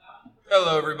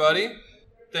Hello, everybody.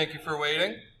 Thank you for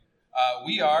waiting.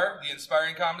 We are the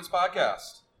Inspiring Incompetence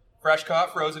Podcast. Fresh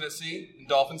caught, frozen at sea, and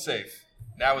dolphin safe.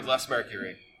 Now with less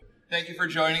mercury. Thank you for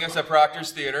joining us at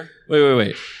Proctor's Theater.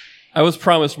 Wait. I was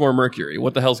promised more mercury.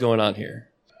 What the hell's going on here?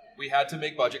 We had to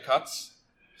make budget cuts.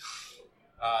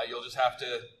 You'll just have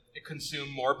to consume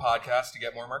more podcasts to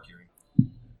get more mercury.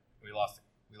 We lost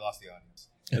the audience.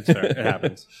 It's fair. It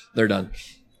happens. They're done.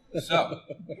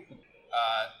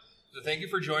 So thank you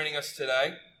for joining us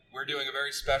today. We're doing a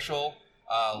very special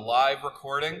live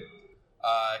recording,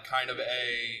 kind of an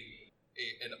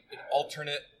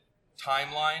alternate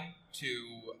timeline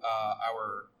to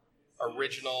our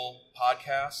original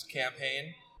podcast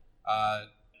campaign.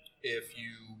 If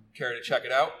you care to check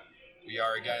it out, we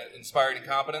are again Inspired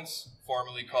Incompetence,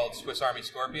 formerly called Swiss Army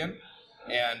Scorpion,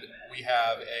 and we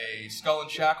have a Skull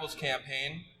and Shackles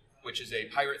campaign, which is a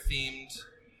pirate-themed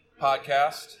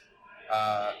podcast.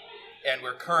 And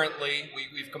we're currently,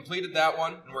 we've completed that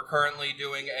one, and we're currently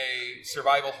doing a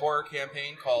survival horror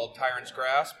campaign called Tyrant's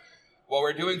Grasp. What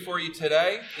we're doing for you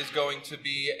today is going to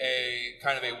be a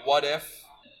kind of a what-if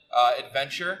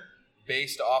adventure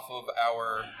based off of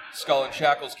our Skull and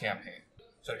Shackles campaign.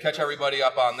 So to catch everybody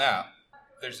up on that,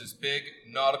 there's this big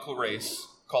nautical race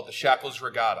called the Shackles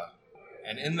Regatta.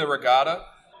 And in the regatta,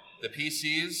 the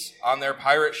PCs on their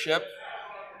pirate ship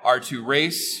are to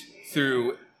race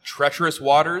through treacherous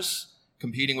waters,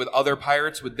 competing with other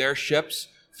pirates with their ships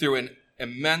through an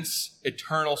immense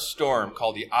eternal storm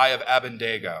called the Eye of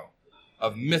Abendego,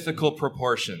 of mythical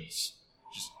proportions.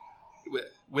 Just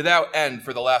without end,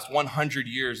 for the last 100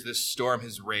 years, this storm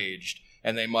has raged,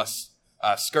 and they must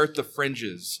skirt the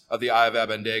fringes of the Eye of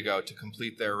Abendego to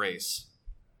complete their race.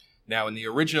 Now, in the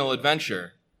original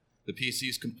adventure, the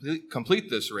PCs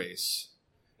complete this race,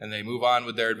 and they move on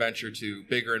with their adventure to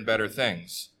bigger and better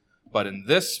things. But in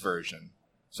this version,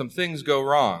 some things go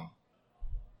wrong.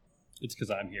 It's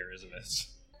because I'm here, isn't it?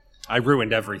 I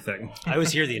ruined everything. I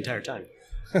was here the entire time.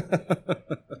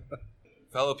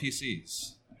 Fellow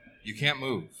PCs, you can't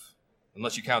move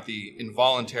unless you count the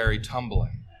involuntary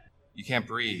tumbling. You can't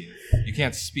breathe. You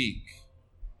can't speak.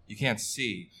 You can't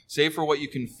see. Save for what you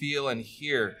can feel and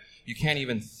hear, you can't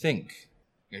even think.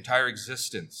 Your entire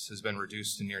existence has been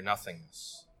reduced to near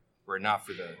nothingness. Were it not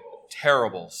for the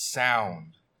terrible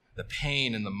sound, the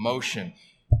pain and the motion,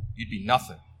 you'd be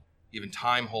nothing. Even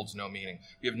time holds no meaning.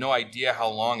 We have no idea how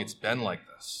long it's been like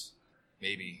this.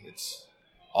 Maybe it's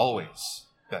always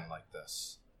been like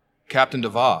this. Captain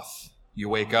Devoth, you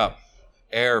wake up.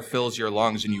 Air fills your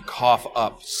lungs and you cough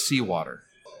up seawater.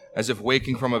 As if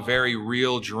waking from a very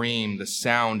real dream, the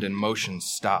sound and motion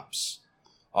stops.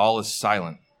 All is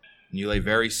silent, and you lay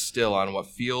very still on what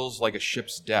feels like a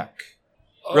ship's deck.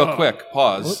 Real quick,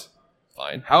 pause.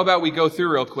 Fine. How about we go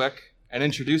through real quick and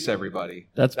introduce everybody?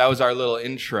 That was our little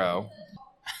intro.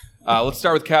 Let's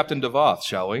start with Captain Devoth,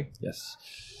 shall we? Yes.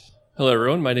 Hello,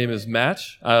 everyone. My name is Matt.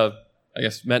 I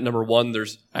guess Matt number one.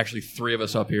 There's actually three of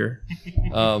us up here.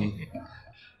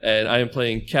 And I am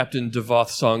playing Captain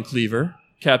Devoth Songcleaver,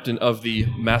 captain of the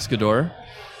Mascador.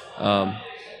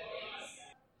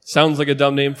 Sounds like a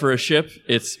dumb name for a ship.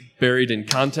 It's buried in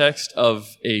context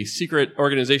of a secret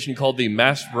organization called the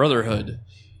Masked Brotherhood,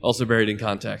 also buried in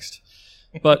context.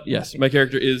 But yes, my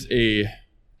character is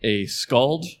a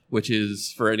Skald, which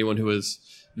is, for anyone who has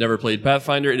never played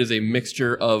Pathfinder, it is a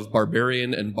mixture of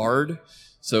barbarian and bard,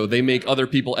 so they make other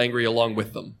people angry along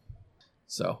with them.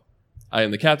 So, I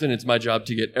am the captain. It's my job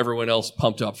to get everyone else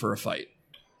pumped up for a fight.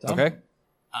 Tom? Okay.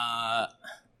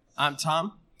 I'm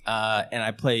Tom, and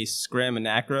I play Scram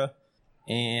Anacra,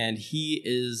 and he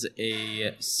is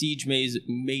a siege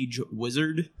mage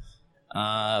wizard.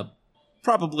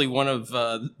 Probably one of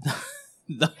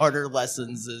the harder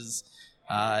lessons is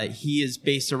he is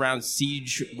based around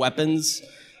siege weapons.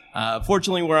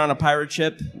 Fortunately, we're on a pirate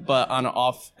ship, but on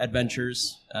off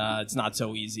adventures, it's not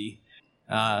so easy.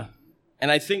 And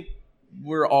I think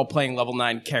we're all playing level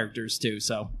 9 characters too,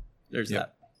 so there's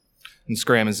that. And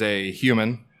Scram is a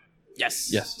human.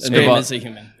 Yes. And Scram Devoth is a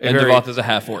human. And Devoth is a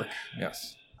half-orc.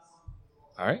 Yes.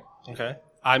 All right. Okay.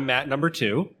 I'm Matt number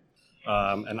 2,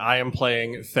 and I am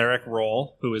playing Theric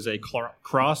Roll, who is a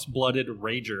cross-blooded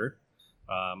rager,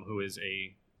 who is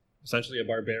essentially a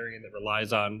barbarian that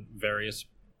relies on various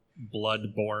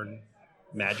blood-borne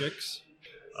magics.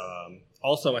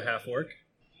 Also a half-orc.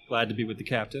 Glad to be with the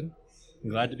captain. I'm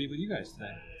glad to be with you guys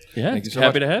today. Yeah, Thank you so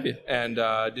happy much. to have you. And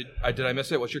did I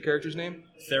miss it? What's your character's name?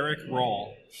 Theric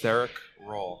Roll, Theric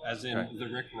Roll. as in Okay. the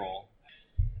Rick Roll.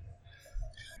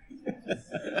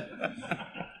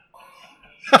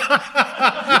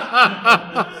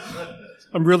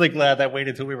 I'm really glad that waited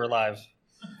until we were live.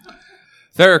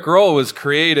 Theric Roll was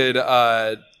created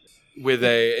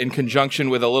in conjunction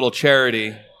with a little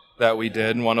charity that we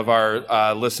did. One of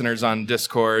our listeners on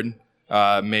Discord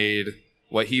made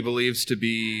what he believes to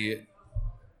be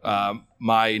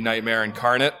my Nightmare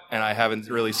Incarnate, and I haven't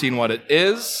really seen what it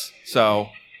is, so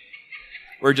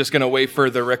we're just going to wait for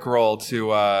the Rickroll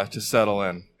to settle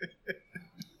in.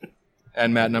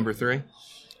 And Matt, number 3?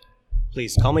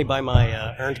 Please call me by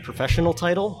my earned professional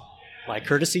title, my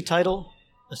courtesy title,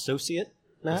 Associate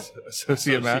Matt.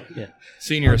 Associate Matt? Yeah.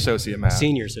 Senior Associate Matt.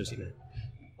 Senior Associate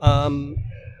Matt.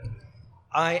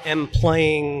 I am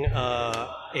playing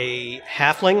a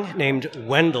halfling named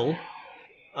Wendell.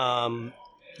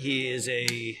 He is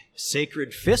a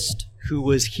sacred fist who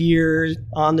was here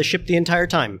on the ship the entire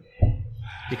time.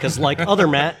 Because like other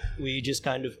Matt, we just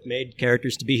kind of made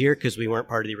characters to be here because we weren't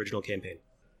part of the original campaign.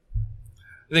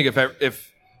 I think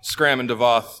if Scram and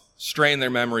Devoth strain their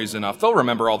memories enough, they'll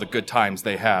remember all the good times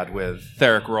they had with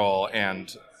Theric Roll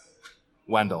and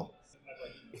Wendell.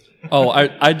 Oh,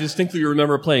 I distinctly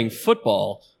remember playing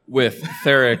football with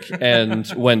Theric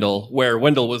and Wendell, where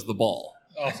Wendell was the ball.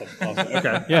 Awesome.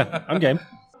 Okay. Yeah, I'm game.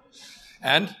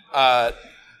 And I'll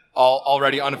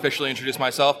already unofficially introduce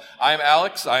myself. I'm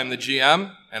Alex. I am the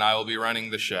GM, and I will be running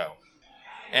the show.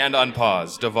 And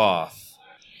unpause, Devoth.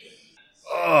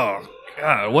 Oh,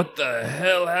 God, what the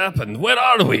hell happened? Where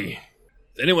are we?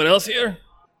 Is anyone else here?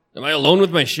 Am I alone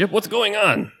with my ship? What's going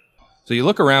on? So you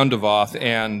look around, Devoth,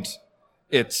 and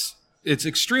it's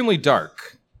extremely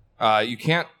dark. You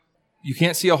can't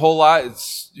see a whole lot.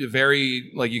 It's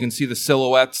very, like, you can see the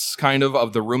silhouettes kind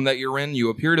of the room that you're in. You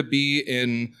appear to be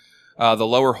in the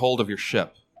lower hold of your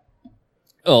ship.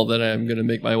 Oh, then I'm going to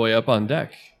make my way up on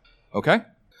deck. Okay.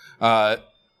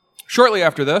 Shortly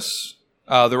after this,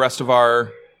 the rest of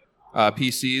our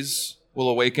PCs will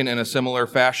awaken in a similar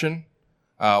fashion.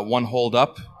 One hold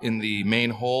up in the main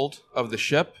hold of the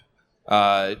ship.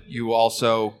 You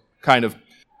also kind of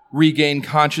regain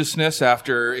consciousness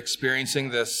after experiencing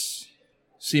this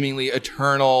seemingly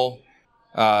eternal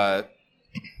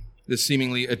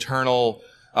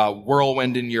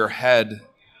whirlwind in your head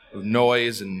of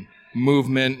noise and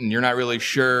movement, and you're not really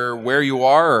sure where you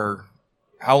are or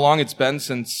how long it's been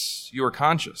since you were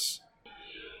conscious.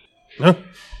 Huh?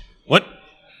 What?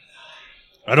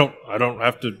 I don't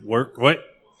have to work. What?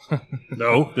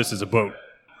 No, this is a boat.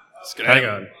 Hang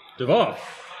on. Devolve.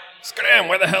 Scram,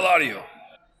 where the hell are you?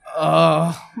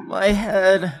 My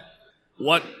head.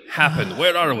 What happened?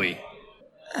 Where are we?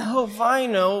 Hell if I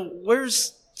know.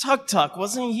 Where's Tuk Tuk?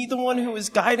 Wasn't he the one who was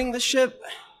guiding the ship?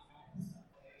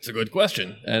 It's a good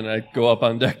question. And I go up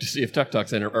on deck to see if Tuk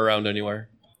Tuk's around anywhere.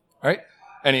 All right.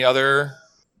 Any other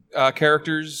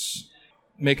characters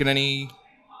making any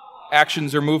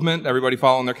actions or movement? Everybody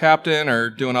following their captain or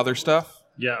doing other stuff?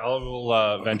 Yeah,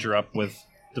 I'll venture up with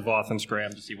Devoth and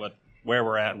Scram to see where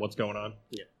we're at and what's going on.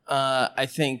 Yeah. I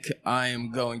think I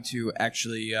am going to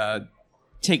actually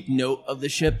take note of the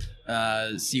ship,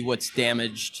 see what's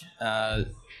damaged. I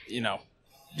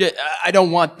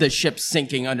don't want the ship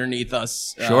sinking underneath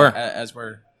us. Sure. As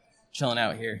we're chilling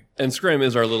out here. And Scram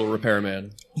is our little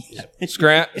repairman.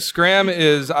 Scram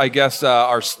is, I guess,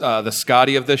 the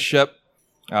Scotty of this ship.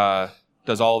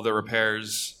 Does all of the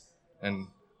repairs and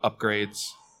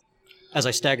upgrades. As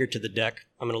I stagger to the deck,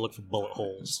 I'm going to look for bullet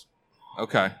holes.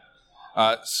 Okay.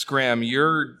 Scram,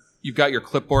 you've got your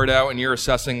clipboard out and you're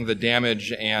assessing the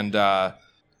damage, and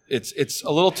it's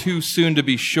a little too soon to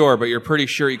be sure, but you're pretty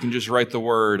sure you can just write the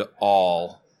word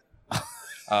all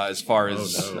as far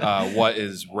as what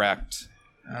is wrecked.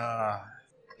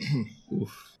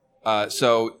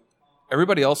 So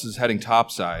everybody else is heading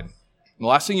topside. The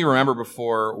last thing you remember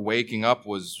before waking up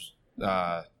was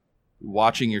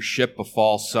watching your ship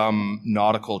befall some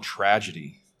nautical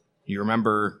tragedy. You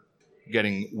remember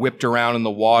getting whipped around in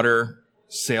the water,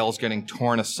 sails getting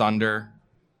torn asunder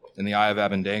in the Eye of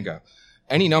Abendanga.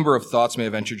 Any number of thoughts may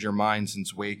have entered your mind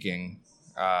since waking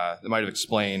that might have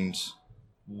explained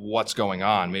what's going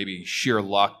on. Maybe sheer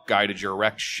luck guided your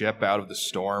wrecked ship out of the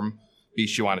storm,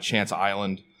 beached you on a chance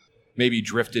island. Maybe you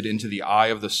drifted into the eye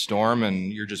of the storm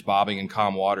and you're just bobbing in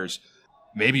calm waters.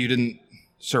 Maybe you didn't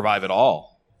survive at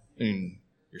all. I mean,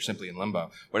 you're simply in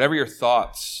limbo. Whatever your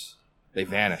thoughts, they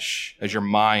vanish as your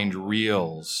mind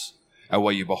reels at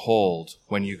what you behold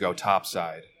when you go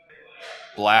topside.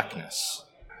 Blackness.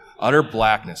 Utter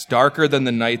blackness, darker than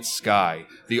the night sky.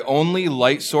 The only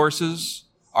light sources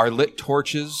are lit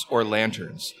torches or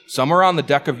lanterns. Some are on the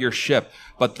deck of your ship,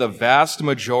 but the vast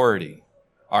majority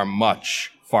are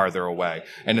much farther away.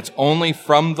 And it's only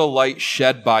from the light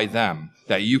shed by them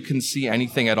that you can see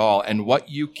anything at all. And what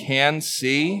you can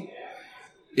see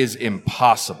is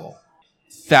impossible.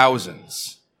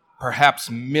 Thousands, perhaps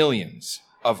millions,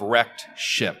 of wrecked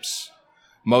ships,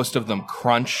 most of them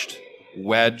crunched,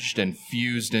 wedged, and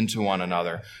fused into one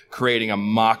another, creating a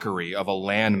mockery of a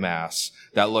landmass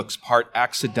that looks part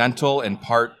accidental and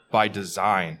part by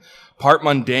design, part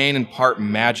mundane and part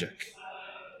magic.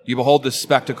 You behold this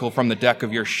spectacle from the deck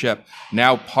of your ship,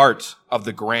 now part of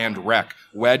the grand wreck,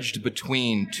 wedged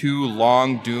between two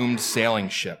long-doomed sailing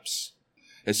ships.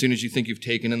 As soon as you think you've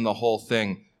taken in the whole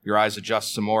thing, your eyes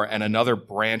adjust some more, and another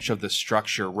branch of the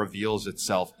structure reveals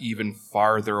itself even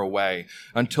farther away,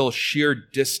 until sheer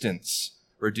distance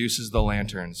reduces the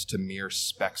lanterns to mere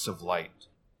specks of light.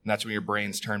 And that's when your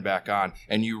brains turn back on,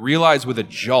 and you realize with a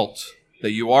jolt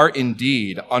that you are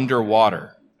indeed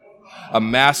underwater. A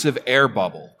massive air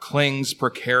bubble clings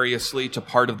precariously to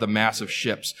part of the mass of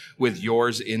ships, with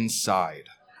yours inside.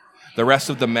 The rest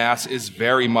of the mass is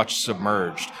very much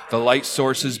submerged, the light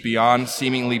sources beyond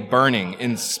seemingly burning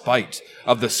in spite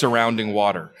of the surrounding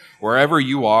water. Wherever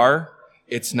you are,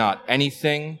 it's not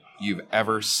anything you've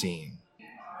ever seen.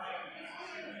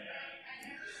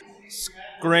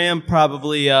 Graham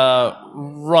probably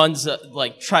runs,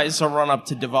 tries to run up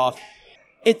to Devoth.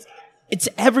 It's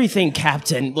everything,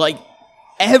 Captain.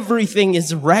 Everything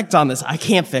is wrecked on this. I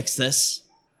can't fix this.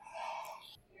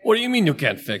 What do you mean you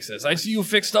can't fix this? I see you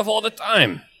fix stuff all the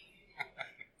time.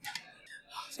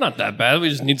 It's not that bad. We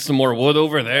just need some more wood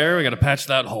over there. We gotta patch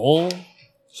that hole.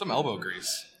 Some elbow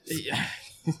grease.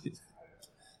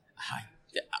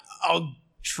 I'll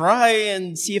try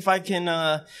and see if I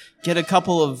can get a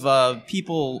couple of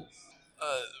people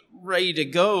ready to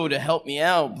go to help me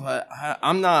out, but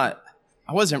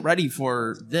I wasn't ready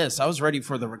for this. I was ready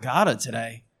for the regatta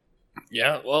today.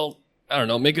 Yeah, well, I don't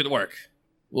know. Make it work.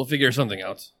 We'll figure something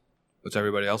out. What's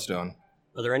everybody else doing?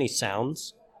 Are there any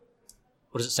sounds?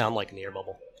 What does it sound like in the air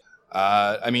bubble?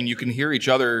 You can hear each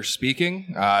other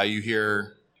speaking. You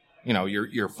hear,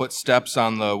 your footsteps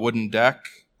on the wooden deck,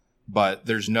 but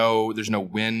there's no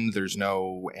wind. There's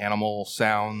no animal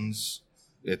sounds.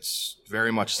 It's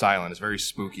very much silent. It's very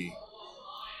spooky.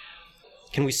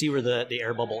 Can we see where the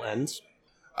air bubble ends?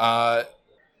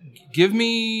 Give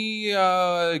me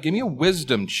a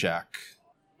wisdom check.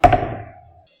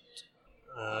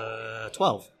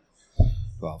 12.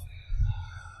 12.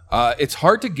 It's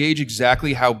hard to gauge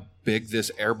exactly how big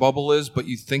this air bubble is, but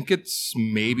you think it's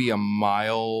maybe a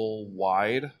mile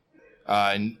wide.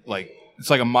 It's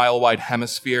like a mile wide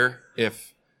hemisphere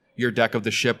if your deck of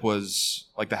the ship was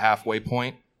like the halfway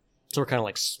point. So we're kind of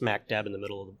like smack dab in the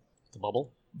middle of the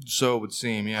bubble? So it would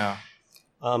seem, yeah.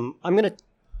 I'm going to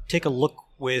take a look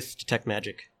with Detect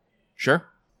Magic. Sure.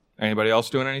 Anybody else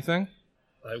doing anything?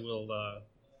 I will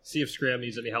see if Scram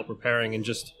needs any help repairing, and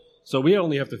just so we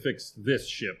only have to fix this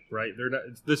ship, right?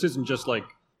 This isn't just like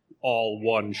all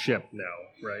one ship now,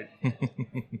 right?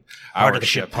 Part of the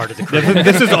ship, part of the crew.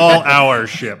 This is all our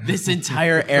ship. This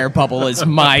entire air bubble is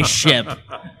my ship.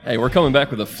 Hey, we're coming back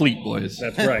with a fleet, boys.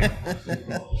 That's right.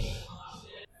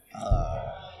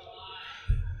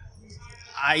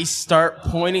 I start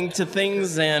pointing to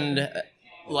things and,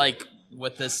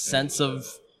 with this sense of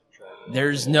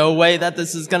there's no way that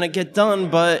this is going to get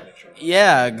done, but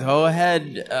yeah, go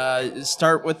ahead.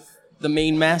 Start with the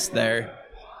main mast there.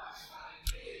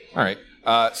 All right.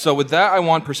 So with that, I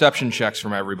want perception checks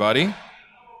from everybody.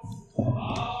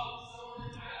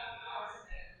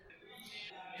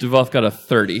 Devoth got a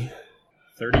 30.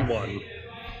 31.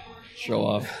 Show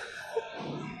off.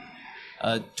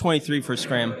 23 for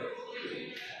Scram.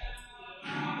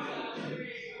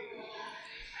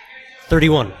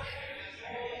 31.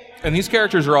 And these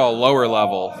characters are all lower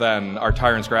level than our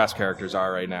Tyrant's Grass characters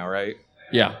are right now, right?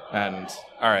 Yeah. And,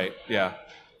 all right, yeah.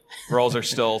 Rolls are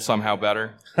still somehow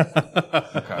better.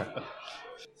 Okay.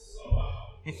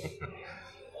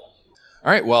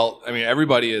 All right, well,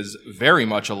 everybody is very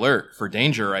much alert for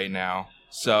danger right now.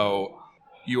 So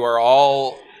you are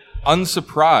all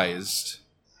unsurprised,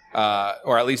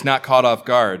 or at least not caught off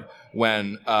guard,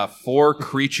 when 4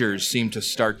 creatures seem to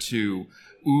start to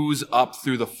ooze up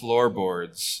through the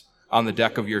floorboards on the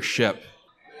deck of your ship.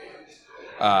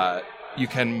 You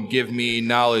can give me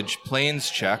knowledge planes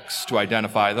checks to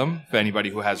identify them, if anybody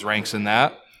who has ranks in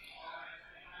that.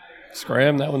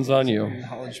 Scram, that one's on you.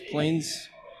 Knowledge planes. Is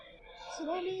it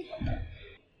on me?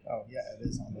 Oh, yeah, it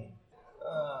is on me.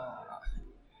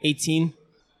 18.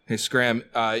 Hey, Scram,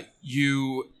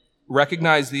 you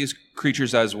recognize these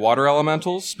creatures as water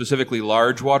elementals, specifically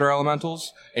large water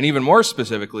elementals, and even more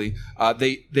specifically,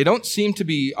 they don't seem to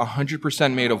be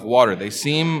 100% made of water. They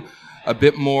seem a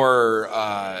bit more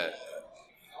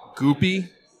goopy,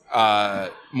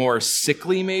 more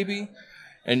sickly maybe,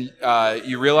 and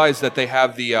you realize that they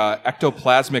have the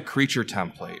ectoplasmic creature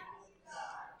template,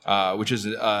 which is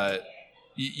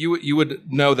you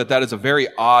would know that is a very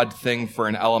odd thing for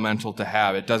an elemental to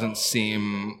have. It doesn't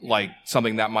seem like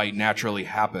something that might naturally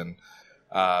happen.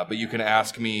 But you can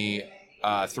ask me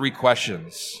 3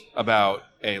 questions about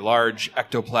a large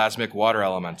ectoplasmic water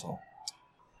elemental.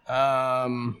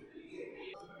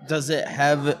 Does it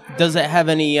have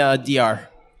any DR?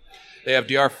 They have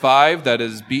DR5 that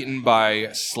is beaten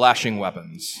by slashing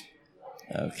weapons.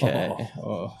 Okay.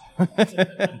 Oh.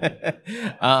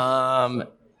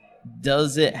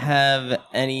 Does it have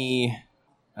any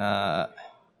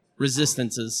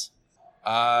resistances?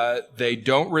 They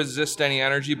don't resist any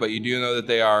energy, but you do know that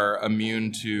they are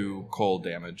immune to cold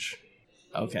damage.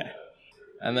 Okay.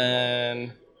 And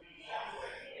then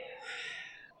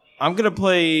I'm going to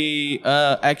play...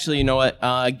 actually, you know what?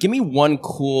 Give me one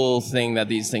cool thing that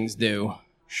these things do.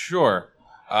 Sure.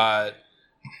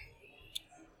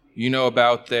 You know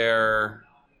about their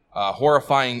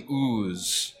horrifying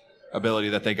ooze ability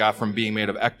that they got from being made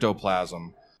of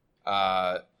ectoplasm.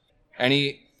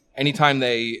 Anytime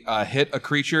they hit a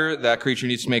creature, that creature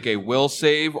needs to make a will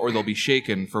save or they'll be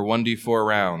shaken for 1d4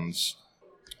 rounds.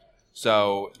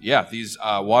 So, yeah, these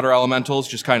water elementals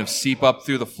just kind of seep up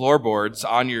through the floorboards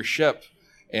on your ship,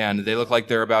 and they look like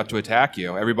they're about to attack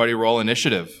you. Everybody roll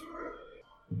initiative.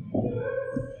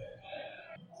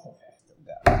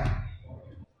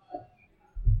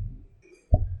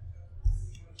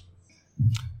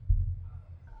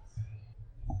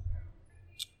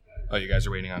 Oh, you guys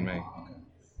are waiting on me.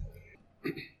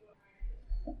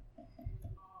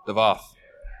 Devoth.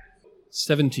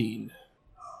 17.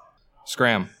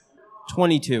 Scram.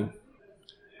 22.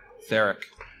 Theric.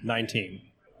 19.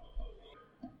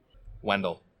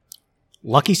 Wendell.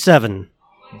 Lucky 7.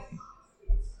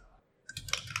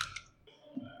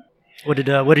 What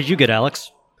did you get,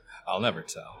 Alex? I'll never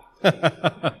tell.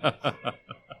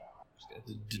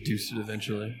 Deduce it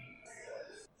eventually.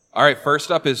 All right,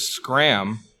 first up is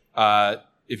Scram.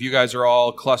 If you guys are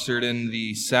all clustered in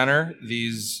the center,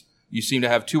 you seem to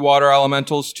have 2 water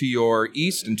elementals to your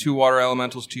east and 2 water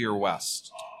elementals to your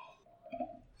west.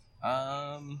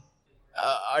 Are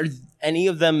any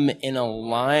of them in a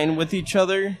line with each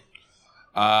other?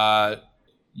 Yeah,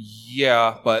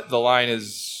 but the line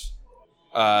is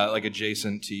like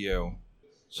adjacent to you.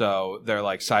 So they're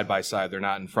like side by side. They're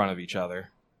not in front of each other.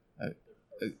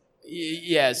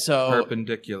 Yeah, so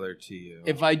Perpendicular to you.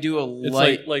 if I do a It's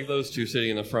light... like those two sitting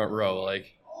in the front row.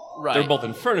 Like right. they're both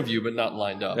in front of you, but not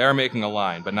lined up. They're making a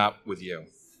line, but not with you.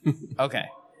 Okay.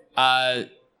 I'm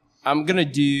going to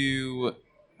do...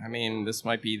 I mean, this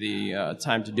might be the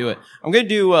time to do it. I'm going to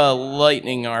do a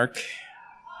lightning arc.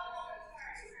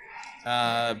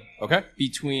 Okay.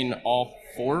 Between all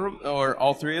 4 or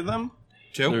all 3 of them?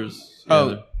 2?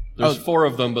 There's 4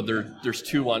 of them, but there's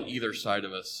 2 on either side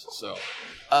of us. So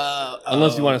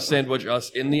unless you want to sandwich us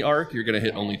in the arc, you're going to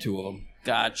hit only 2 of them.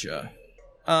 Gotcha.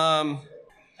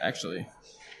 Actually, I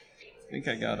think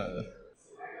I got a...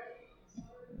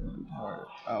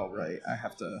 Oh, right. I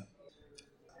have to...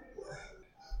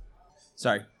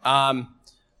 Sorry.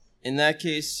 In that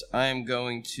case, I am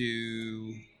going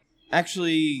to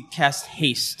actually cast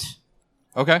Haste.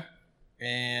 Okay.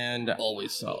 And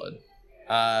Always solid.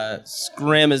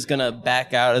 Scram is going to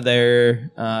back out of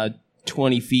there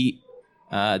 20 feet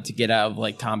to get out of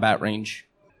like combat range.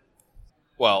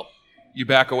 Well, you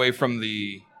back away from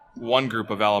the one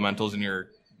group of elementals and you're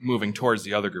moving towards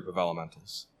the other group of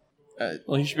elementals.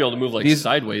 Well, you should be able to move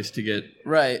sideways to get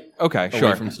Right. Okay, away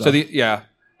sure. from stuff. So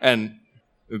and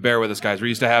bear with us, guys. We're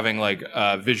used to having like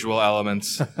visual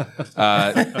elements.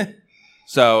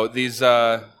 So these,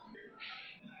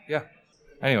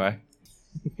 Anyway,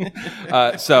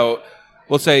 so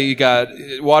we'll say you got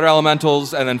water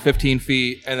elementals and then 15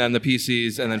 feet, and then the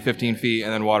PCs, and then 15 feet,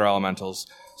 and then water elementals.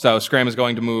 So Scram is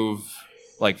going to move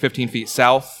like 15 feet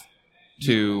south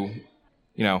to,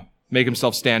 make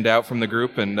himself stand out from the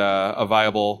group and a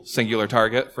viable singular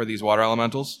target for these water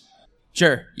elementals.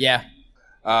 Sure, yeah.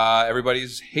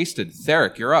 Everybody's hasted.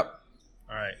 Theric, you're up.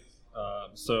 All right.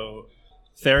 So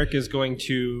Theric is going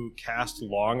to cast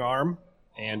Long Arm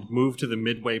and move to the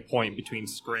midway point between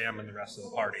Scram and the rest of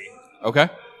the party. Okay.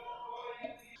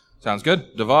 Sounds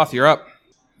good. Devoth, you're up.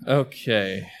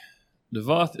 Okay.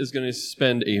 Devoth is going to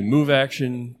spend a move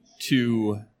action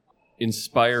to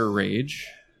Inspire Rage.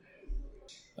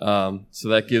 So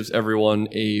that gives everyone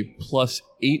a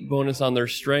 +8 bonus on their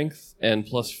strength and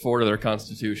 +4 to their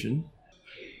constitution.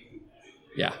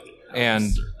 Yeah.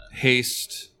 And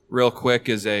haste, real quick,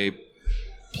 is a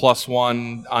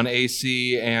 +1 on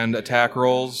AC and attack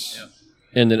rolls. Yep.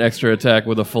 And an extra attack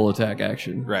with a full attack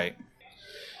action. Right.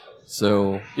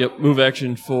 So, move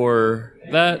action for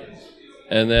that.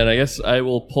 And then I guess I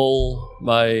will pull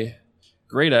my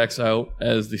Great Axe out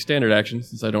as the standard action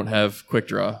since I don't have quick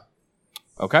draw.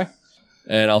 Okay.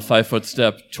 And I'll 5-foot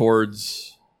step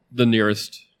towards the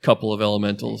nearest couple of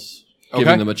elementals,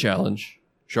 giving them a challenge.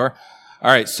 Sure.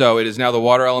 All right, so it is now the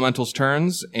water elementals'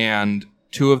 turns, and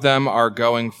 2 of them are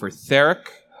going for Theric,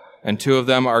 and 2 of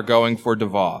them are going for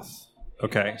Devoth.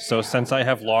 Okay, so since I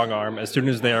have long arm, as soon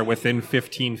as they are within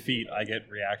 15 feet, I get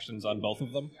reactions on both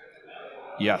of them?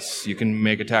 Yes, you can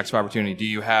make attacks of opportunity. Do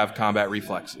you have combat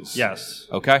reflexes? Yes.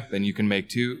 Okay, then you can make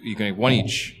 2. You can make 1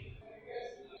 each.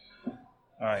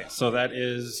 All right, so that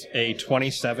is a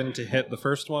 27 to hit the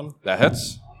first one, That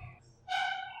hits.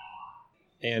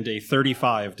 and a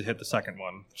 35 to hit the second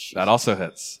one. That also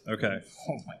hits. Okay,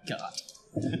 Oh my god.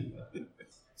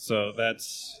 so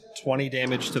that's 20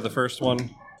 damage to the first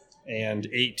one, and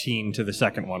 18 to the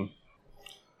second one.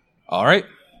 All right.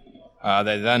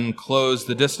 They then close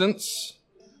the distance.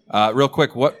 Real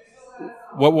quick, what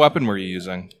weapon were you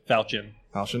using, Falchion,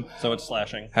 Falchion? so it's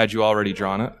slashing. Had you already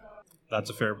drawn it? That's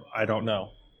a fair... I don't know.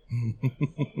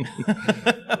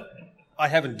 I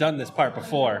haven't done this part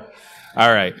before.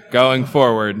 All right. Going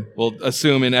forward, we'll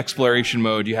assume in exploration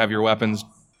mode you have your weapons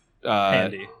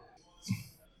Handy.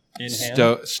 In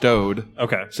hand? stowed,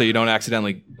 Okay. so you don't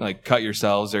accidentally cut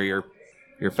yourselves or your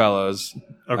fellows.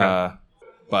 Okay.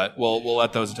 But we'll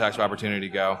let those attacks of opportunity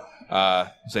go.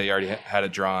 Say you already had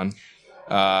it drawn.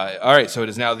 All right. So it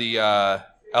is now the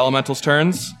elementals'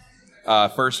 turns.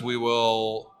 First, we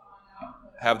will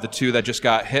have the 2 that just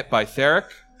got hit by Theric.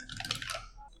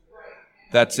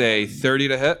 That's a 30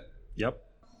 to hit Yep.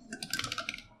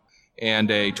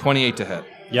 and a 28 to hit.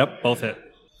 Yep, both hit.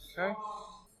 Okay.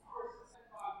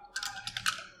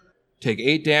 Take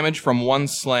 8 damage from one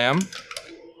slam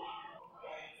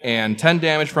and 10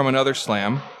 damage from another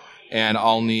slam, and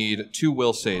I'll need 2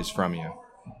 will saves from you.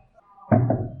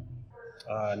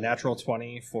 Natural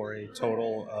 20 for a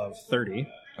total of 30,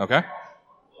 Okay?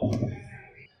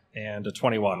 and a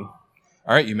 21. All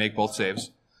right, you make both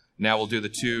saves. Now we'll do the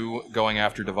 2 going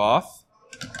after Devoth.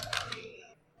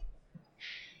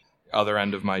 Other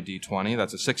end of my D20.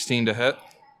 That's a 16 to hit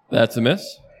That's a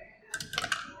miss.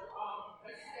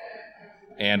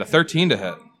 and a 13 to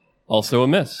hit. Also a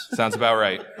miss. Sounds about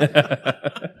right.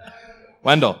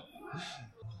 Wendell.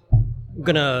 I'm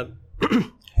gonna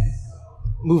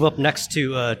move up next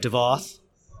to Devoth.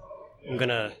 I'm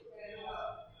gonna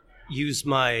use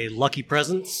my lucky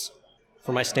presence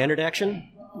for my standard action.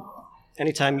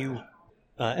 Anytime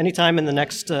in the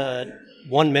next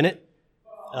 1 minute,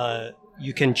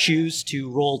 you can choose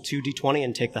to roll 2d20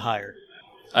 and take the higher.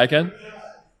 I can?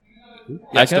 Yes,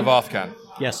 I can? Devoth can.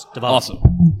 Yes, Devoth. Awesome.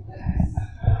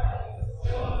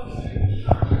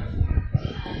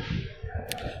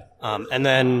 And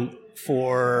then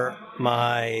for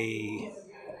my...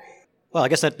 Well, I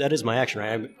guess that is my action,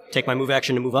 right? I take my move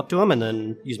action to move up to him and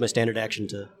then use my standard action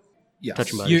to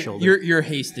touch him by the shoulder. You're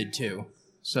hasted too.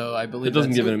 So I believe It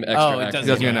doesn't that's- give him extra Oh, it action. He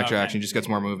doesn't get an okay. extra action, he just gets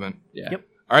more movement. Yeah. Yep.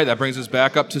 All right, that brings us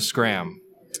back up to Scram.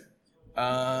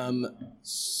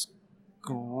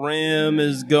 Scram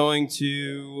is going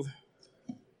to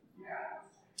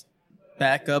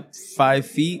back up 5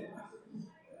 feet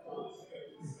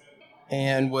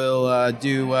and will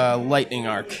do lightning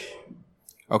arc.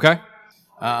 Okay.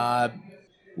 Which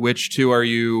Which 2 are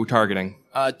you targeting?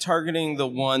 targeting the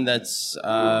one that's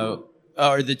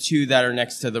or the 2 that are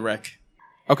next to the Rick.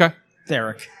 Okay.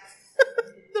 Theric.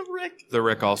 The Rick. The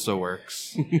Rick also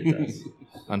works.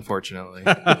 Unfortunately.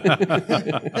 Oh,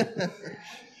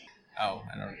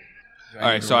 I don't. All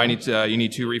right, so I need to, you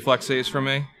need 2 reflex saves from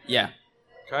me. Yeah.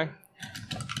 Okay.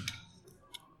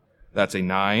 That's a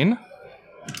 9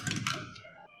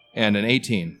 and an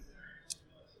 18.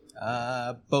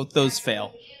 Both those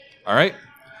fail. All right.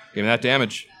 Give me that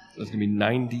damage. That's going to be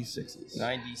 96s.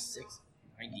 96.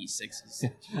 96s.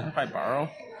 If I borrow,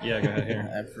 Yeah, go ahead here.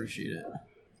 I appreciate it.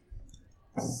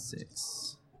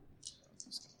 6.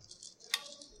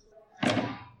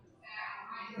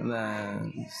 And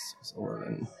then 6,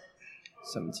 11,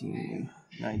 17,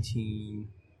 19,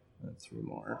 3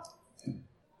 more.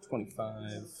 25,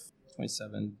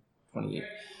 27, 28.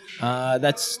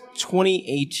 That's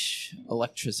 28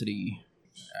 electricity.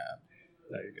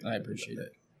 I appreciate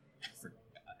it.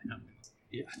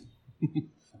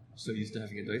 So used to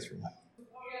having a dice roll.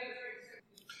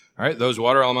 All right, those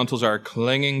water elementals are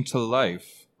clinging to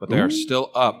life, but they are still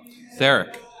up.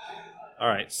 Theric. All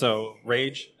right, so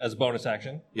Rage as a bonus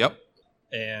action. Yep.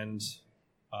 And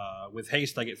with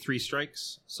haste, I get 3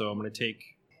 strikes. So I'm going to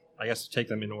take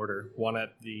them in order. One at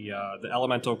the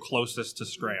elemental closest to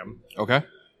Scram. Okay.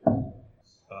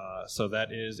 So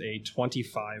that is a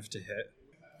 25 to hit.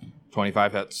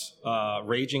 25 hits.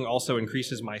 Raging also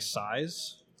increases my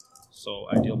size. so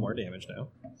I deal more damage now.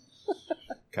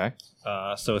 Okay.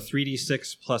 So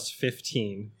 3d6 plus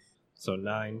 15, so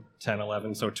 9, 10,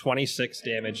 11, so 26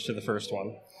 damage to the first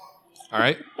one. All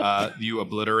right. You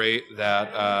obliterate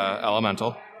that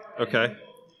elemental. Okay.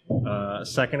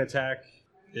 Second attack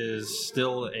is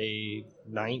still a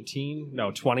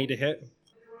 20 to hit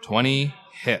 20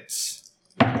 hits.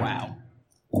 Wow.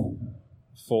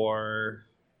 for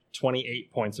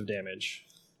 28 points of damage.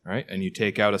 All right, and you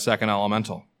take out a second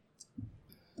elemental.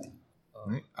 All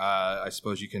right. I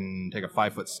suppose you can take a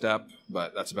 5-foot step,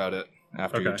 but that's about it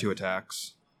after your Okay. 2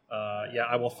 attacks. Yeah,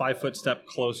 I will 5-foot step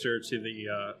closer to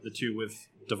the two with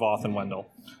Devoth and Wendell.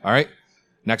 All right.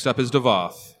 Next up is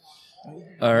Devoth.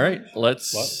 All right,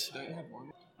 let's.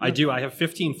 I do. I have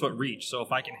 15-foot reach, so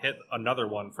if I can hit another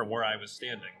one from where I was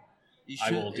standing,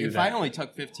 I will do if that. I only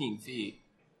took 15 feet,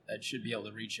 I should be able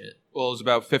to reach it. Well, it was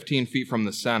about 15 feet from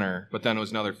the center, but then it was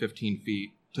another 15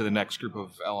 feet to the next group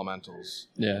of elementals.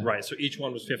 Yeah. Right, so each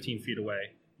one was 15 feet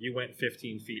away. You went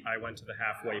 15 feet. I went to the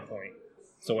halfway point,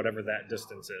 so whatever that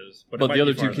distance is. But, it But might the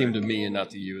other be two farther. came to me and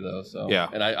not to you, though. So Yeah.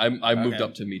 and I moved Okay.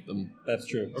 up to meet them. That's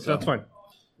true. Okay, So- that's fine.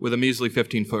 With a measly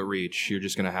 15-foot reach, you're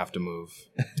just going to have to move.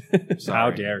 Sorry. How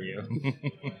dare you?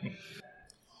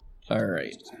 All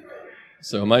right.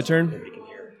 So my turn.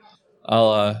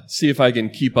 I'll see if I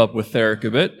can keep up with Theric a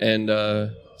bit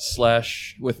and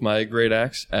slash with my great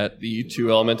axe at the 2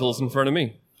 elementals in front of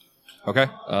me, Okay.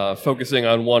 focusing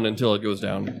on one until it goes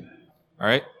down. All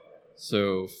right.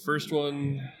 So first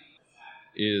one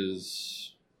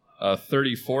is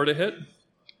 34 to hit.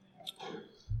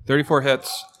 34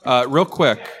 hits. Real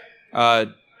quick,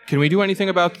 can we do anything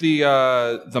about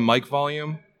the mic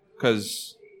volume?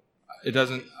 Because it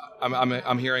doesn't.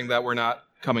 I'm hearing that we're not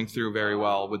coming through very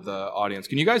well with the audience.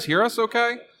 Can you guys hear us?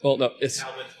 Okay. Well, no, it's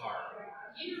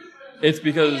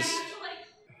because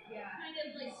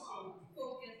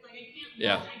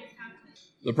yeah.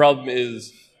 The problem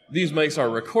is these mics are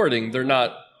recording. They're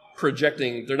not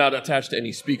projecting. They're not attached to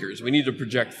any speakers. We need to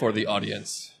project for the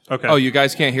audience. Okay. Oh, you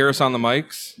guys can't hear us on the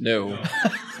mics? No.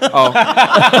 Oh.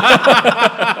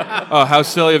 Oh, how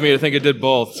silly of me to think it did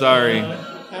both. Sorry.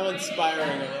 How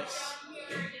inspiring of us.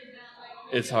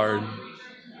 It's hard.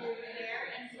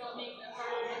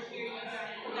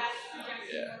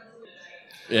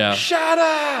 Yeah. Shut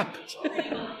up! All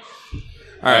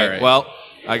right. right. Well,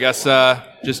 I guess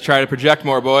just try to project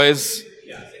more, boys.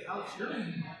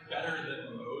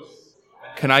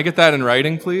 Can I get that in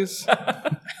writing, please?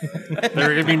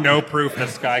 There can be no proof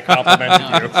this guy complimented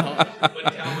you.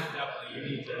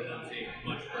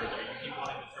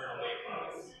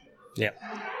 Yeah.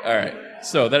 All right.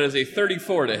 So that is a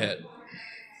 34 to hit.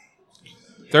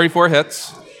 34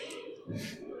 hits.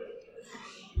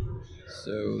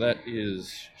 So that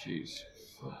is, jeez.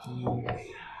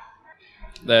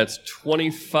 That's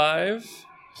 25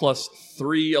 plus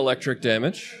 3 electric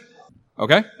damage.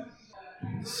 Okay.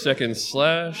 Second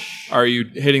slash. Are you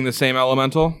hitting the same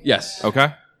elemental? Yes.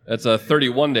 Okay. That's a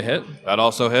 31 to hit. That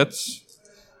also hits.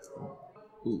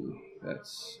 Ooh,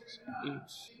 that's 8.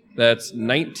 That's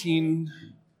 19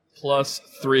 plus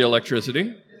 3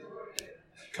 electricity.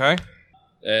 Okay.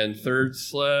 And third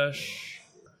slash.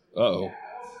 Uh-oh.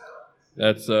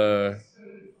 That's a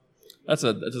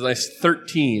nice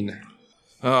 13.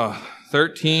 Oh,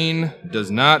 13 does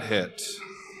not hit.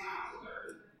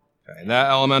 Okay, that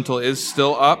elemental is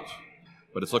still up,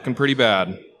 but it's looking pretty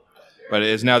bad. But it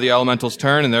is now the elemental's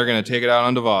turn, and they're going to take it out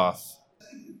on Devoth.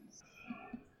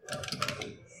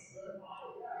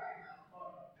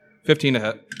 15 to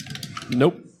hit.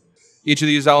 Nope. Each of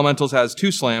these elementals has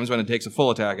 2 slams when it takes a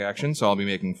full attack action, so I'll be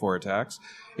making 4 attacks.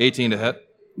 18 to hit.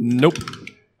 Nope.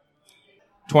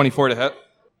 24 to hit.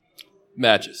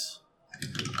 Matches.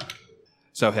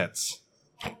 So hits.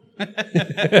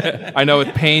 I know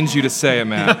it pains you to say it,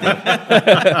 Matt.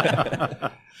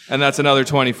 but- and that's another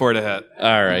 24 to hit.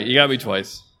 All right. You got me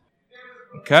twice.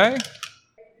 Okay.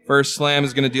 First slam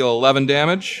is going to deal 11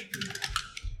 damage.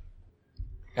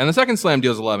 And the second slam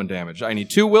deals 11 damage. I need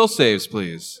 2 will saves,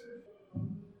 please.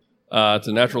 It's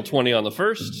a natural 20 on the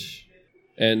first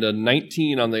and a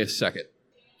 19 on the second.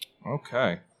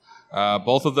 Okay.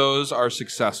 Both of those are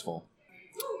successful.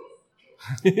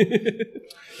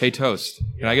 Hey, Toast,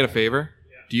 can I get a favor?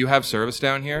 Do you have service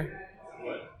down here?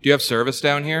 Do you have service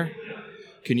down here?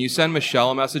 Can you send Michelle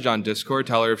a message on Discord?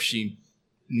 Tell her if she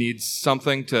needs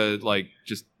something to,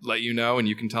 just let you know and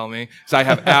you can tell me? Because I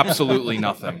have absolutely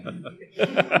nothing.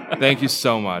 Thank you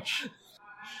so much. Is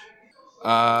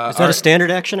that a standard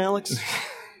action, Alex?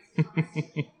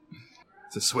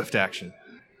 It's a swift action.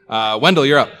 Wendell,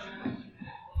 you're up.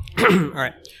 All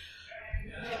right.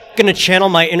 Going to channel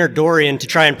my inner Dorian to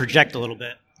try and project a little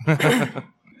bit.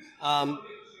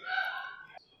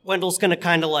 Wendell's going to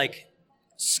kind of like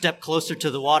step closer to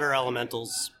the water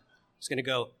elementals. He's going to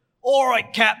go, all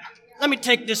right, Cap, let me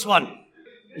take this one.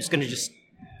 He's going to just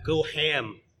go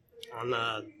ham on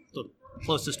the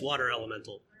closest water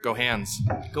elemental. Go hands.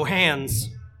 Go hands.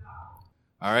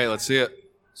 All right, let's see it.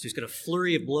 So he's got a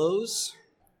flurry of blows.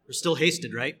 We're still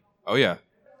hasted, right? Oh, yeah.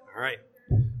 All right.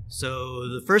 So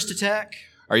the first attack,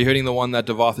 Are you hitting the one that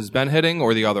Devoth has been hitting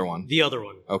or the other one? the other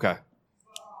one, Okay.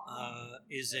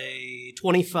 is a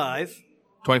 25.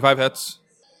 25 hits.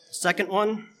 The second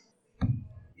one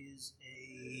is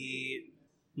a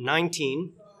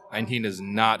 19. 19 does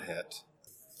not hit.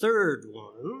 Third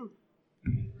one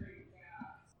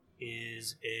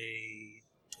is a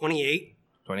 28.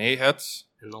 28 hits.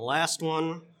 And the last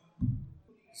one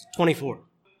is 24.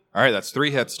 All right, that's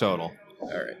 3 hits total. All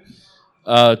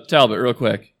right. Talbot, real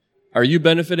quick. Are you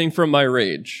benefiting from my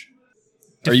rage?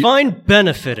 Define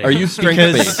benefiting. Are you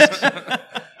strength-based? Because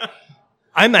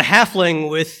I'm a halfling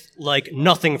with, like,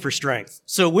 nothing for strength.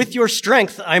 So with your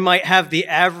strength, I might have the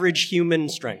average human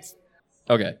strength.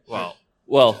 Okay. Well,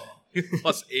 Well,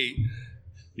 plus 8.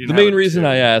 the main reason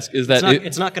I ask is that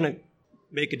It's not going to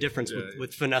make a difference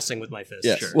with finessing with my fist.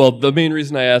 yes. Sure. Well, the main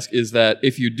reason I ask is that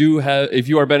if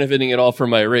you are benefiting at all from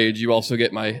my rage, you also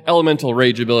get my elemental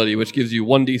rage ability, which gives you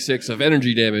 1d6 of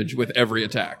energy damage with every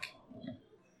attack.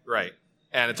 Right.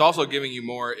 And it's also giving you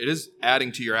more. It is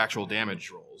adding to your actual damage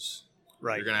rolls.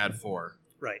 Right. You're going to add 4.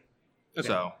 Right.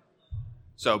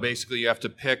 So basically you have to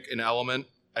pick an element,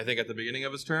 I think, at the beginning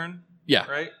of his turn. Yeah.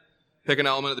 Right? Pick an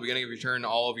element at the beginning of your turn.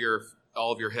 All of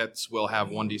your hits will have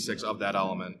 1d6 of that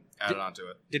element added onto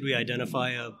it. Did we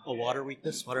identify a water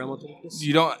weakness, water elemental weakness?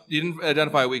 You didn't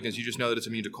identify a weakness. You just know that it's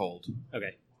immune to cold.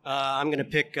 Okay. I'm going to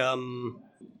pick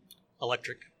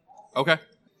electric. Okay.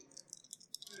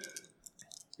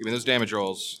 Give me those damage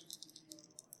rolls.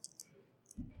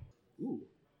 Ooh,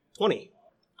 20.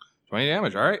 20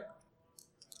 damage. All right.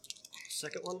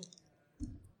 Second one,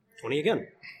 20 again.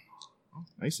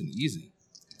 Nice and easy.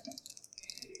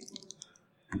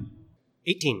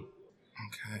 18.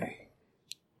 Okay.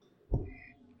 All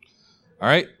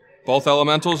right. Both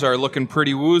elementals are looking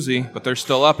pretty woozy, but they're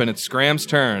still up, and it's Scram's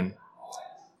turn.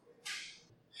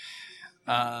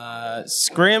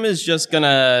 Scram is just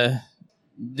gonna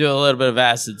do a little bit of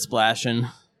acid splashing.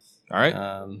 All right.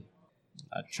 Not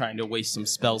trying to waste some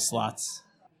spell slots.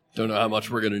 Don't know how much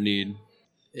we're going to need.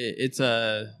 It's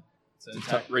a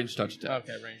Range touch attack.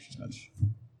 okay, range touch.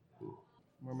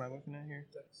 Where am I looking at here?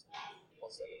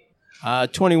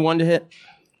 21 to hit.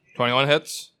 21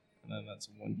 hits. And then that's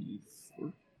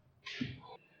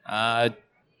 1d4.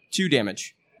 2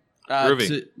 damage.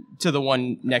 Groovy. To the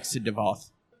one next to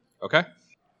Devoth. Okay.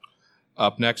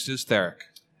 Up next is Theric.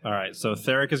 All right, so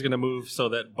Theric is going to move so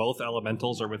that both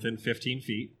elementals are within 15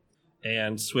 feet,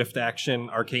 and swift action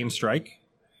Arcane Strike,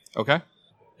 Okay.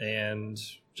 and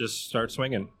just start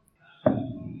swinging.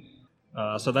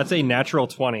 So that's a natural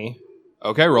 20.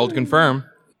 Okay, roll to confirm.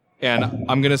 And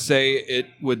I'm going to say it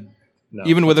would, No,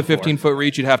 even with a 24. 15-foot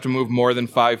reach, you'd have to move more than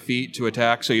 5 feet to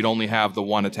attack, so you'd only have the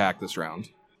one attack this round.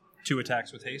 2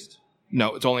 attacks with haste.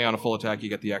 No, it's only on a full attack you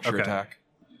get the extra Okay. attack.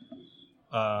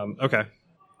 Okay,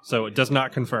 so it does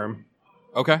not confirm,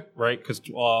 Okay. right? Because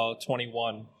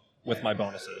 21 with my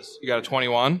bonuses. You got a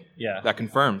 21. Yeah. That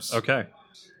confirms. Okay.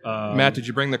 Matt, did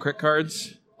you bring the crit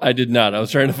cards? I did not. I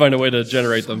was trying to find a way to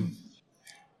generate them.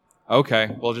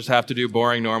 Okay, we'll just have to do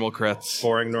boring normal crits.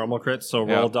 Boring normal crits, so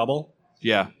Yeah. roll double.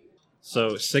 Yeah.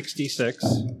 So 66.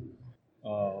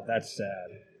 Oh, that's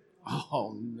sad.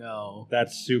 Oh, no.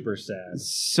 That's super sad.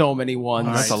 So many ones.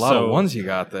 All That's a right, lot of so- ones you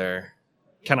got there.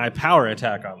 Can I power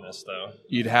attack on this, though?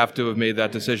 You'd have to have made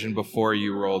that decision before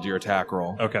you rolled your attack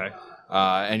roll. Okay.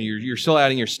 And you're still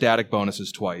adding your static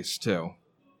bonuses twice, too.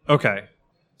 Okay.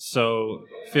 So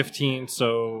 15,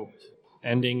 so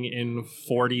ending in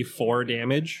 44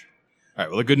 damage. All right,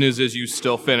 well, the good news is you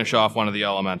still finish off one of the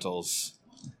elementals.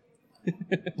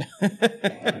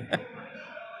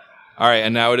 All right,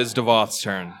 and now it is Devoth's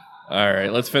turn. All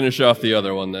right, let's finish off the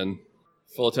other one then.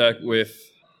 Full attack with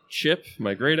Chip,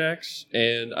 my great axe,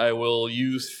 and I will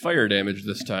use fire damage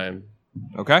this time.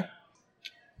 Okay?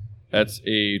 That's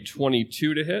a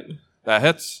 22 to hit. That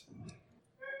hits.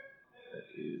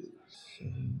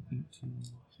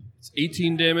 It's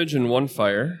 18 damage and 1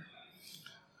 fire.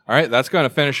 All right, that's going to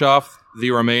finish off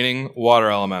the remaining water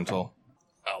elemental.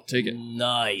 I'll take it.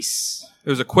 Nice. It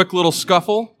was a quick little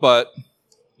scuffle, but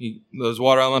those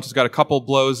water elementals got a couple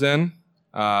blows in.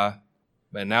 And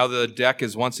now the deck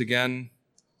is once again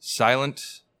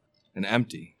silent and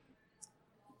empty.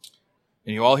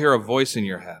 And you all hear a voice in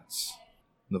your heads.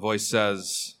 The voice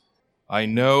says, I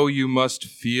know you must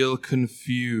feel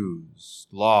confused,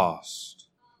 lost,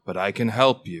 but I can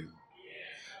help you.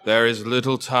 There is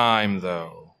little time,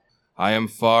 though. I am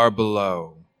far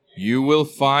below. You will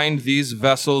find these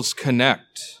vessels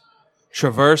connect.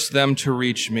 Traverse them to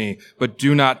reach me, but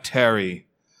do not tarry.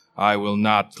 I will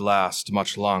not last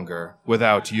much longer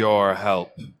without your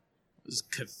help. Is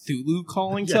Cthulhu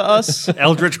calling to us?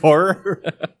 Eldritch horror.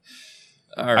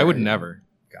 All I would right. never,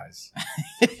 guys.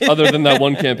 Other than that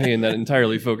one campaign that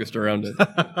entirely focused around it.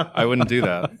 I wouldn't do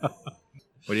that. What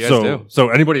do you guys do? So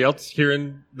anybody else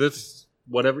hearing this?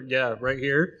 Whatever. Yeah, right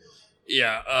here.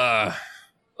 Yeah,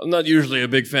 I'm not usually a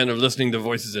big fan of listening to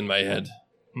voices in my head.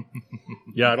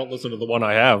 Yeah, I don't listen to the one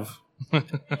I have.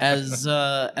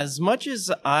 As much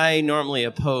as I normally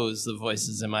oppose the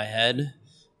voices in my head,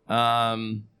 I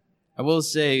will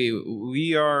say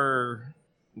we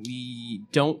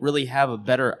don't really have a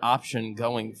better option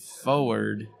going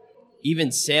forward.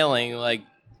 Even sailing, like,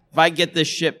 if I get this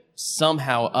ship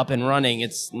somehow up and running,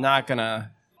 it's not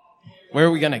gonna... Where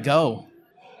are we gonna go?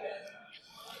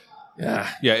 Yeah,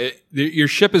 your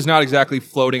ship is not exactly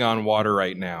floating on water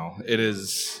right now.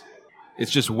 It's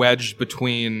just wedged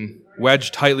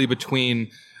tightly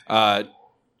between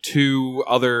two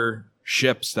other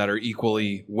ships that are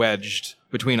equally wedged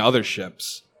between other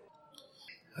ships.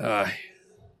 Well,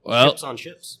 Ships on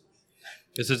ships.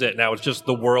 This is it. Now it's just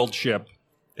the world ship.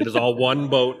 It is all one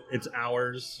boat. It's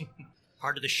ours.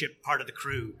 Part of the ship, part of the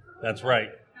crew. That's right.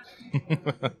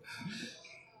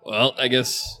 well, I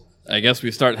guess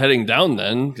we start heading down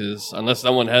then, because unless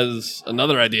someone has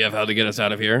another idea of how to get us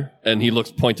out of here, and he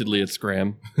looks pointedly at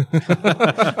Scram.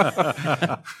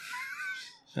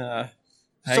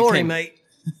 Sorry, mate.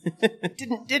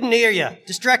 Didn't hear you.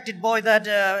 Distracted by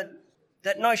that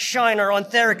nice shiner on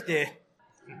Theric there.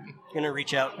 Gonna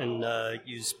reach out and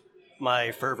use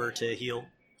my fervor to heal.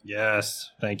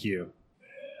 Yes, thank you.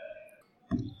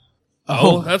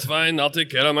 Oh, that's fine. I'll take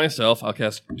care of myself. I'll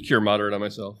cast Cure Moderate on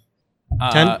myself.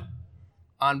 10?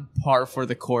 On par for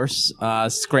the course,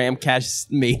 Scram casts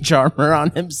Mage Armor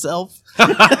on himself.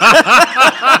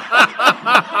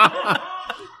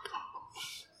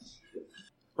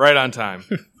 Right on time.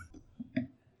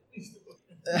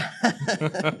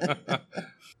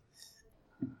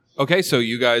 Okay, so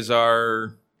you guys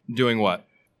are doing what?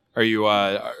 Are you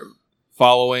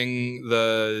following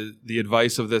the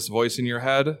advice of this voice in your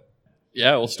head?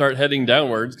 Yeah, we'll start heading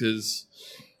downwards, because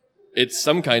it's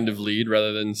some kind of lead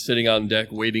rather than sitting on deck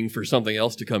waiting for something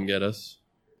else to come get us.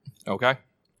 Okay.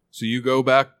 So you go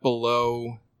back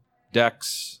below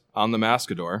decks on the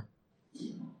Mascador,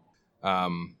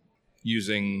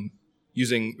 using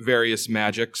various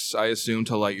magics, I assume,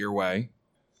 to light your way.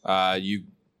 You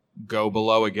go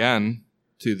below again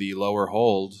to the lower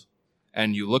hold,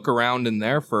 and you look around in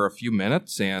there for a few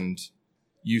minutes, and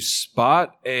you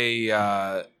spot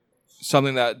a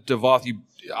something that Devoth, you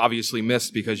obviously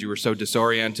missed because you were so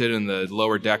disoriented and the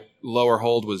lower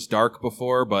hold was dark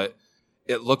before, but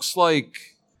it looks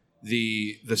like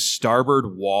the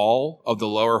starboard wall of the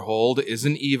lower hold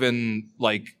isn't even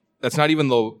like, that's not even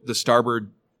the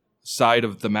starboard side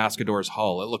of the Mascador's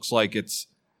hull. It looks like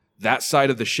that side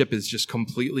of the ship is just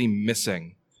completely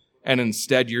missing, and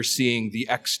instead you're seeing the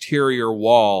exterior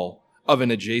wall of an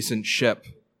adjacent ship,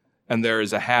 and there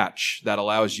is a hatch that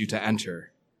allows you to enter.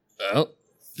 Well,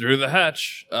 through the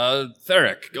hatch.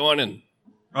 Theric, go on in.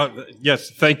 Yes,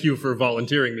 thank you for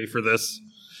volunteering me for this.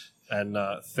 And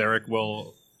Theric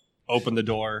will open the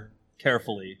door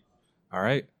carefully. All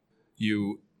right.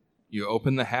 You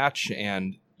open the hatch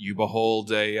and you behold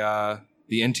the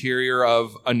interior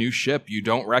of a new ship. You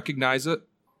don't recognize it.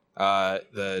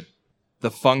 The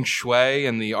feng shui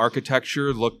and the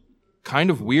architecture look kind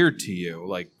of weird to you,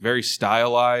 like very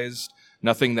stylized,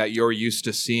 nothing that you're used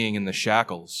to seeing in the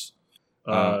shackles.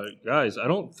 Guys, I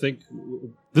don't think...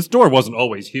 This door wasn't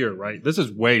always here, right? This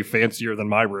is way fancier than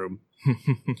my room.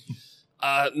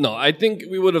 No, I think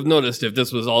we would have noticed if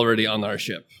this was already on our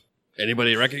ship.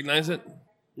 Anybody recognize it?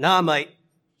 Nah, mate.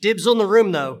 Dibs on the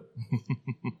room, though.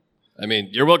 I mean,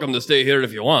 you're welcome to stay here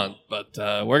if you want, but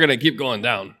we're going to keep going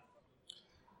down.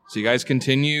 So you guys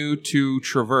continue to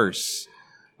traverse.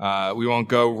 We won't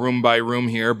go room by room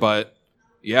here, but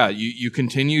yeah, you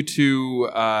continue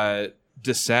to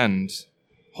descend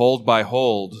hold by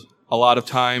hold. A lot of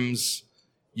times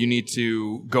you need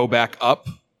to go back up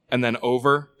and then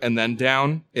over and then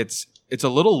down. It's a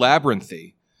little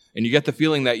labyrinthy, and you get the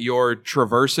feeling that you're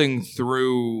traversing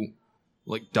through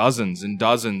like dozens and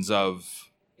dozens of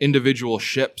individual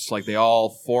ships. Like they all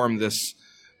form this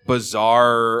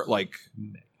bizarre like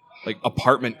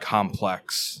apartment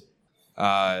complex.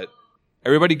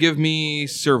 Everybody give me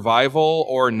survival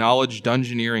or knowledge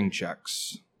dungeoneering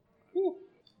checks.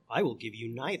 I will give you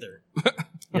neither.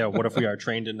 Yeah, what if we are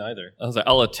trained in neither? I was like,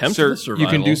 I'll attempt Sir, the survival. you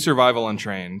can do survival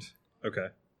untrained. Okay.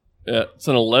 Yeah, it's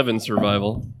an 11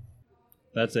 survival.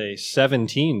 That's a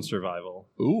 17 survival.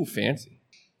 Ooh, fancy.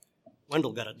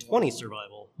 Wendell got a 20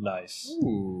 survival. Nice.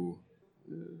 Ooh.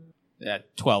 Yeah,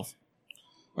 12.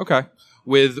 Okay.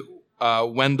 With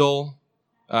Wendell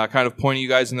kind of pointing you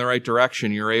guys in the right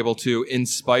direction, you're able to, in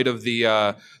spite of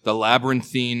the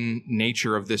labyrinthine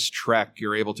nature of this trek,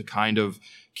 you're able to kind of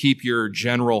keep your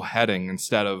general heading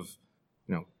instead of,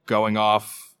 going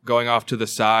off to the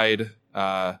side,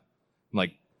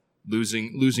 like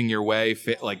losing your way,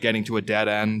 like getting to a dead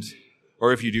end.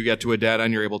 Or if you do get to a dead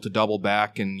end, you're able to double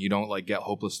back and you don't like get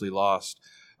hopelessly lost.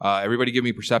 Everybody give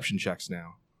me perception checks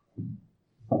now.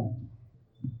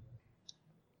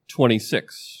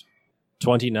 26.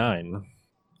 29.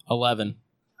 11.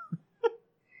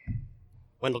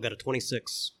 Wendell got a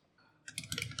 26.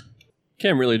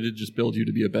 Cam really did just build you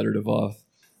to be a better Devoth.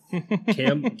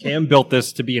 Cam built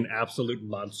this to be an absolute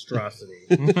monstrosity.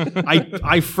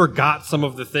 I forgot some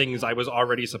of the things I was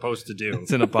already supposed to do.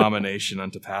 It's an abomination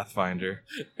unto Pathfinder.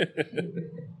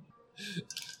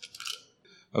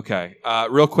 Okay.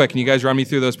 Real quick, can you guys run me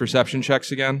through those perception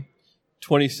checks again?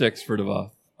 26 for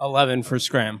Devoth. 11 for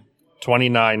Scram.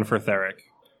 29 for Theric.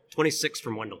 26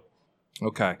 from Wendell.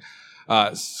 Okay.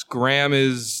 Scram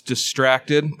is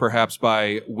distracted, perhaps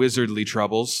by wizardly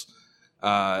troubles.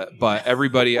 But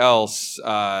everybody else,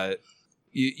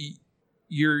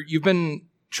 you've been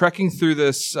trekking through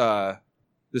this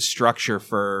structure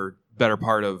for better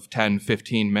part of 10,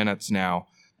 15 minutes now,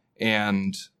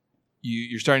 and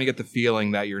you're starting to get the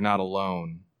feeling that you're not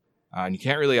alone. And you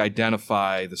can't really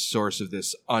identify the source of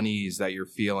this unease that you're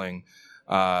feeling.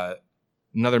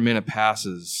 Another minute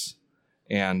passes,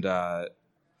 and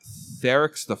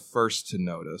Theric's the first to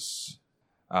notice.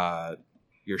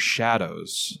 Your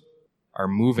shadows are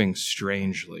moving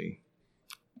strangely.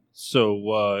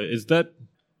 So is that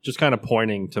just kind of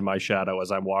pointing to my shadow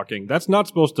as I'm walking? That's not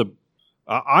supposed to...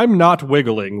 I'm not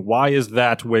wiggling. Why is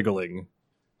that wiggling?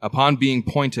 Upon being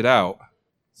pointed out,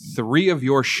 3 of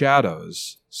your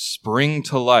shadows spring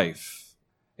to life,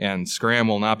 and Scram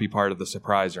will not be part of the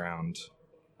surprise round.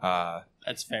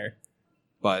 That's fair.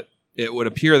 But it would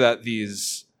appear that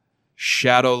these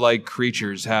shadow-like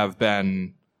creatures have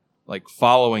been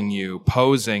following you,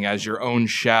 posing as your own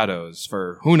shadows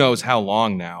for who knows how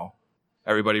long now.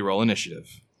 Everybody roll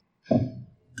initiative.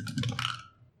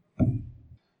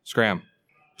 Scram.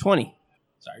 20.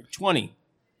 Sorry, 20.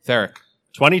 Theric.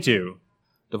 22.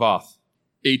 Devoth.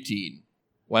 18.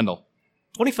 Wendell.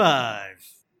 25.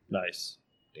 Nice.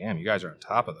 Damn, you guys are on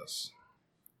top of this.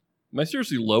 Am I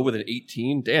seriously low with an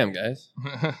 18? Damn, guys.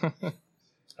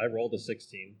 I rolled a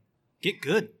 16. Get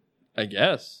good. I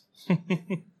guess.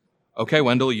 Okay,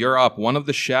 Wendell, you're up. One of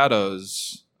the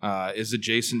shadows is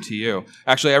adjacent to you.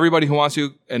 Actually, everybody who wants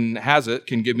to and has it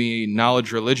can give me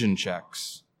knowledge religion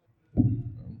checks.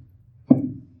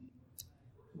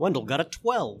 Wendell got a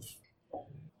 12.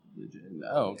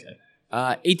 Oh, okay.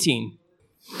 18.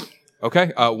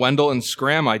 Okay, Wendell and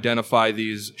Scram identify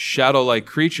these shadow-like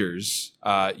creatures,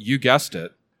 you guessed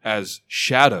it, as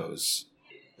shadows.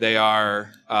 They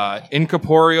are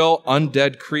incorporeal,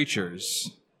 undead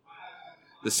creatures.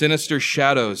 The sinister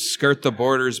shadows skirt the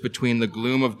borders between the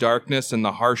gloom of darkness and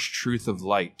the harsh truth of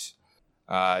light.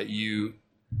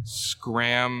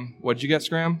 Scram... What'd you get,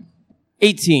 Scram?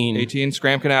 18. 18.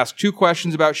 Scram can ask 2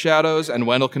 questions about shadows, and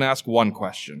Wendell can ask 1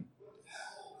 question.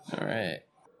 All right.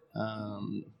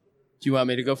 Do you want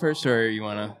me to go first, or you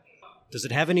want to? Does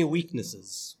it have any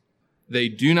weaknesses? They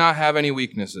do not have any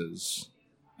weaknesses.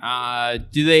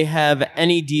 Do they have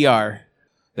any DR?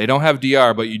 They don't have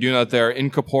DR, but you do know that they're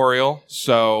incorporeal,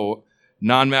 so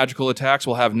non-magical attacks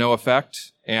will have no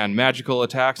effect, and magical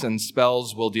attacks and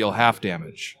spells will deal half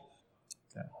damage.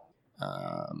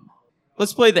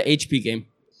 Let's play the HP game.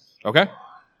 Okay?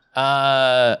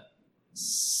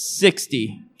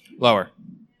 60. Lower.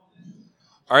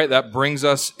 All right, that brings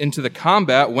us into the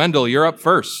combat. Wendell, you're up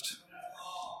first.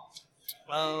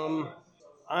 I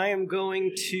am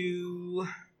going to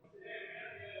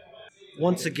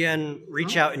once again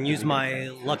reach out and use my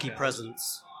lucky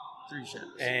presence. 3 shadows.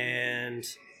 And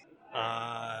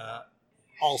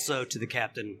also to the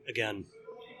captain again.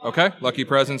 Okay, lucky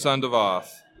presence on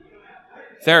Devoth.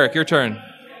 Theric, your turn.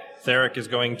 Theric is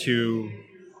going to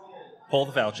pull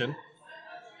the falchion.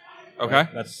 Okay.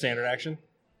 Right? That's standard action.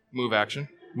 Move action.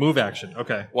 Move action.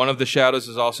 Okay. One of the shadows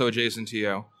is also adjacent to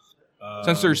you.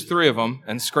 Since there's 3 of them,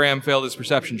 and Scram failed his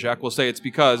perception check, we'll say it's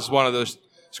because one of those...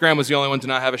 Scram was the only one to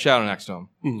not have a shadow next to him.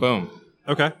 Boom.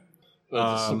 Okay.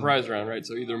 But it's a surprise round, right?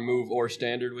 So either move or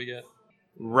standard we get.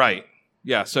 Right.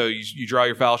 Yeah. So you draw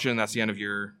your falchion. That's the end of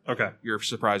your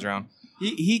surprise round.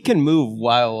 He can move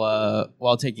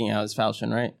while taking out his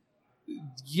falchion, right?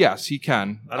 Yes, he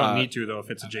can. I don't need to, though, if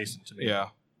it's adjacent to me. Yeah.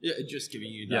 Yeah, just giving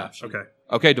you the option. Okay.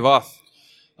 Okay, Devoth.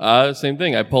 Same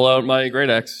thing. I pull out my great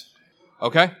axe.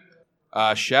 Okay.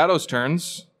 Shadow's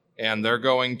turns, and they're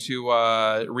going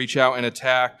to reach out and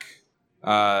attack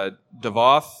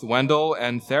Devoth, Wendell,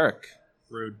 and Theric.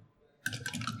 Rude.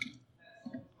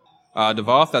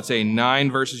 Devoth, that's a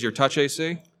 9 versus your touch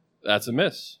AC. That's a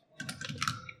miss.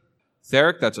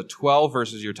 Theric, that's a 12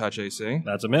 versus your touch AC.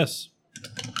 That's a miss.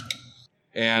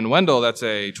 And Wendell, that's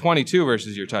a 22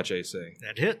 versus your touch AC.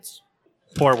 That hits.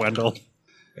 Poor Wendell.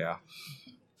 Yeah.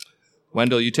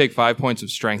 Wendell, you take 5 points of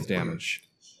strength damage.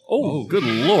 Oh, good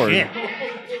lord. Yeah.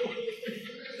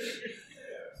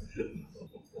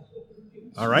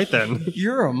 All right, then.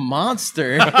 You're a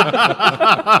monster.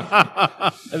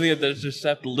 I think that's just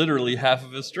sapped literally half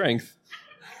of his strength.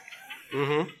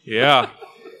 Yeah.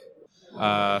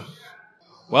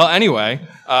 Well, anyway,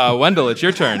 Wendell, it's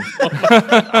your turn.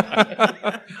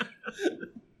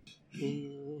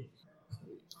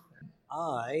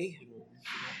 I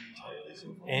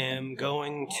am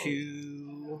going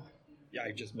to. Yeah,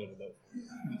 I just made a note.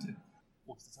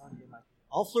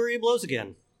 I'll flurry of blows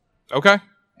again. Okay.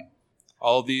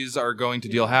 All of these are going to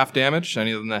deal half damage,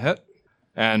 any of them that hit.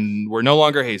 And we're no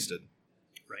longer hasted.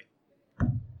 Right.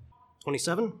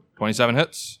 27, 27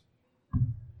 hits.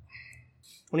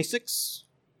 26,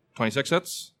 26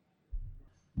 hits.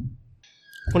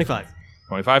 25.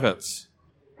 25 hits.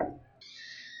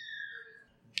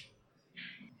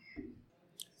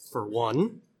 For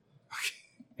 1.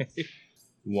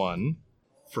 1.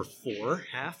 For 4,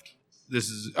 halved. This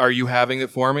is. Are you having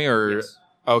it for me, or? Yes.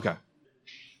 Okay.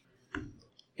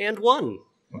 And 1.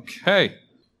 Okay.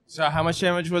 So how much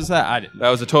damage was that? I didn't. That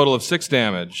was a total of 6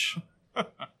 damage. All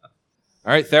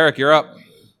right, Theric, you're up.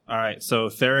 All right, so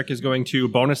Theric is going to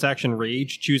bonus action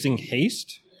rage, choosing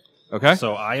haste. Okay.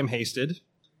 So I am hasted,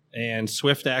 and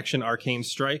swift action arcane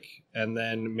strike, and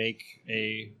then make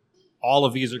a. All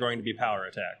of these are going to be power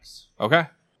attacks. Okay.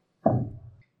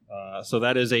 So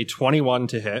that is a 21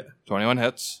 to hit. 21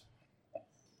 hits.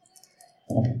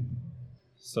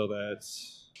 So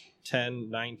that's 10,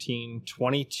 19,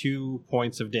 22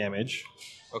 points of damage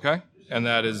Okay. And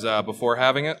that is before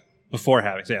having it. before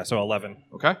having. So yeah, so 11.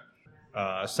 Okay.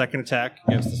 Second attack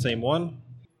against the same one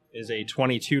is a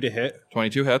 22 to hit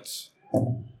 22 hits.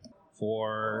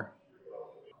 for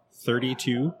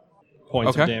 32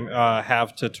 points Okay. of damage.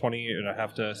 Half to 20,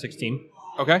 half to 16.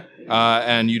 Okay.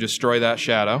 And you destroy that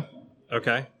shadow.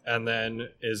 Okay. And then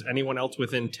is anyone else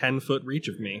within 10-foot reach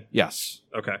of me? Yes.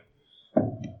 Okay.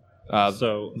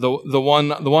 So The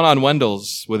one on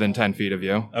Wendell's within 10 feet of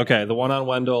you. okay, the one on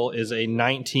Wendell is a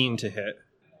 19 to hit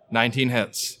 19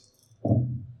 hits.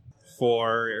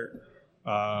 for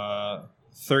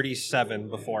 37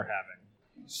 before having.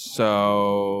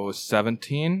 So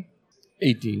 17,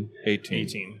 18. 18.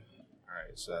 18. All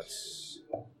right. So that's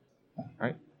all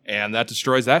right. And that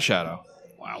destroys that shadow.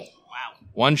 Wow.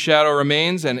 One shadow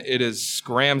remains, and it is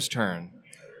Scram's turn.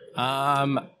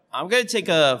 I'm gonna take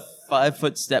a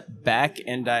 5-foot step back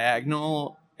and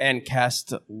diagonal and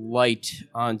cast light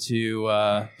onto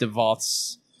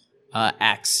Devoth's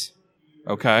axe.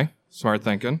 Okay. Smart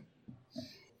thinking.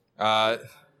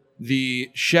 The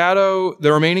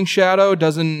remaining shadow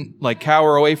doesn't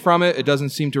cower away from it. It doesn't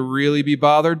seem to really be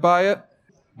bothered by it,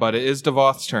 but it is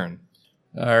Devoth's turn.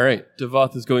 All right.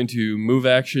 Devoth is going to move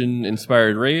action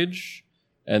Inspired Rage,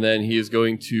 and then he is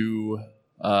going to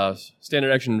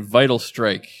standard action Vital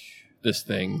Strike this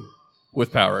thing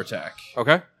with power attack.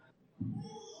 Okay.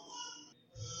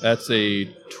 That's a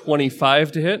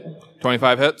 25 to hit.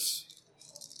 25 hits.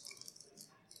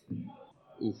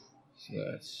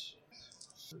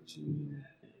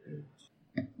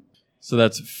 So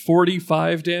that's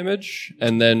 45 damage,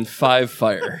 and then 5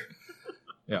 fire.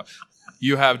 Yeah.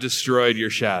 You have destroyed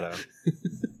your shadow.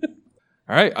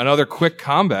 All right. Another quick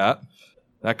combat.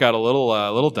 That got a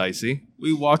little dicey.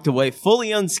 We walked away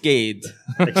fully unscathed.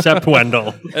 Except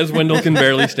Wendell. As Wendell can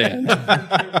barely stand.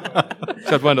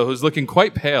 Except Wendell, who's looking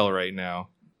quite pale right now.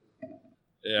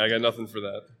 Yeah, I got nothing for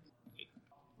that.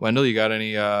 Wendell, you got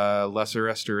any lesser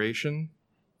restoration?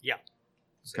 Yeah.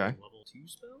 Okay. Level 2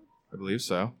 spell? I believe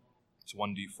so. It's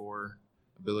 1d4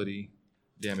 ability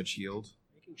damage healed.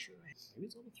 Making sure. Maybe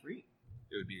it's level 3.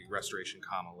 It would be restoration,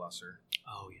 lesser.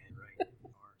 Oh, yeah, right.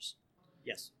 Ours.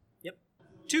 Yes. Yep.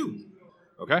 2.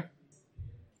 Okay.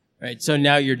 Right, so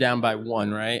now you're down by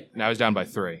 1, right? Now he's down by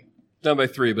 3. Down by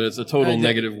 3, but it's a total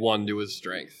 -1 to his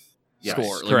strength Yes,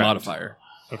 score, correct. modifier.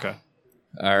 Okay.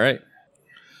 All right.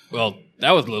 Well,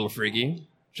 that was a little freaky.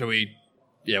 Shall we?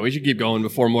 Yeah, we should keep going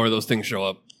before more of those things show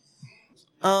up.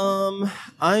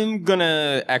 I'm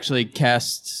gonna actually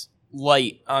cast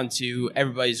light onto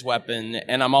everybody's weapon,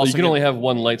 and I'm Well, also. you can only have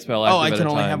one light spell active Oh, I at can a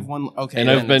only time. have one. Okay, And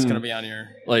then I've been it's gonna be on your.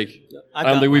 Like, I've I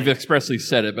don't got think we've mine. expressly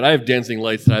said it, but I have dancing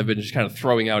lights that I've been just kind of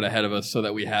throwing out ahead of us so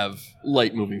that we have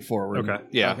light moving forward. Okay.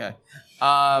 Yeah. Okay.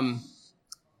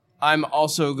 I'm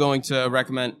also going to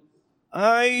recommend.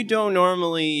 I don't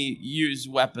normally use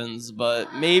weapons,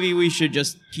 but maybe we should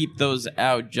just keep those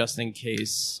out just in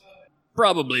case.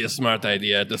 Probably a smart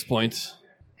idea at this point.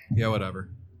 Yeah, whatever.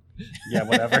 Yeah,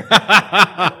 whatever.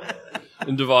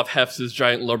 And Devoth hefts his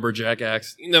giant lumberjack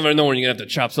axe. You never know when you're going to have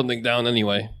to chop something down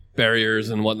anyway. Barriers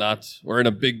and whatnot. We're in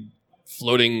a big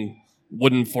floating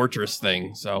wooden fortress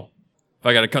thing, so if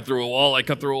I got to cut through a wall, I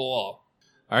cut through a wall.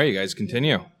 All right, you guys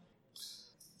continue.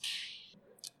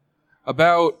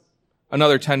 About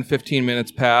another 10, 15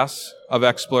 minutes pass of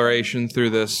exploration through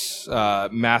this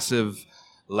massive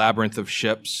labyrinth of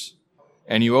ships,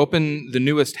 and you open the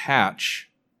newest hatch,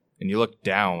 and you look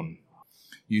down.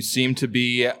 You seem to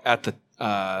be at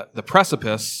the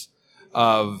precipice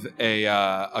of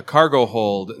a cargo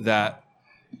hold that,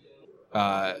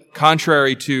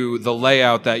 contrary to the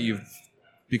layout that you've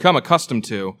become accustomed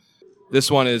to, this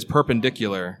one is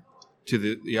perpendicular to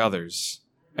the others,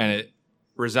 and it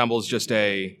resembles just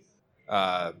a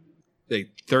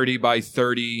 30 by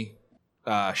 30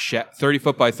 30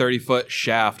 foot by 30 foot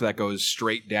shaft that goes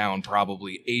straight down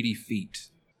probably 80 feet.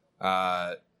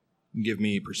 Give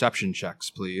me perception checks,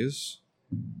 please.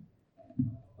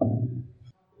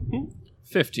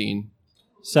 15.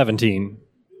 17.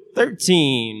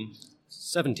 13.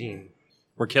 17.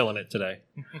 We're killing it today.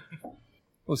 I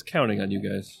was counting on you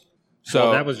guys. So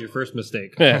Well, that was your first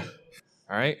mistake. Yeah.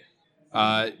 all right,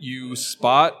 you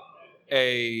spot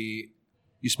a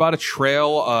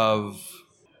trail of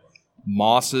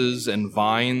mosses and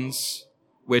vines,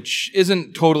 which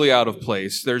isn't totally out of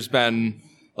place. There's been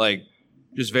like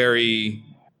just very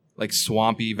like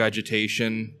swampy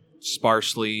vegetation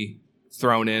sparsely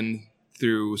thrown in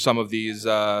through some of these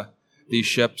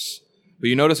ships. But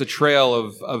you notice a trail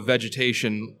of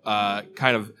vegetation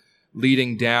kind of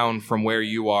leading down from where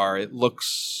you are. It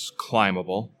looks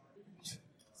climbable.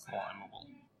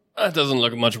 That doesn't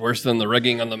look much worse than the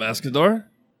rigging on the Mascador.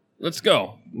 Let's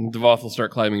go. And Devoth will start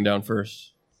climbing down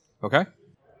first. Okay?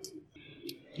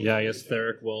 Yeah, I guess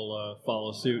Theric will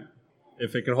follow suit.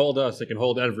 If it can hold us, it can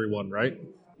hold everyone, right?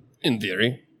 In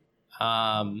theory.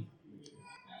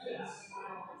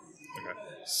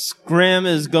 Scram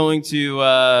is going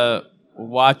to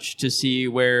watch to see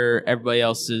where everybody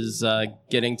else is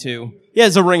getting to. He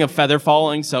has a ring of feather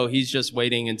falling, so he's just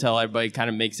waiting until everybody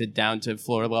kind of makes it down to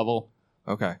floor level.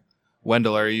 Okay.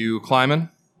 Wendell, are you climbing?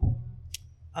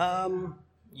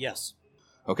 Yes.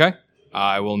 Okay.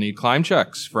 I will need climb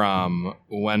checks from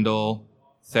Wendell,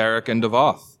 Theric, and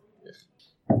Devoth.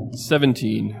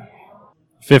 17.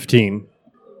 15.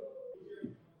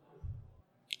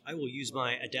 I will use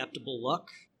my adaptable luck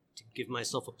to give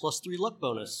myself a +3 luck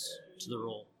bonus to the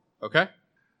roll. Okay.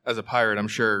 As a pirate, I'm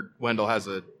sure Wendell has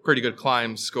a pretty good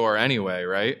climb score anyway,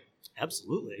 right?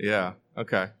 Absolutely. Yeah.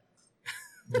 Okay.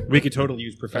 We could totally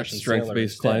use profession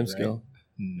Strength-based climb skill.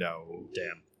 No.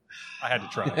 Damn. I had to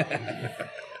try.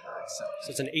 So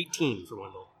it's an 18 for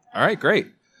Wendell. All right, great.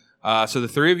 So the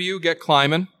three of you get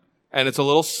climbing, and it's a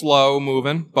little slow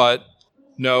moving, but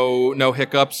no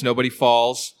hiccups, nobody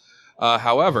falls.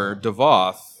 However,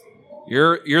 Devoth,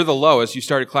 you're the lowest. You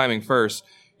started climbing first.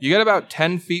 You get about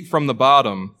 10 feet from the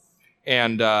bottom,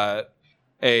 and a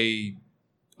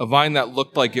vine that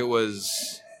looked like it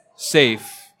was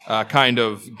safe kind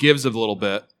of gives a little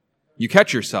bit. You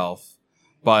catch yourself,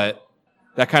 but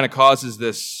that kind of causes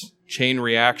this chain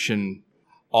reaction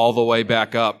all the way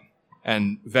back up,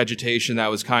 and vegetation that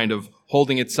was kind of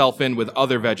holding itself in with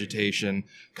other vegetation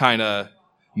kind of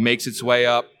makes its way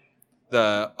up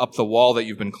the wall that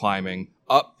you've been climbing,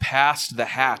 up past the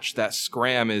hatch that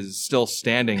Scram is still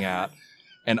standing at,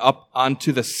 and up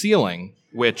onto the ceiling,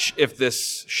 which if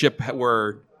this ship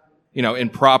were, in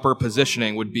proper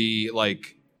positioning would be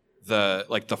like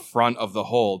the front of the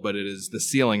hold, but it is the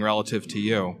ceiling relative to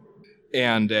you.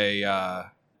 And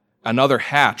another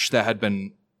hatch that had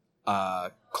been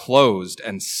closed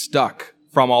and stuck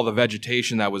from all the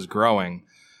vegetation that was growing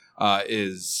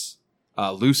is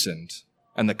loosened,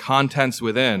 and the contents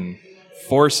within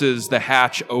forces the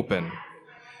hatch open,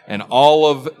 and all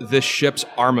of this ship's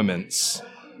armaments,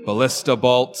 ballista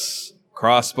bolts,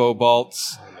 crossbow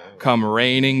bolts, come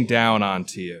raining down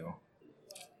onto you.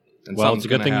 And Well, it's something's a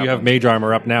good gonna thing you have happen. mage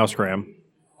armor up now, Scram.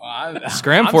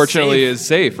 Scram, I'm fortunately, safe. is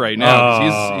safe right now.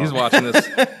 'Cause he's watching this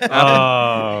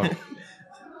happen.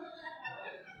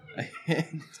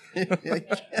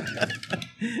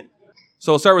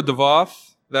 So we'll start with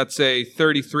Devoth. That's a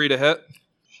 33 to hit.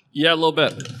 Yeah, a little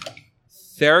bit.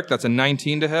 Theric, that's a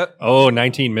 19 to hit. Oh,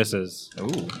 19 misses.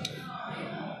 Ooh.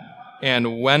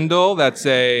 And Wendell, that's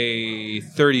a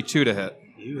 32 to hit.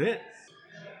 You hit.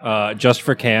 Just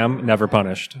for Cam, never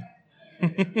punished. All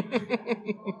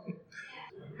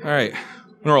right.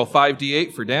 I'm going to roll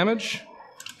 5d8 for damage.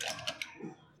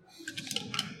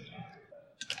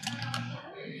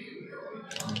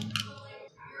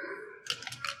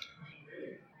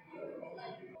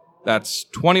 That's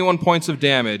 21 points of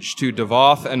damage to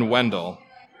Devoth and Wendell.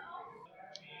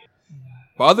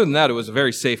 But other than that, it was a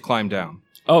very safe climb down.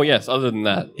 Oh, yes, other than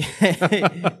that.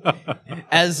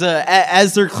 As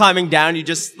they're climbing down, you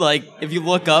just like if you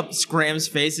look up, Scram's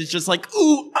face is just like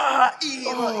ooh ah ee.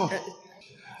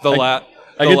 The I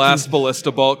the get last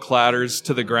ballista bolt clatters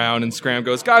to the ground, and Scram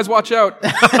goes, "Guys, watch out!"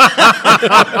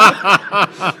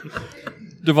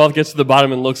 Devoth gets to the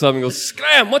bottom and looks up and goes,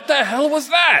 Scram, what the hell was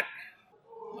that?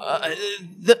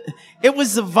 It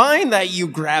was the vine that you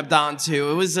grabbed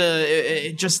onto. It was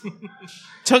it just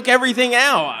took everything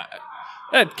out.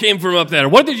 That came from up there.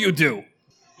 What did you do?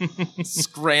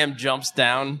 Scram jumps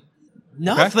down.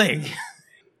 Nothing.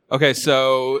 Okay,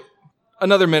 so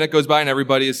another minute goes by, and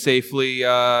everybody is safely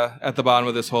at the bottom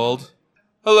of this hold.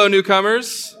 Hello,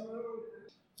 newcomers.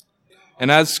 And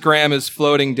as Scram is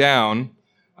floating down,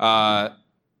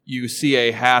 you see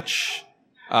a hatch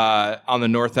on the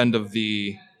north end of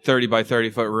the 30 by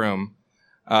 30 foot room.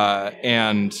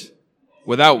 And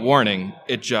without warning,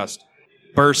 it just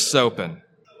bursts open.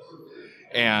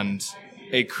 And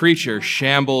a creature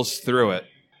shambles through it,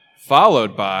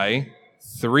 followed by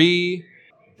 3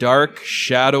 dark,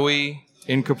 shadowy,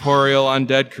 incorporeal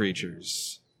undead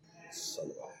creatures.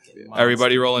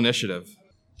 Everybody roll initiative.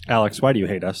 Alex, why do you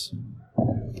hate us?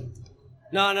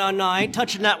 No, I ain't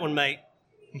touching that one, mate.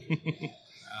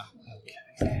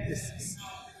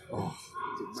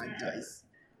 My dice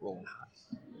rolling hot.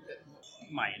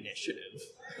 My initiative.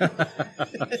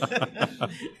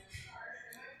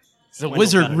 The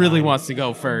wizard really wants to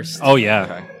go first. Oh, yeah.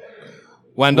 Okay.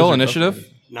 Wendell, initiative.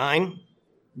 9.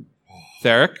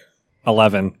 Theric.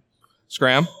 11.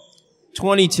 Scram.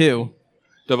 22.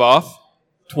 Devoth.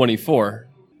 24.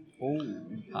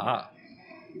 Ah.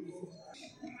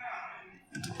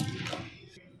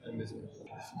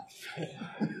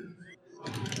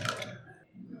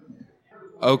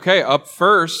 Okay, up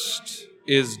first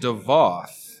is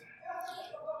Devoth.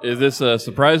 Is this a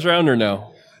surprise round or no?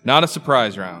 Not a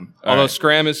surprise round. All Although right.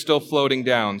 Scram is still floating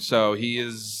down, so he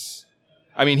is...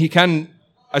 I mean, he can...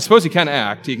 I suppose he can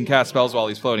act. He can cast spells while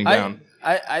he's floating down.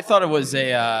 I thought it was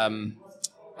a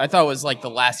I thought it was like the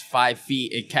last 5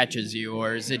 feet it catches you,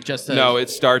 or is it just a No, it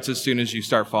starts as soon as you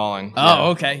start falling.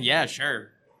 Oh, okay. Yeah, sure.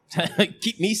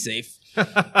 Keep me safe. All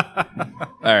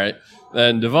right.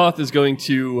 Then Devoth is going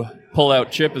to pull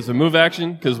out Chip as a move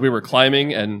action because we were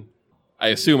climbing, and I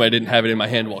assume I didn't have it in my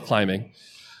hand while climbing.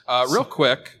 Real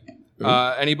quick,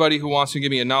 anybody who wants to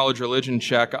give me a knowledge religion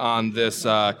check on this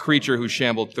creature who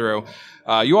shambled through,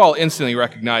 you all instantly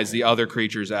recognize the other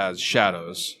creatures as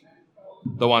shadows.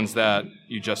 The ones that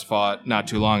you just fought not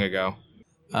too long ago.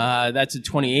 That's a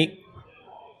 28.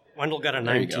 Wendell got a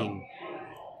There you go. 19.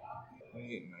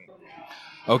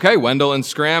 Okay, Wendell and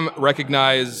Scram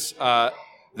recognize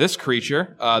this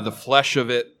creature. The flesh of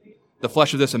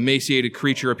this emaciated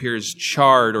creature appears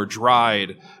charred or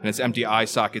dried, and its empty eye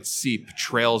sockets seep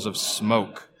trails of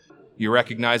smoke. You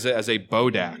recognize it as a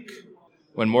Bodak.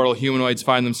 When mortal humanoids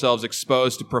find themselves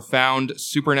exposed to profound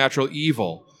supernatural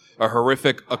evil, a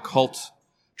horrific occult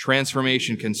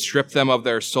transformation can strip them of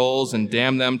their souls and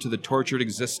damn them to the tortured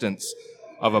existence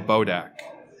of a Bodak.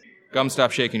 Gum,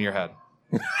 stop shaking your head.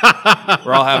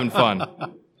 We're all having fun.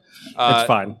 It's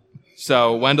fine.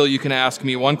 So, Wendell, you can ask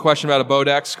me 1 question about a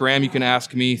Bodak. Scram, you can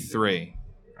ask me 3.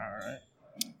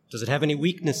 Does it have any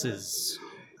weaknesses?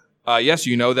 Yes,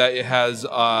 you know that it has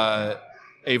a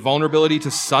vulnerability to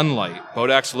sunlight.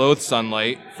 Bodaks loathe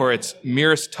sunlight, for its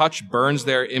merest touch burns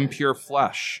their impure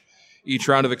flesh. Each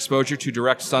round of exposure to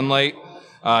direct sunlight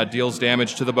deals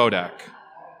damage to the Bodak.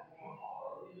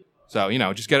 So,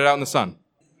 just get it out in the sun.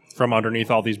 From underneath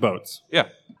all these boats. Yeah.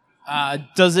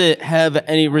 Does it have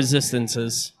any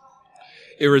resistances?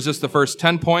 It resists the first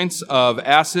 10 points of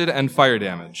acid and fire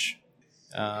damage.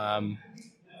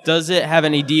 Does it have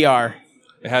any DR?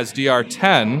 It has DR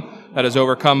 10 that is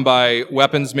overcome by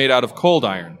weapons made out of cold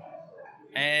iron.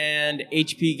 And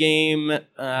HP game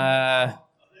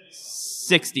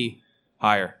 60.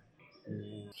 Higher.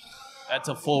 That's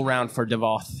a full round for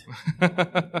Devoth.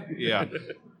 Yeah.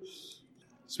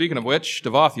 Speaking of which,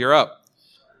 Devoth, you're up.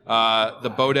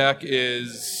 The Bodek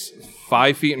is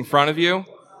 5 feet in front of you,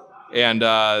 and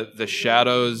the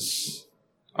shadows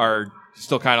are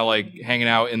still kind of like hanging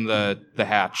out in the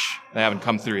hatch. They haven't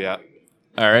come through yet.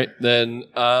 All right, then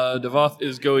Devoth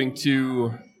is going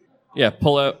to,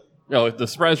 pull out. No, the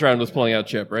surprise round was pulling out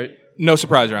Chip, right? No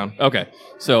surprise round. Okay,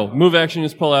 so move action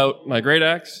is pull out my great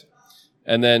axe,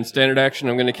 and then standard action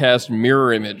I'm going to cast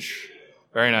Mirror Image,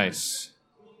 Very nice.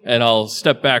 and I'll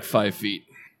step back 5 feet.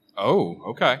 Oh,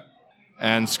 okay.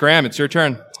 And Scram, it's your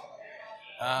turn.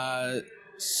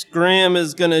 Scram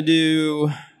is going to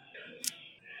do...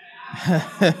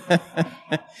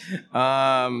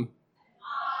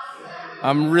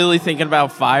 I'm really thinking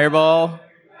about Fireball,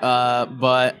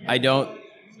 but I don't...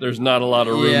 There's not a lot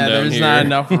of room down here. Yeah, there's not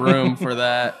enough room for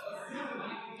that.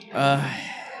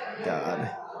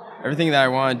 God. Everything that I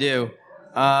want to do.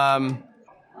 I'm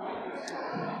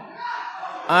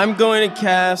going to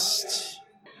cast...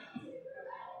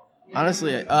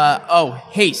 Honestly,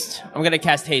 Haste. I'm going to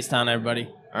cast Haste on everybody.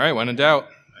 All right, when in doubt.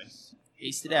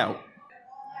 Haste it out.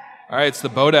 All right, it's the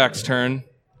Bodak's turn,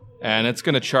 and it's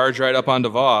going to charge right up on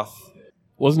Devoth.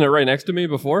 Wasn't it right next to me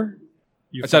before?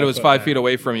 I said it was 5 feet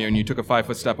away from you, and you took a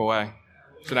 5-foot step away.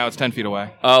 So now it's 10 feet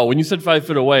away. Oh, when you said 5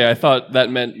 foot away, I thought that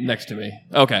meant next to me.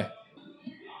 Okay.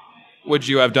 Would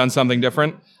you have done something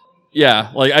different?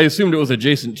 Yeah, like I assumed it was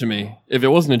adjacent to me. If it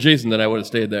wasn't adjacent, then I would have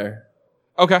stayed there.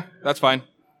 Okay, that's fine.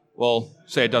 We'll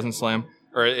say it doesn't slam,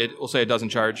 or we'll say it doesn't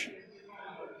charge.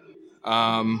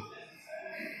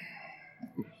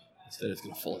 Instead, it's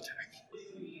going to full attack.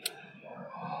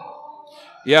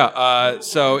 Yeah,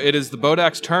 so it is the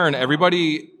Bodak's turn.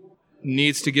 Everybody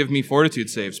needs to give me fortitude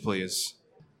saves, please.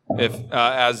 If,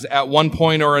 as at one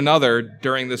point or another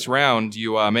during this round,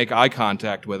 you make eye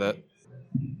contact with it,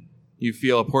 you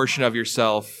feel a portion of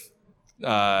yourself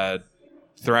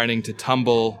threatening to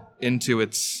tumble into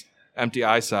its empty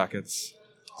eye sockets.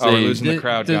 Oh, we're losing the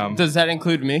crowd, Gum. Does that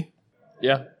include me?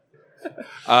 Yeah.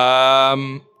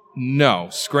 No.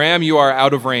 Scram, you are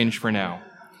out of range for now.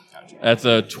 That's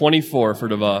a 24 for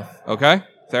Devoth. Okay.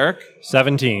 Theric?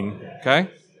 17.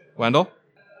 Okay. Wendell?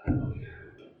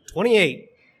 28.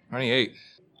 28.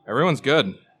 Everyone's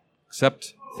good,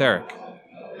 except Theric.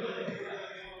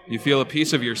 You feel a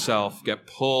piece of yourself get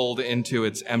pulled into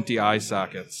its empty eye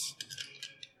sockets.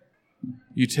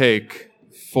 You take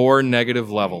 4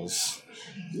 negative levels.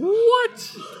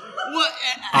 What?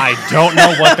 I don't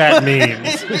know what that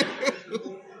means.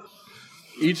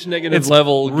 Each negative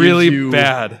level really gives you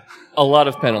bad. a lot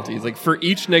of penalties. Like for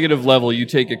each negative level, you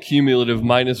take a cumulative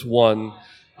 -1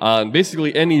 on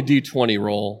basically any D20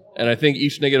 roll. And I think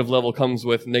each negative level comes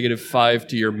with -5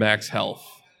 to your max health.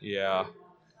 Yeah.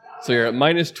 So you're at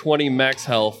 -20 max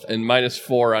health and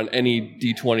 -4 on any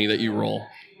D20 that you roll.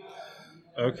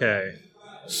 Okay.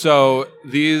 So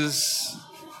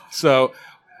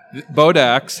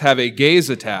Bodaks have a gaze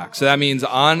attack. So that means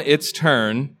on its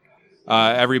turn,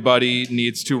 everybody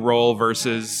needs to roll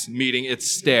versus meeting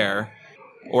its stare,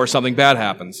 or something bad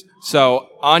happens. So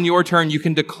on your turn, you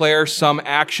can declare some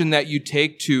action that you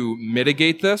take to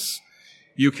mitigate this.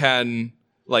 You can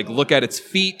look at its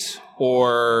feet,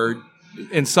 or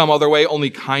in some other way only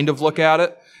kind of look at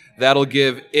it. That'll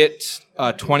give it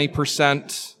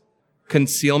 20%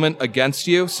 concealment against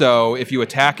you. So if you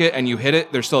attack it and you hit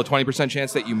it, there's still a 20%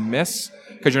 chance that you miss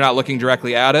because you're not looking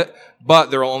directly at it.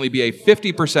 But there will only be a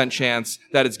 50% chance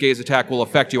that its gaze attack will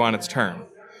affect you on its turn.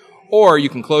 Or you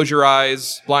can close your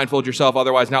eyes, blindfold yourself,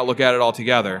 otherwise not look at it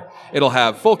altogether. It'll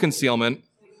have full concealment,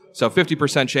 so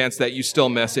 50% chance that you still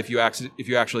miss if you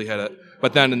actually hit it.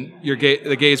 But then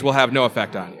the gaze will have no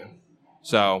effect on you.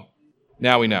 So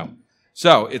now we know.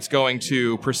 So it's going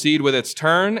to proceed with its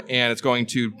turn, and it's going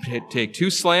to take 2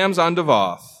 slams on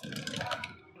Devoth.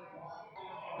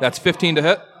 That's 15 to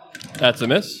hit, That's a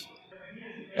miss.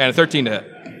 and a 13 to hit.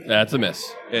 That's a miss.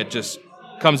 It just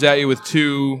comes at you with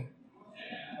two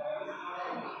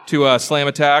slam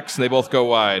attacks, and they both go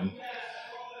wide.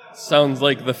 Sounds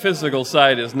like the physical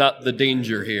side is not the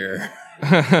danger here.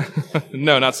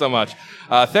 No, not so much.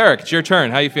 Theric, it's your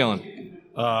turn. How you feeling?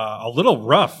 A little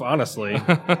rough, honestly.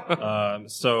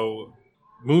 So,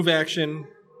 move action,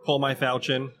 pull my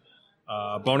falchion.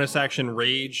 Bonus action,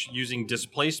 rage, using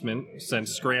displacement,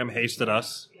 since Scram hasted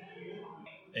us.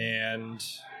 And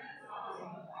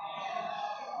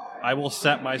I will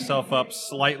set myself up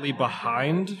slightly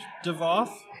behind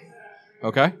Devoth,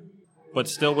 Okay. but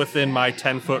still within my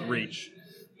 10-foot reach.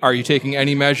 Are you taking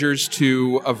any measures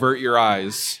to avert your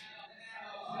eyes?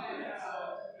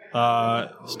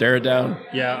 Stare it down.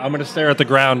 Yeah, I'm going to stare at the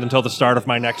ground until the start of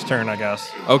my next turn, I guess.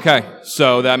 Okay,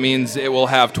 so that means it will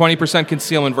have 20%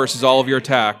 concealment versus all of your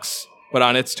attacks, but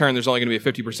on its turn, there's only going to be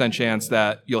a 50% chance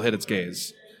that you'll hit its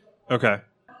gaze. Okay.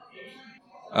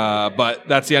 But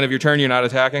that's the end of your turn. You're not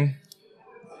attacking.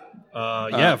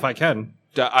 Yeah, if I can.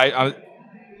 I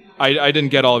didn't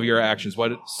get all of your actions.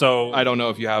 What? So I don't know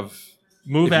if you have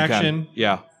move if you can. action,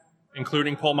 Yeah,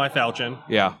 including pull my falchion.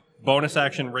 yeah, Bonus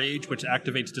action rage, which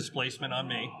activates displacement on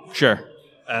me, sure.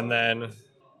 and then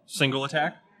single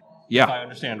attack. If I Yeah,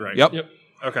 understand right. yep.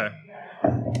 Okay.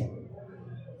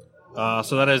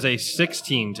 So that is a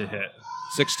 16 to hit.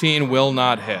 16 will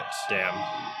not hit. Damn.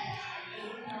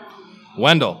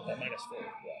 Wendell.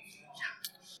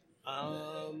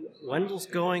 Wendell's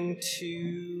going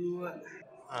to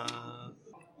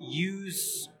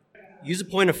use a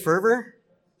point of fervor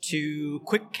to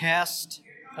quick cast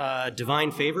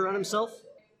Divine Favor on himself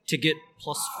to get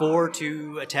 +4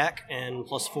 to attack and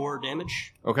 +4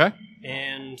 damage, Okay.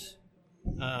 and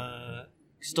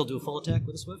still do a full attack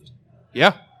with a swift.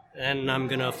 Yeah. And I'm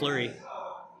gonna flurry,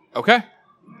 Okay.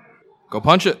 Go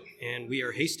punch it. and we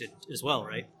are hasted as well,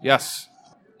 right? Yes.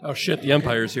 Oh shit, the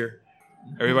Empire's here.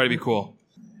 Everybody be cool.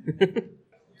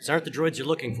 These aren't the droids you're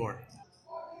looking for.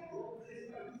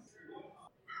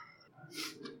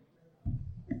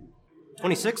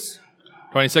 $26.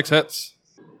 26 hits.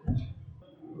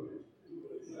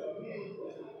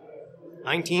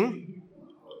 19.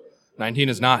 19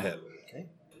 is not hit.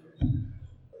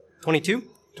 22.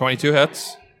 22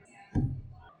 hits.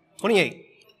 28.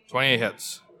 28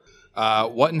 hits.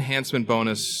 What enhancement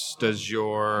bonus do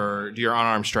your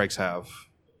unarmed strikes have?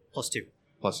 +2.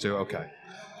 +2. Okay.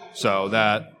 So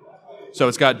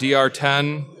it's got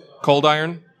DR10 cold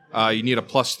iron. You need a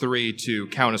 +3 to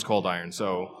count as cold iron.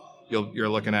 So you're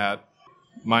looking at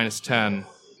 -10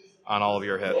 on all of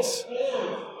your hits.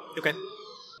 Okay.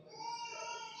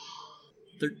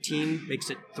 13 makes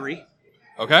it 3.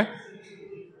 Okay.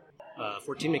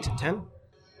 14 makes it 10.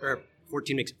 Or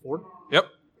 14 makes it 4. Yep.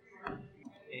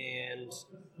 And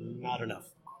not enough.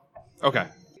 Okay.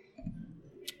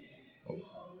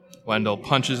 Wendell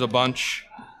punches a bunch.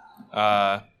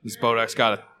 This Bodek's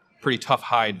got a pretty tough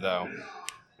hide, though.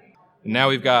 And now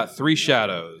we've got 3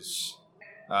 shadows.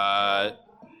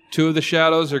 2 of the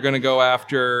shadows are going to go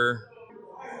after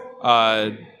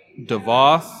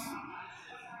Devoth.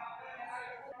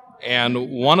 And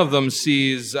one of them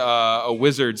sees a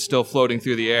wizard still floating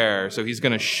through the air, so he's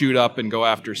going to shoot up and go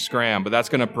after Scram, but that's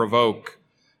going to provoke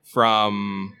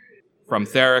from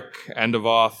Theric and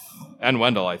Devoth and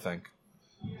Wendell, I think.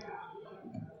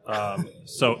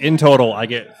 So in total, I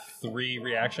get 3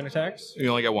 reaction attacks. You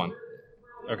only get 1.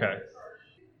 Okay.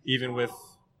 Even with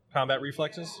combat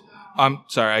reflexes? I'm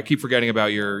sorry, I keep forgetting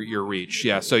about your reach.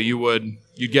 Yeah, so you'd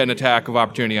get an attack of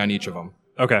opportunity on each of them.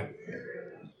 Okay.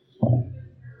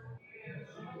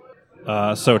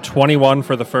 So 21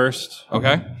 for the first,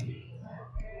 Okay,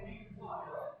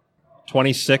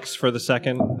 26 for the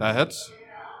second, that hits.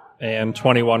 and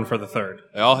 21 for the third.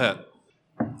 They all hit.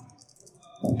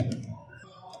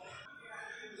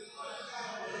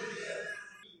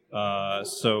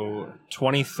 So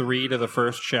 23 to the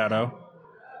first shadow,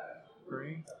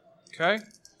 Okay.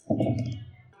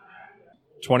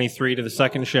 23 to the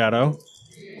second shadow,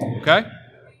 Okay.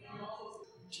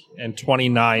 and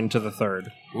 29 to the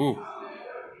third. Ooh.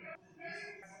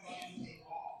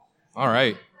 All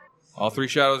right. All 3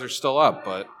 shadows are still up,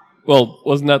 but Well,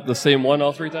 wasn't that the same one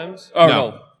all 3 times? Oh, No.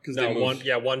 no. Because they moved.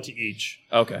 one to each.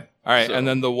 Okay. all right. So- And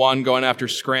then the one going after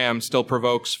Scram still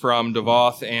provokes from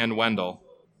Devoth and Wendell.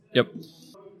 Yep.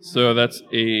 So that's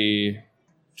a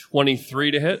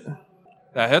 23 to hit.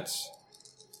 That hits.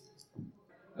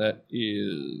 That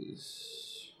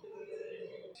is...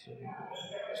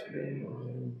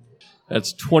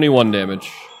 That's 21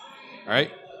 damage. All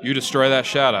right. You destroy that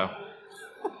shadow.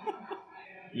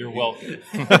 You're welcome.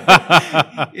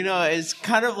 You know, it's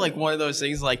kind of like one of those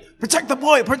things like, protect the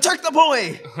boy, protect the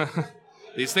boy!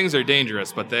 These things are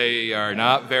dangerous, but they are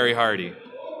not very hardy.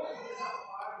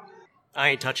 I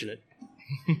ain't touching it.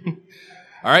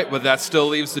 All right, but that still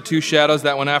leaves the 2 shadows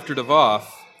that went after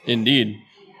Devoth. Indeed.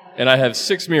 And I have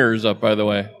 6 mirrors up, by the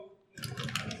way.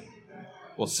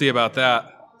 We'll see about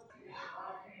that.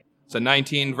 It's a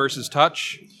 19 versus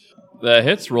touch. That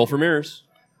hits. Roll for mirrors.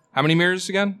 How many mirrors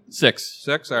again? 6.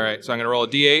 6? All right, so I'm going to roll a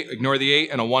d8, ignore the 8,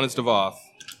 and a 1 is Devoth.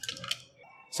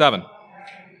 7.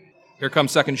 Here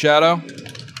comes second shadow.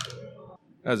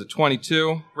 That's a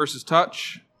 22 versus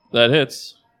touch. That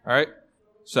hits. All right,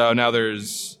 so now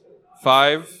there's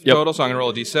 5 Yep. total, so I'm going to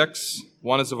roll a d6.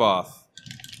 1 is Devoth.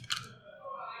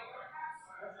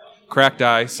 Crack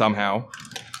die, somehow.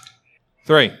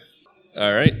 3.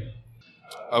 All right.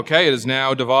 Okay, it is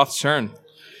now Devoth's turn.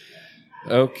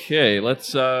 Okay,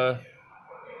 let's. Devoth's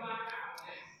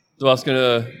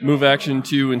gonna move action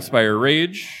to inspire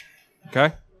rage.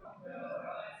 Okay.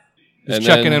 Just And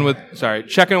checking then-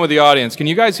 in with the audience. Can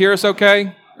you guys hear us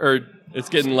okay? Or It's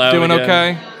getting loud. doing again.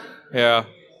 okay? Yeah.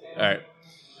 All right.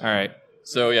 All right.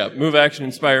 So yeah, move action,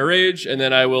 inspire rage, and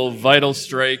then I will vital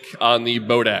strike on the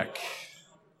Bodak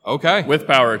Okay. with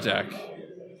power attack.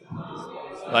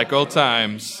 Like old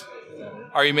times.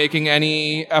 Are you making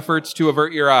any efforts to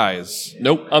avert your eyes?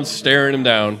 Nope, I'm staring him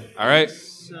down. All right.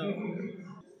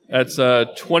 That's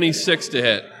 26 to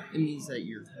hit. It means that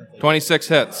you're 26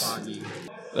 hits.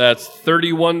 That's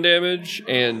 31 damage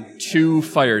and 2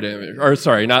 fire damage. Or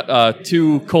sorry, not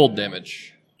 2 cold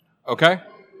damage. Okay.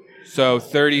 So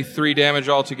 33 damage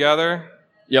altogether.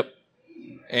 Yep.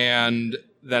 And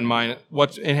then mine.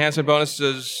 What enhancement bonus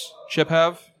does Chip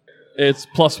have? It's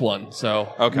 +1,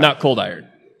 so Okay. not cold iron.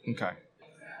 Okay.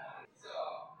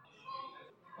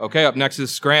 Okay, up next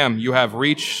is Scram. You have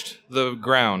reached the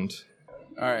ground.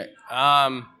 All right.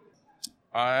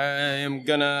 I am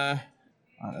gonna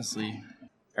honestly.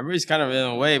 Everybody's kind of in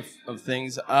the way of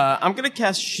things. I'm gonna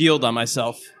cast Shield on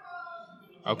myself.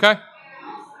 Okay.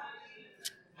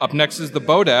 Up next is the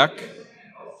Bodak.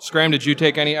 Scram, did you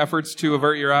take any efforts to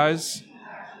avert your eyes?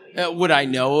 Would I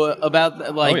know about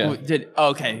that? Like, Oh, yeah.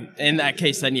 okay. In that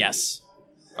case, then yes.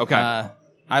 Okay.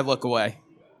 I look away.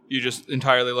 You just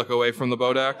entirely look away from the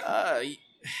Bodak?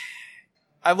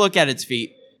 I look at its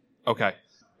feet. Okay.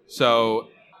 So,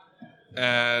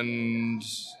 and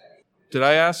did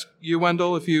I ask you,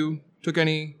 Wendell, if you took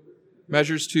any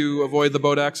measures to avoid the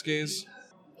Bodak's gaze?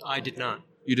 I did not.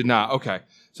 You did not. Okay.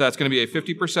 So that's going to be a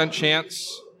 50%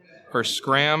 chance for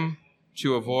Scram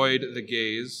to avoid the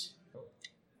gaze.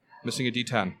 Missing a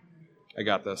D10. I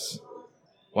got this.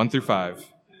 1 through 5.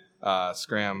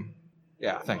 Scram.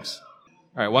 Yeah, thanks.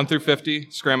 All right, 1 through 50.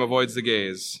 Scram avoids the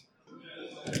gaze.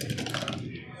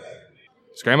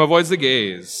 Scram avoids the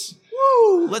gaze.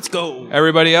 Woo! Let's go.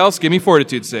 Everybody else, give me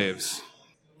fortitude saves.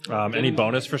 Any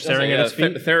bonus for staring Yeah, at his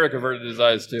feet? Theric averted his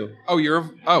eyes too. Oh, you're...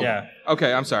 Oh, Yeah.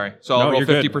 Okay, I'm sorry. So I'll No, roll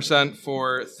you're good. 50%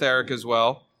 for Theric as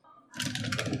well.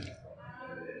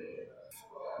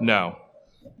 No.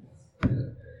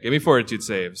 Give me fortitude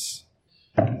saves.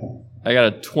 I got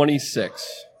a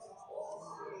 26.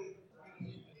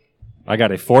 I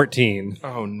got a 14.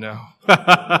 Oh, no.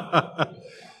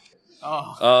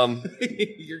 Um,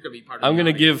 You're gonna be part of. I'm the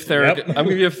gonna audience. give Theric. Yep. I'm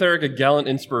gonna give Theric a gallant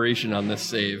inspiration on this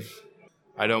save.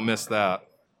 I don't miss that.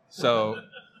 So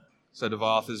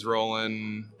Devoth is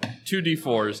rolling... 2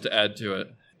 d4s to add to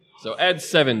it. So add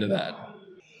 7 to that.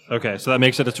 Okay, so that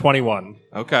makes it a 21.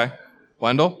 Okay.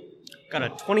 Wendell? Got a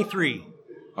 23.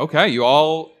 Okay, you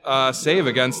all save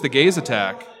against the gaze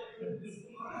attack.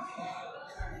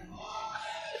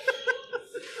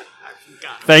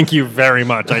 Thank you very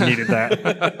much. I needed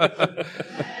that.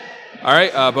 All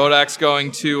right, Bodak's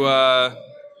going to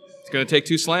it's going to take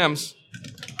 2 slams.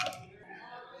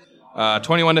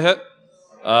 21 to hit.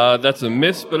 That's a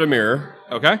miss, but a mirror.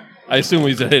 Okay. I assume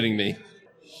he's hitting me.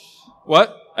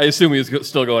 What? I assume he's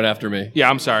still going after me. Yeah,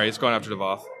 I'm sorry. It's going after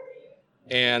Devoth.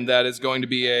 And that is going to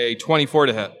be a 24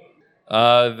 to hit.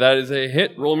 That is a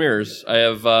hit. Roll mirrors. I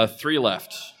have 3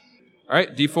 left. All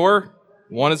right, D4.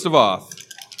 1 is Devoth.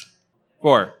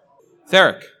 4.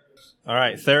 Theric. All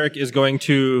right, Theric is going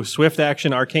to swift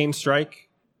action Arcane Strike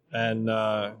and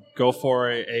go for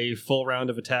a full round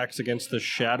of attacks against the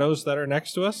shadows that are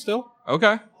next to us still.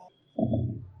 Okay.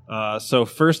 So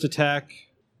first attack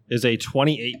is a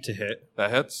 28 to hit. That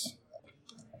hits.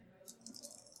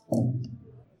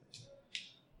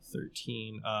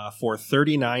 13 for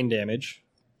 39 damage.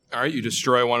 All right, you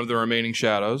destroy one of the remaining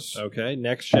shadows. Okay,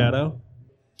 next shadow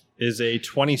is a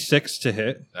 26 to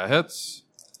hit That hits.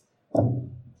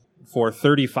 for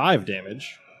 35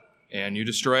 damage. And you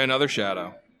destroy another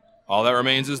shadow. All that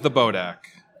remains is the Bodak.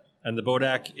 And the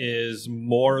Bodak is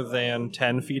more than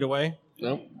 10 feet away?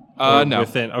 No. Or No.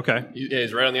 Within, okay. Yeah,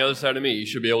 he's right on the other side of me. You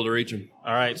should be able to reach him.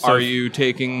 All right, so Are you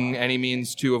taking any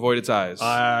means to avoid its eyes?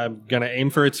 I'm going to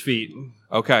aim for its feet.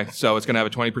 Okay, so it's going to have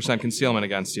a 20% concealment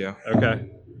against you.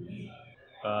 Okay.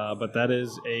 But that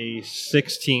is a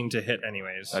 16 to hit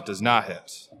anyways. That does not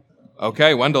hit.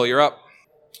 Okay, Wendell, you're up.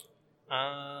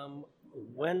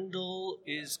 Wendell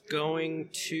is going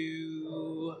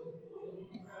to...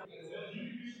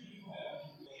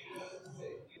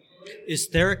 Is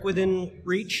Theric within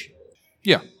reach?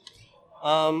 Yeah.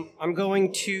 I'm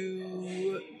going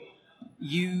to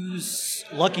use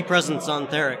Lucky Presence on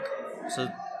Theric. So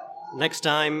next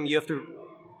time you have to...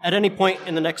 At any point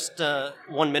in the next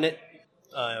 1 minute,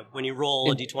 when you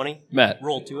roll a d20, Matt,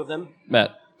 roll 2 of them.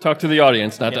 Matt, talk to the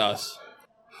audience, not to us.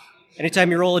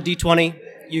 Anytime you roll a d20,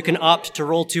 you can opt to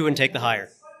roll 2 and take the higher.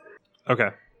 Okay.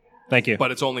 Thank you.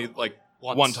 But it's only like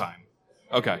Once. one time.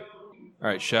 Okay. All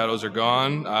right, shadows are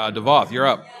gone. Devoth, you're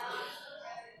up.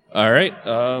 All right.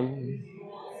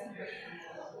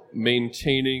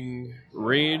 Maintaining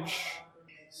rage.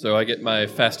 So I get my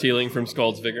fast healing from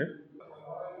Scald's Vigor.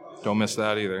 Don't miss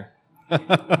that either.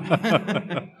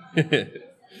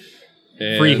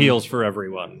 And- Free heals for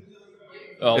everyone.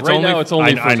 Oh, It's right only- now it's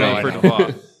only I for know, me. I For know.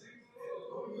 Devoth.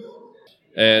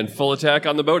 And full attack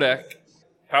on the Bodak.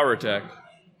 Power attack.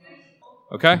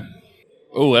 Okay.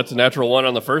 Oh, that's a natural 1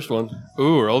 on the first one.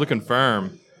 Ooh, roll to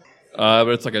confirm. But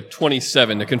it's like a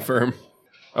 27 to confirm.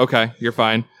 Okay, you're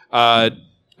fine. I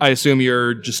assume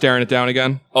you're just staring it down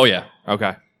again? Oh, yeah.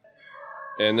 Okay.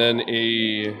 And then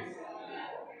a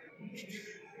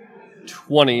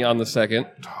 20 on the second.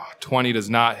 20 does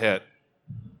not hit.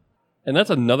 And that's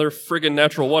another friggin'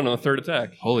 natural 1 on the third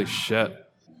attack. Holy shit.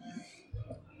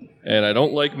 And I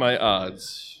don't like my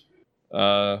odds.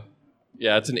 Yeah,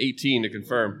 it's an 18 to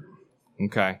confirm.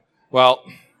 Okay. Well,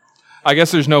 I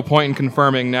guess there's no point in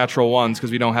confirming natural ones because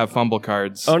we don't have fumble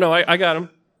cards. Oh, no, I got him.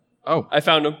 Oh, I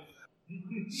found him.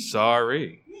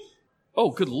 sorry.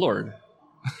 Oh, good lord.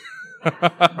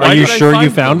 Are you did I sure you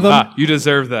find found them? Ah, you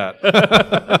deserve that.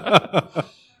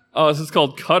 Oh, this is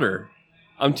called Cutter.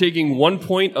 I'm taking 1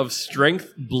 point of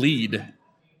strength bleed.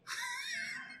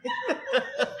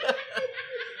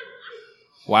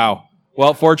 Wow.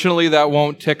 Well, fortunately, that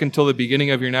won't tick until the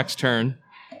beginning of your next turn.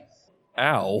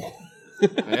 Ow.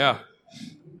 Yeah.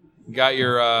 You got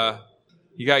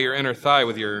your inner thigh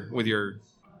with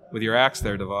your axe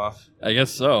there, Devoth. I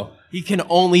guess so. He can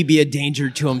only be a danger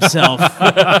to himself.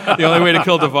 The only way to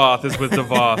kill Devoth is with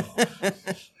Devoth.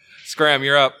 Scram,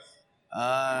 you're up.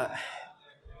 I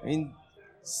mean,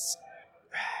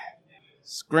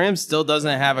 Scram still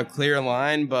doesn't have a clear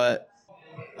line, but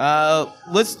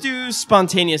let's do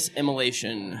spontaneous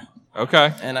immolation.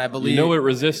 Okay. And I believe You know it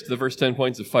resists the first 10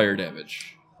 points of fire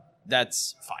damage.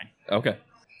 that's fine. Okay.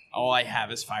 All I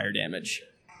have is fire damage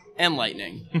and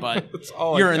lightning, but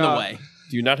all I you're in the got. way.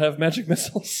 Do you not have magic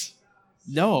missiles?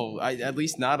 No, at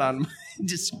least not on my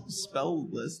spell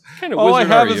list. What kind of All I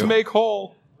wizard have are is you? make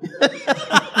whole.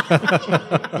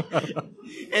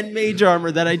 And mage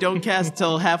armor that I don't cast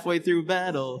till halfway through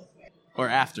battle or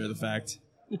after the fact.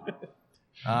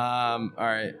 All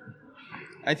right.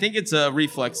 I think it's a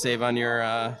reflex save on your.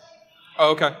 Oh,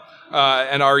 okay.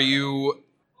 And are you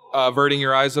averting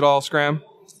your eyes at all, Scram?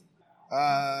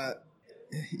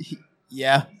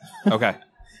 Yeah. Okay.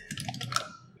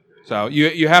 So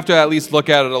you have to at least look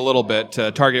at it a little bit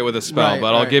to target it with a spell, Right,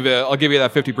 but right. I'll give you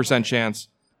that 50% chance.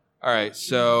 All right.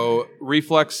 So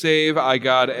reflex save, I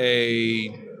got an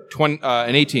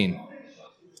 18.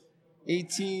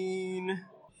 18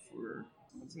 for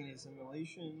spontaneous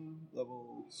simulation,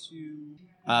 level 2.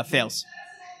 Fails.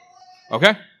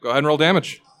 Okay. Go ahead and roll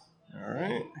damage. All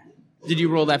right. Did you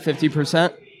roll that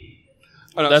 50%?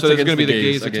 Oh, no, That's so there's against going to be the the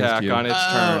gaze gaze against attack you. on its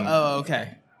turn. Oh,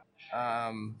 okay.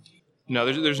 No,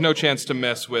 there's no chance to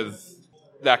miss with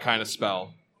that kind of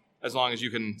spell, as long as you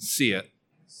can see it.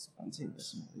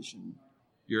 Spontaneous simulation.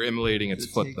 You're immolating its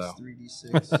foot, though.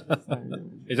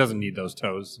 3d6. It doesn't need those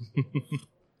toes.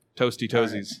 Toasty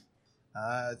toesies.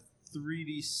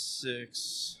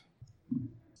 3d6.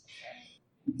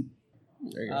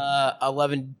 There you go.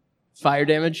 11 fire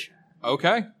damage.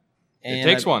 Okay. It And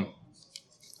takes one.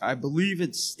 I believe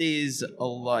it stays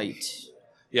alight.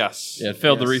 Yes. Yeah, it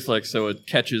failed the Yes. reflex, so it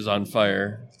catches on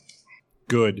fire.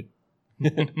 Good.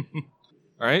 All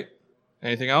right.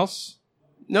 Anything else?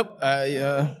 Nope.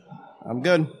 I'm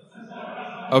good.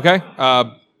 Okay.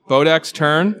 Bodak's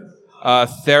turn.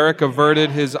 Theric averted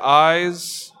his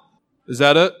eyes. Is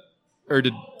that it? Or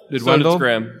did So Wendell? did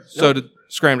Scram. So did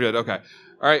Scram did. Okay.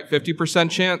 All right. 50%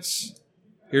 chance.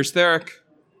 Here's Theric.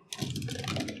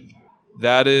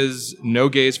 That is no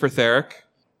gaze for Theric.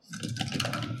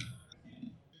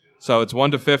 So it's 1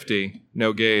 to 50,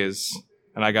 no gaze,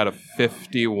 and I got a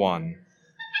 51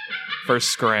 for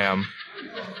Scram.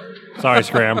 Sorry,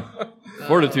 Scram.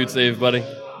 Fortitude save, buddy.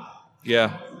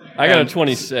 Yeah. I got And- a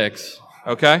 26.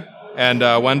 Okay. And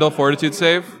Wendell, fortitude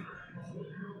save.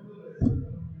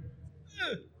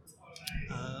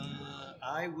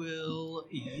 I will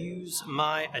use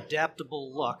my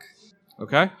adaptable luck.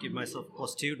 Okay. Give myself a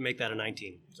 +2 to make that a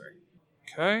 19. Sorry.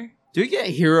 Okay. Do we get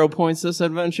hero points this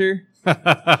adventure?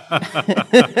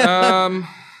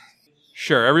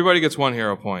 Sure. Everybody gets 1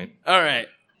 hero point. All right.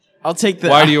 I'll take the.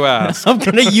 Why do you ask? I'm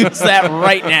going to use that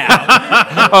right now.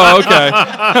 Oh,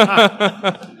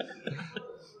 okay.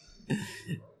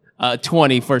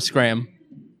 20 for Scram.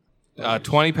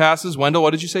 20 passes. Wendell,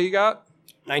 what did you say you got?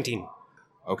 19.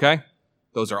 Okay.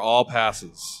 Those are all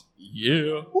passes.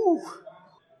 Yeah. All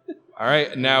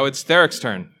right. Now it's Theric's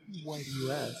turn. Why do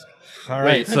you ask? All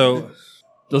right, so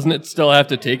Doesn't it still have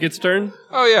to take its turn?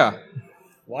 Oh, yeah.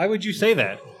 why would you say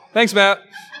that? Thanks, Matt.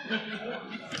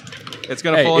 It's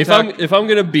going to Hey, full if attack. I'm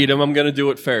going to beat him, I'm going to do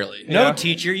it fairly. No, Yeah.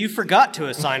 teacher, you forgot to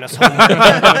assign us homework.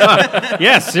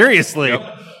 Yeah, seriously.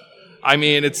 I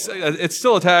mean, it's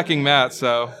still attacking Matt,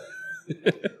 so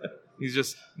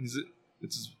it's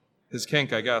his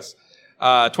kink, I guess.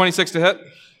 26 to hit.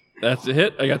 That's a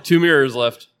hit. I got 2 mirrors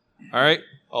left. All right.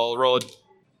 I'll roll a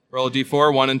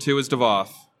d4. 1 and 2 is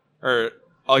Devoth. Or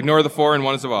I'll ignore the 4 and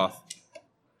 1 is Devoth.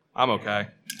 I'm okay.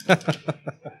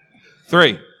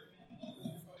 3.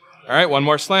 All right. 1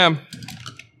 more slam.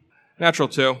 Natural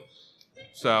 2.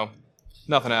 So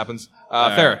nothing happens.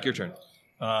 Theric, your turn.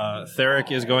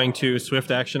 Theric is going to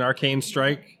swift action Arcane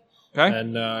Strike Okay.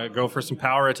 and go for some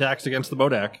power attacks against the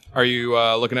Bodak. Are you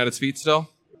looking at its feet still?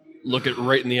 Look it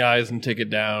right in the eyes and take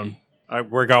it down.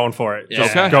 We're going for it.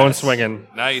 Just Okay. going swinging.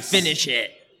 Nice. Finish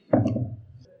it.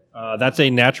 That's a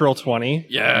natural 20.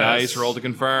 Yeah. Nice. Roll to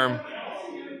confirm.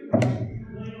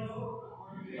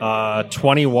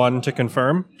 21 to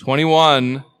confirm.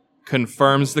 21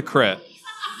 confirms the crit.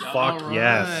 Fuck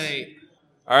yes.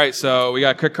 All right. So we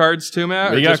got crit cards too,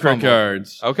 Matt? We or got just crit fumble?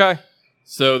 cards. Okay.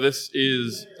 So this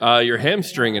is your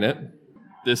hamstring in it.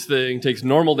 This thing takes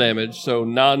normal damage, so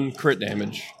non-crit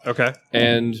damage. Okay.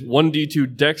 And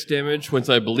 1d2 dex damage, which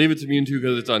I believe it's immune to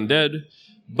because it's undead.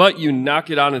 But you knock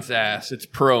it on its ass. It's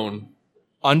prone.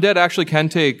 Undead actually can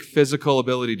take physical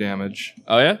ability damage.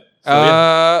 Oh, yeah?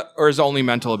 So, Or is it only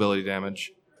mental ability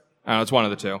damage? I don't know. It's one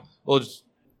of the two.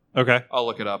 Okay. I'll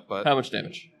look it up, but how much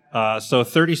damage? So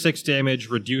 36 damage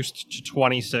reduced to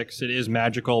 26. It is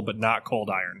magical, but not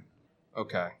cold iron.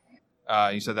 okay.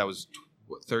 You said that was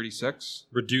 36?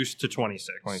 Reduced to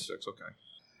 26. 26, okay.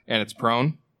 And it's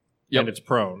prone? Yep. And it's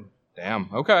prone. Damn,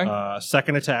 okay.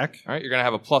 Second attack. All right, you're going to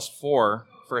have a +4 for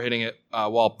hitting it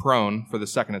while prone for the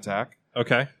second attack.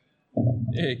 Okay.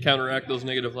 Hey, counteract those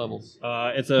negative levels.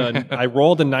 I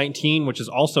rolled a 19, which is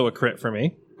also a crit for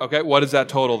me. Okay, what is that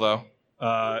total, though?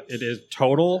 It is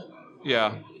total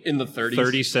Yeah, In the 30s.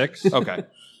 36. okay.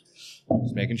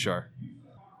 Just making sure.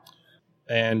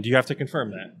 And you have to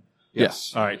confirm that.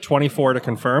 Yes. All right, 24 to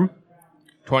confirm.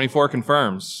 24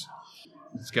 confirms.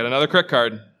 Let's get another crit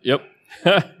card. Yep.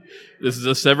 This is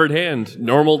a severed hand.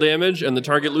 Normal damage, and the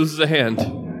target loses a hand.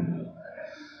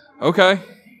 Okay.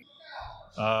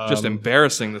 Just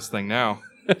embarrassing this thing now.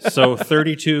 So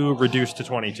 32 reduced to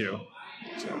 22.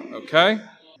 Okay.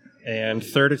 And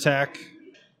third attack,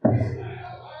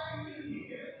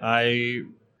 I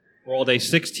rolled a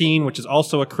 16, which is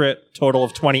also a crit, total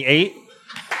of 28.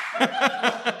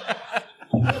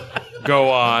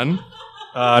 Go on.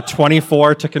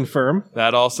 24 to confirm.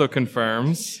 That also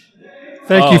confirms.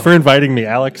 Thank you for inviting me,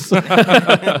 Alex.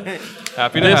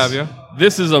 Happy to have you.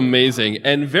 This is amazing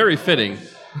and very fitting.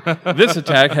 This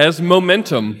attack has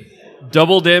momentum.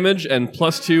 Double damage and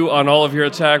 +2 on all of your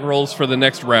attack rolls for the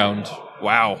next round.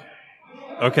 Wow.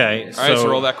 Okay, All right, so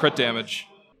roll that crit damage.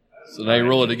 So now you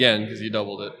roll it again because you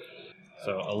doubled it.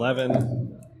 So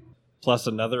 11 plus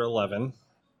another 11.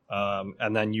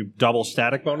 And then you double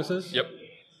static bonuses? Yep.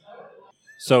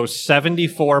 So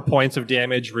 74 points of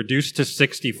damage reduced to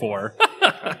 64.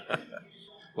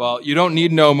 Well, you don't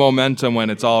need no momentum when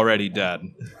it's already dead.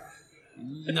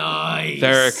 Nice.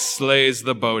 Theric slays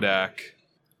the Bodak.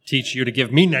 Teach you to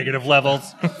give me negative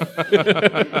levels.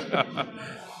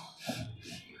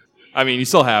 I mean, you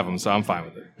still have them, so I'm fine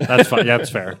with it. That's fine. Yeah, that's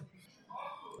fair.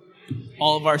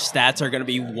 All of our stats are going to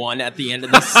be 1 at the end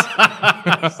of this.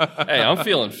 Hey, I'm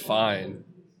feeling fine.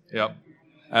 Yep,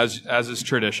 as is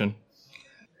tradition.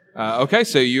 Okay,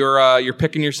 so you're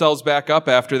picking yourselves back up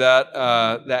after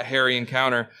that hairy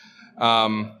encounter.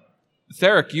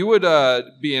 Theric, you would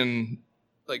be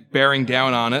bearing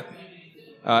down on it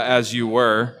as you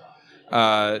were.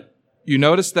 You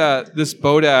notice that this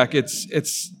Bodak,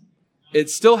 it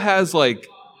still has like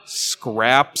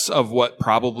scraps of what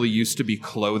probably used to be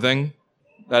clothing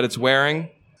that it's wearing,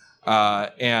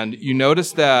 and you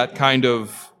notice that kind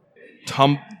of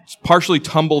partially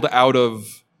tumbled out of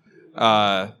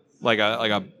like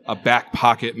a back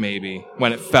pocket maybe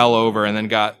when it fell over and then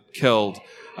got killed.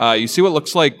 You see what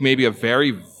looks like maybe a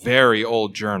very, very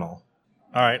old journal.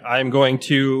 All right, I'm going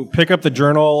to pick up the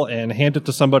journal and hand it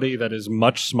to somebody that is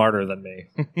much smarter than me.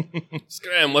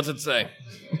 Scram, what's it say?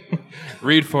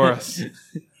 Read for us.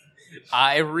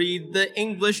 I read the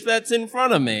English that's in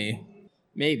front of me.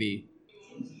 Maybe.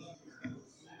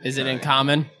 Is it in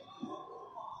common?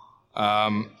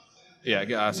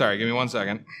 Yeah, sorry, give me 1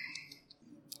 second.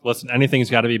 Listen, anything's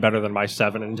got to be better than my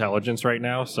 7 intelligence right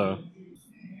now, so...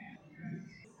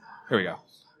 Here we go.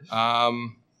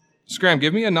 Scram,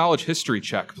 give me a knowledge history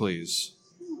check, please.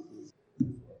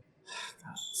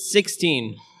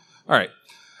 16. All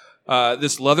right.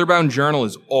 This leather-bound journal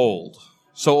is old.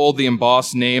 So old the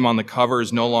embossed name on the cover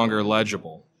is no longer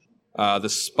legible. The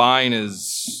spine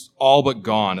is all but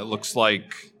gone. It looks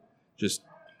like just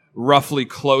roughly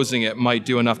closing it might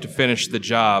do enough to finish the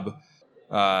job.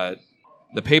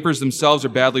 The papers themselves are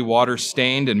badly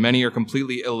water-stained, and many are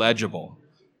completely illegible.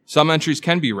 Some entries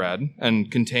can be read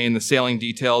and contain the sailing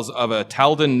details of a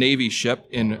Taldan Navy ship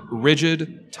in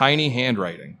rigid, tiny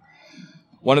handwriting.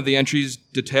 One of the entries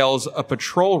details a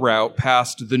patrol route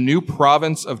past the new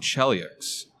province of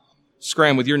Cheliax.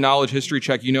 Scram, with your knowledge history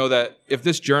check, you know that if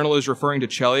this journal is referring to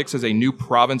Cheliax as a new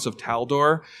province of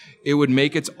Taldor, it would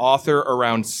make its author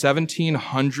around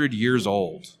 1,700 years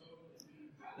old.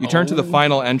 You turn to the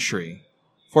final entry.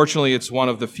 Fortunately, it's one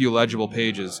of the few legible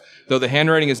pages, though the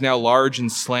handwriting is now large and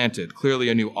slanted, clearly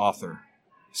a new author.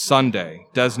 Sunday,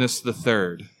 Desnus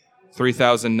III,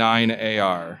 3009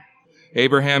 AR.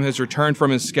 Abraham has returned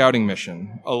from his scouting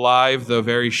mission, alive though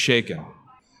very shaken.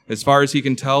 As far as he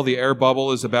can tell, the air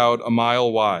bubble is about a mile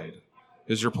wide.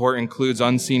 His report includes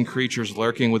unseen creatures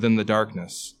lurking within the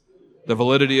darkness. The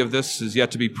validity of this is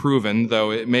yet to be proven,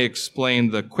 though it may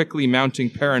explain the quickly mounting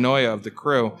paranoia of the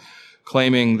crew,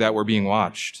 claiming that we're being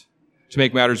watched. To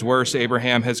make matters worse,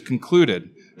 Abraham has concluded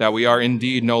that we are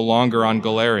indeed no longer on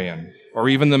Galarian, or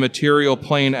even the material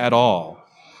plane at all,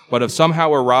 but have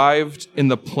somehow arrived in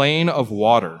the plane of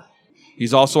water.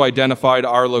 He's also identified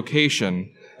our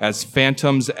location as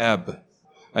Phantom's Ebb,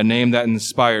 a name that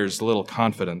inspires little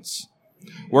confidence.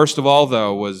 Worst of all,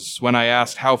 though, was when I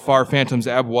asked how far Phantom's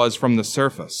Ebb was from the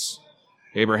surface.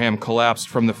 Abraham collapsed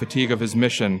from the fatigue of his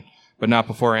mission, but not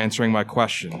before answering my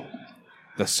question.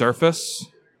 The surface?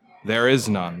 There is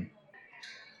none.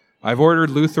 I've ordered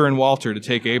Luther and Walter to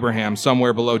take Abraham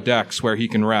somewhere below decks where he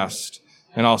can rest,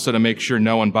 and also to make sure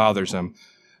no one bothers him.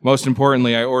 Most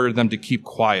importantly, I ordered them to keep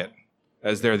quiet,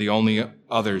 as they're the only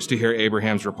others to hear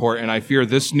Abraham's report, and I fear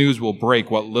this news will break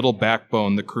what little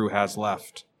backbone the crew has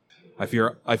left. I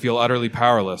feel utterly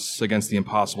powerless against the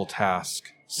impossible task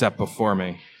set before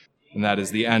me, and that is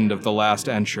the end of the last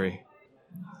entry.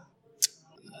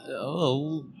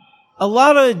 Oh, a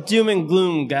lot of doom and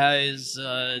gloom, guys.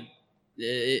 I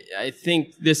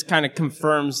think this kind of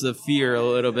confirms the fear a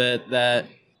little bit that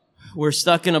we're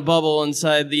stuck in a bubble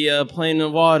inside the plane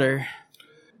of water.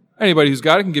 Anybody who's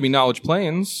got it can give me knowledge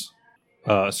planes.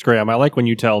 Scram, I like when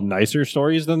you tell nicer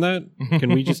stories than that.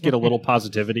 Can we just get a little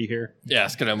positivity here? Yeah,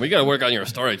 Scram, we got to work on your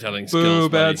storytelling skills. Boo,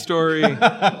 buddy. bad story.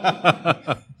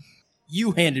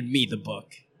 You handed me the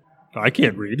book. I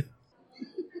can't read.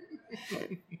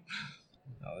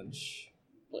 Knowledge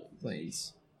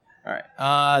planes. All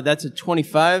right. That's a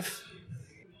 25.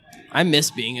 I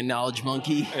miss being a knowledge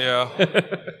monkey. Yeah.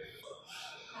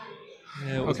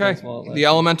 Okay. The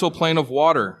elemental plane of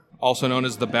water, also known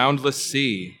as the boundless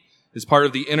sea, is part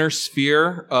of the inner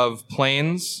sphere of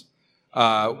planes,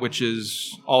 which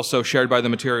is also shared by the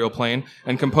material plane,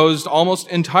 and composed almost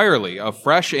entirely of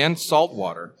fresh and salt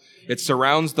water. It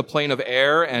surrounds the plane of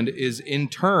air and is in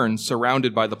turn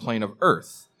surrounded by the plane of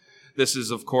earth. This is,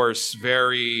 of course,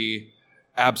 very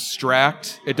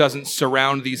abstract. It doesn't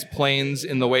surround these planes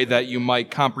in the way that you might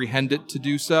comprehend it to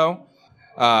do so,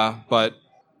 but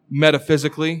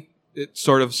metaphysically, it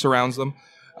sort of surrounds them.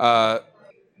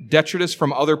 Detritus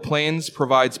from other planes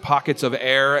provides pockets of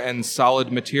air and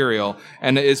solid material,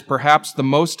 and is perhaps the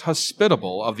most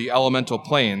hospitable of the elemental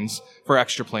planes for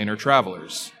extraplanar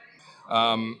travelers.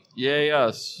 Yay,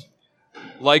 us.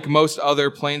 Like most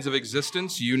other planes of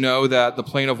existence, you know that the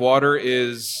plane of water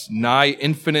is nigh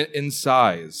infinite in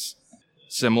size,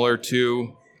 similar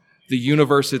to the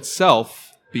universe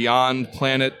itself beyond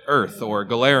planet Earth or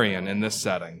Galarian in this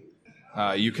setting.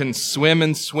 You can swim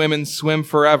and swim and swim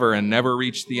forever and never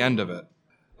reach the end of it.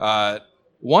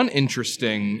 One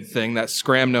interesting thing that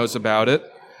Scram knows about it,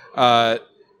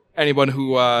 anyone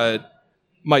who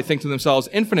might think to themselves,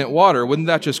 infinite water, wouldn't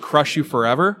that just crush you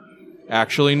forever?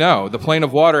 Actually, no. The plane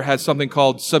of water has something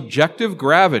called subjective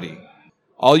gravity.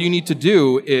 All you need to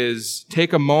do is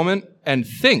take a moment and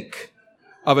think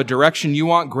of a direction you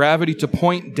want gravity to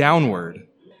point downward,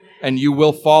 and you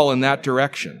will fall in that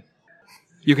direction.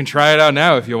 You can try it out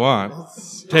now if you want.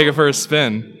 Take it for a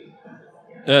spin.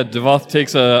 Yeah, Devoth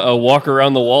takes a walk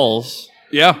around the walls.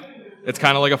 Yeah, it's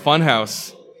kind of like a fun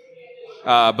house.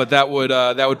 But that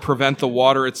would prevent the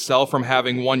water itself from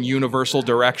having one universal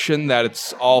direction that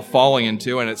it's all falling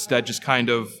into, and instead just kind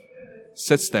of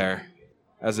sits there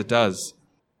as it does.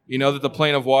 You know that the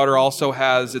plane of water also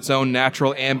has its own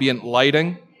natural ambient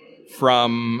lighting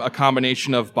from a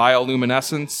combination of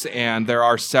bioluminescence, and there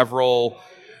are several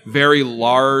very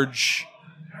large,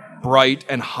 bright,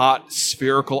 and hot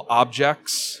spherical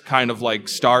objects, kind of like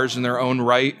stars in their own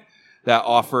right, that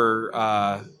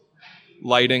offer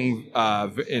lighting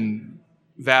in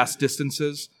vast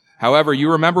distances. However, you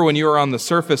remember when you were on the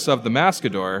surface of the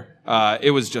Mascador,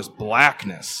 it was just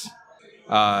blackness.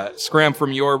 Scram,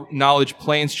 from your knowledge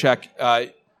planes check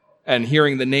and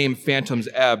hearing the name Phantom's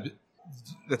Ebb,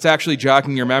 that's actually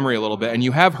jogging your memory a little bit, and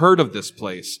you have heard of this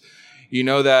place. You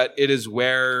know that it is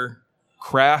where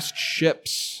crashed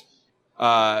ships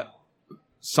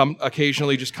some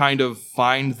occasionally just kind of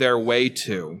find their way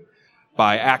to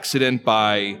by accident,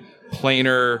 by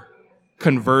planar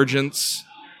convergence.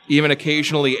 Even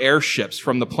occasionally airships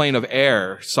from the plane of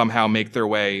air somehow make their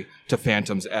way to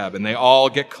Phantom's Ebb, and they all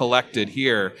get collected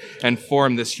here and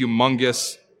form this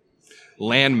humongous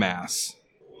landmass.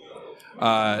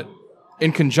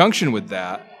 In conjunction with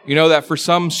that, you know that for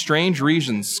some strange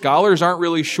reason, scholars aren't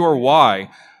really sure why,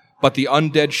 but the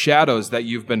undead shadows that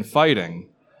you've been fighting,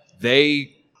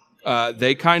 they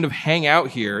kind of hang out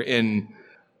here in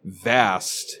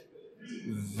vast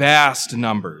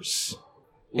numbers.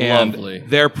 Lovely. And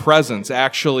their presence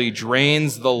actually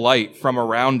drains the light from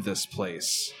around this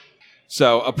place.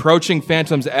 So approaching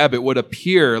Phantom's Ebb, it would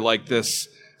appear like this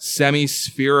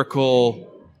semi-spherical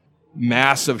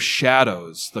mass of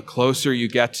shadows. The closer you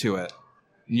get to it,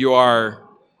 you are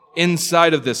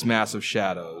inside of this mass of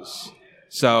shadows.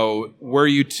 So were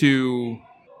you to,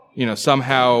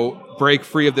 somehow break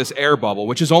free of this air bubble,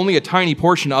 which is only a tiny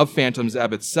portion of Phantom's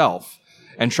Ebb itself,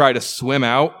 and try to swim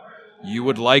out, you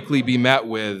would likely be met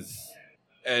with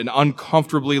an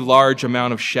uncomfortably large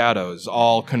amount of shadows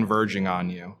all converging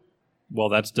on you. Well,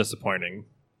 that's disappointing.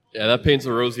 Yeah, that paints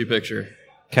a rosy picture.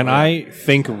 Can I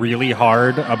think really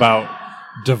hard about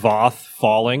Devoth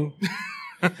falling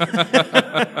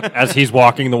as he's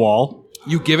walking the wall?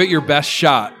 You give it your best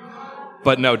shot,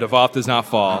 but no, Devoth does not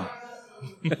fall.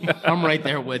 I'm right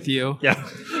there with you. Yeah.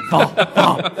 Fall.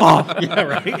 Yeah,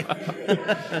 right?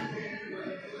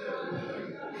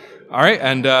 All right,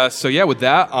 and with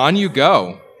that, on you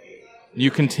go. You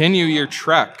continue your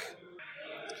trek.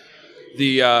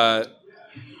 You're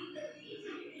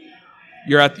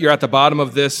at the bottom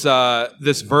of this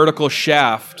vertical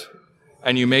shaft,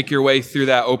 and you make your way through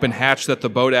that open hatch that the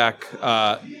Bodak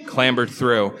clambered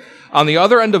through. On the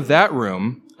other end of that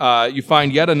room, you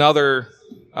find yet another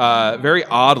very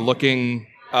odd-looking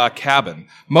cabin.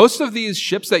 Most of these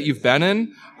ships that you've been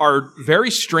in are very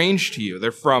strange to you.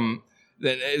 They're from...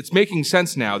 It's making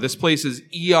sense now. This place is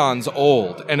eons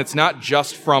old, and it's not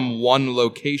just from one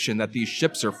location that these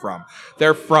ships are from.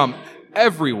 They're from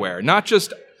everywhere, not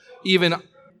just even,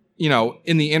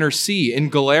 in the inner sea, in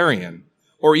Galarian,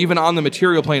 or even on the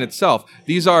material plane itself.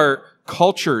 These are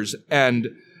cultures and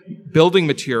building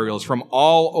materials from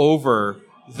all over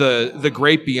the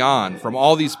great beyond, from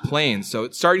all these planes. So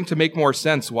it's starting to make more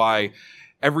sense why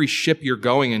every ship you're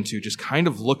going into just kind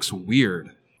of looks weird.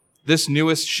 This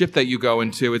newest ship that you go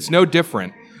into, it's no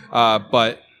different.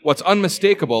 But what's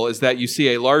unmistakable is that you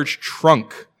see a large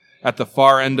trunk at the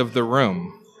far end of the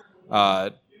room.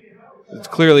 It's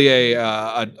clearly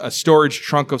a storage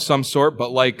trunk of some sort,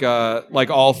 but like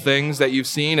all things that you've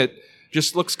seen, it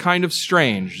just looks kind of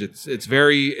strange. Its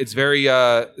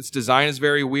design is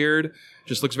very weird.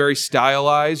 Just looks very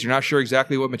stylized. You're not sure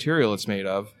exactly what material it's made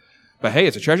of. But hey,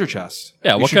 it's a treasure chest.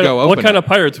 Yeah, what kind of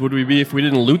pirates would we be if we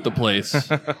didn't loot the place?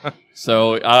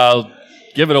 So I'll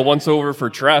give it a once-over for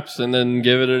traps and then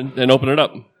and open it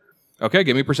up. Okay,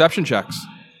 give me perception checks.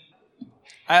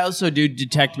 I also do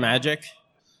detect magic.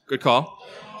 Good call.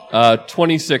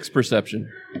 26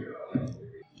 perception.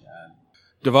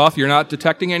 Devoth, you're not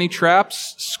detecting any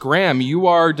traps. Scram, you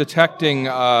are detecting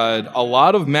a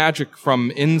lot of magic from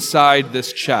inside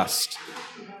this chest.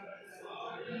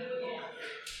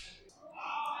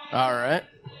 All right.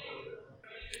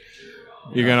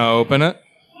 You're going to open it?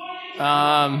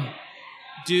 Can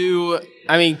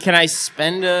I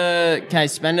spend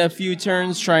a few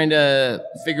turns trying to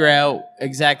figure out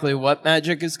exactly what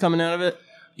magic is coming out of it?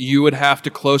 You would have to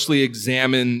closely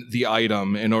examine the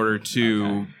item in order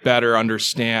to better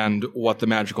understand what the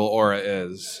magical aura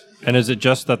is. And is it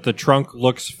just that the trunk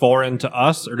looks foreign to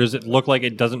us, or does it look like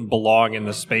it doesn't belong in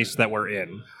the space that we're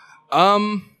in?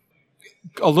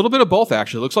 A little bit of both,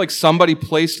 actually. It looks like somebody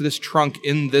placed this trunk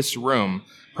in this room,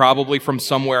 probably from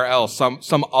somewhere else,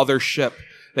 some other ship.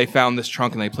 They found this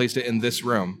trunk and they placed it in this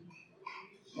room.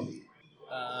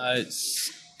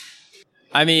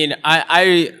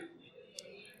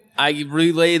 I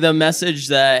relay the message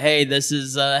that, hey, this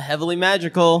is heavily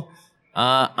magical.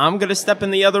 I'm going to step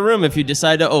in the other room if you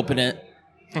decide to open it.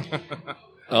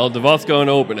 Well, Devoth's going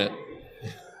to open it.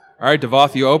 All right,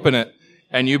 Devoth, you open it,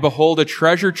 and you behold a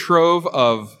treasure trove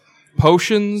of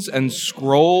potions and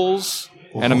scrolls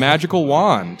and a magical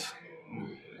wand.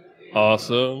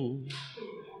 Awesome.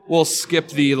 We'll skip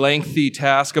the lengthy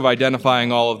task of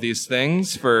identifying all of these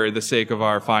things for the sake of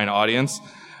our fine audience.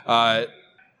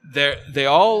 They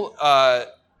all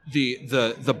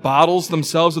the bottles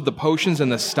themselves of the potions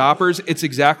and the stoppers, it's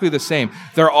exactly the same.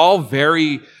 They're all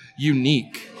very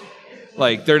unique.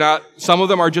 Like, they're not, some of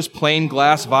them are just plain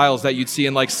glass vials that you'd see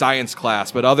in like science class,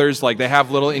 but others, like, they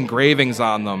have little engravings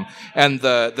on them, and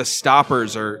the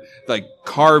stoppers are like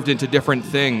carved into different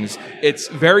things. It's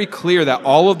very clear that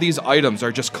all of these items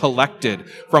are just collected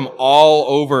from all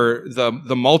over the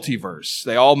multiverse.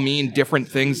 They all mean different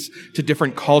things to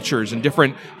different cultures and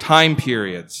different time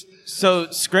periods. So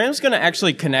Scram's going to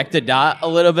actually connect the dot a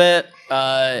little bit.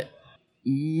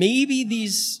 Maybe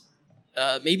these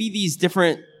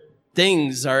different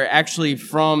things are actually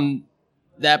from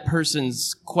that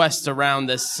person's quest around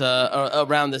this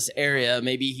area.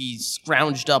 Maybe he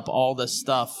scrounged up all this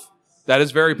stuff. That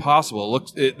is very possible.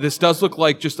 This does look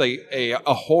like just a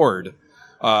horde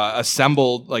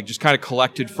assembled, like just kind of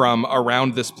collected from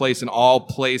around this place and all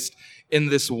placed in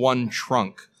this one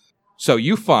trunk. So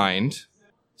you find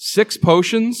 6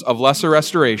 potions of lesser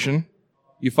restoration.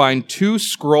 You find 2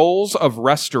 scrolls of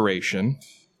restoration.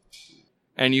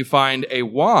 And you find a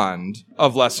wand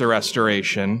of lesser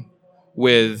restoration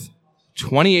with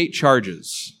 28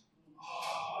 charges.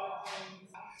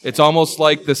 It's almost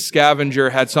like the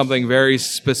scavenger had something very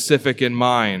specific in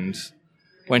mind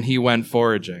when he went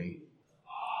foraging.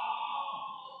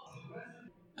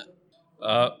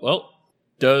 Well,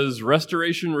 does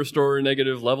restoration restore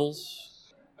negative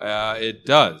levels? It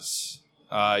does.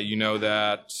 You know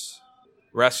that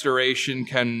restoration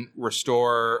can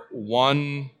restore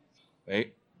one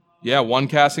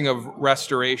casting of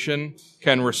restoration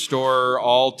can restore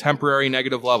all temporary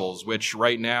negative levels, which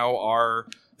right now are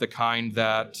the kind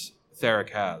that Theric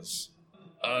has.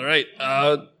 All right.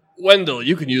 Wendell,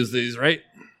 you can use these, right?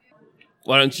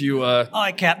 Why don't you,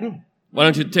 Aye, Captain. why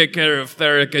don't you take care of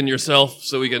Theric and yourself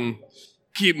so we can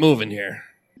keep moving here?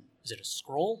 Is it a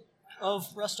scroll of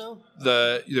resto?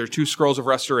 There are 2 scrolls of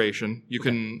restoration. You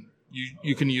can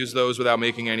use those without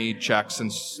making any checks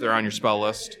since they're on your spell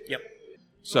list. Yep.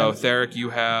 So, Theric, you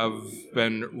have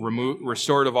been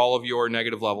restored of all of your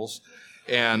negative levels,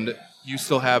 and you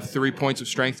still have 3 points of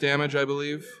strength damage, I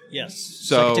believe. Yes.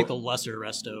 So I can take the lesser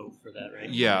resto for that, right?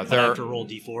 Yeah, But I have to roll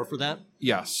d4 for that?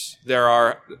 Yes, there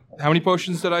are. How many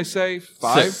potions did I say?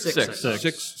 5?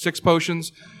 Six. 6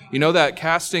 potions. You know that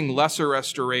casting lesser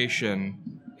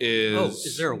restoration is. Oh,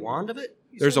 is there a wand of it?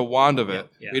 There's a wand of it.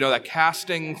 Yeah. You know that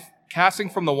casting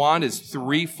from the wand is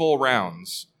 3 full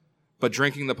rounds, but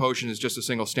drinking the potion is just a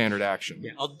single standard action.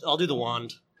 Yeah, I'll do the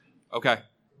wand. Okay.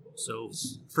 So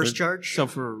first charge. So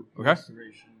for Okay.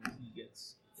 restoration, he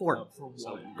gets 4. for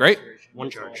one. Great.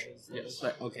 1 charge. Yes.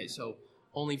 But, okay, so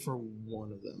only for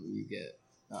one of them you get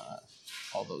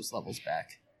all those levels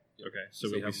back. Okay, so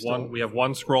So we we have still- one. We have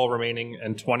 1 scroll remaining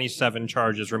and 27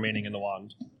 charges remaining in the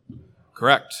wand.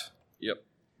 Correct. Yep.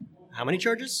 How many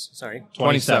charges? Sorry.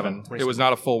 27. It was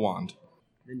not a full wand.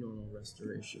 The normal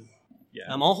restoration.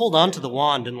 I'll hold on to the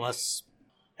wand unless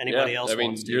anybody Yeah, else I mean,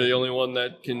 wants to. you're the only one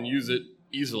that can use it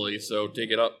easily, so take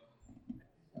it up.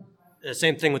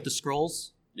 Same thing with the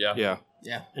scrolls. Yeah. Yeah.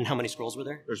 Yeah. And how many scrolls were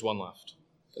there? There's 1 left.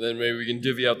 And then maybe we can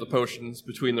divvy out the potions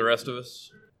between the rest of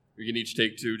us. We can each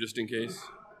take 2 just in case.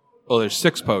 Well, there's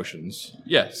 6 potions.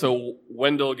 Yeah, so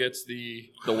Wendell gets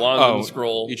the wand and the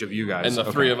scroll. Each of you guys. And the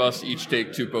Okay. 3 of us each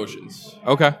take 2 potions.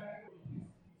 Okay.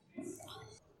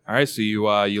 All right, so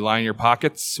you line your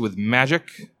pockets with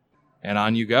magic, and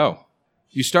on you go.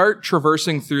 You start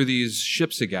traversing through these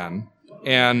ships again,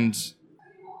 and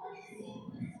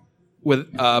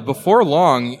before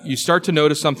long, you start to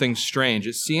notice something strange.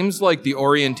 It seems like the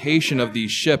orientation of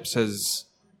these ships has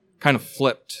kind of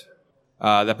flipped.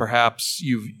 That perhaps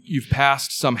you've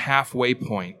passed some halfway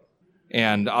point,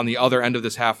 and on the other end of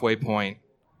this halfway point,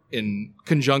 in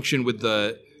conjunction with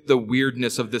the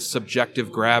weirdness of this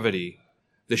subjective gravity,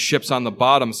 the ships on the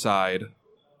bottom side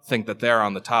think that they're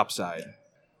on the top side.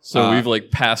 So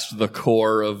we've passed the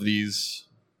core of these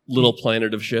little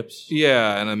planet of ships.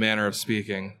 Yeah, in a manner of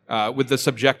speaking. With the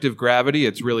subjective gravity,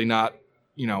 it's really not,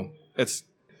 it's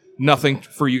nothing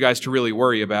for you guys to really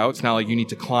worry about. It's not like you need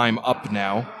to climb up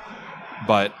now,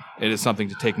 but it is something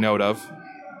to take note of.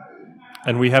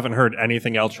 And we haven't heard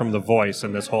anything else from the voice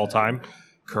in this whole time.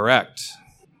 Correct.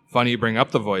 Funny you bring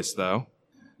up the voice, though.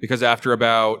 because after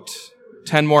about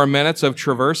 10 more minutes of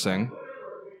traversing,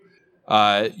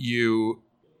 you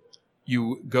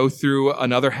go through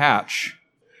another hatch,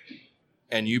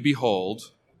 and you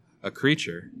behold a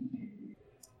creature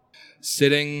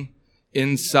sitting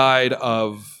inside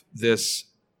of this,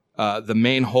 the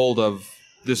main hold of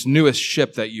this newest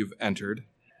ship that you've entered.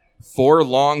 4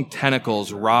 long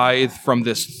tentacles writhe from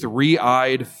this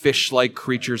 3-eyed fish-like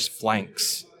creature's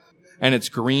flanks, and its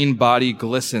green body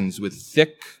glistens with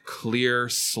thick, clear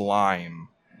slime.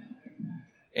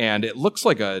 And it looks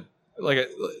like I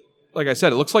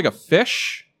said, it looks like a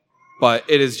fish, but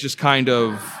it is just kind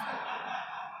of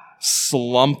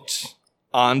slumped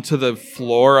onto the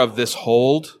floor of this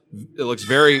hold. It looks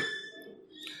very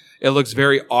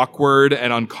awkward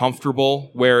and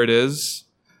uncomfortable where it is,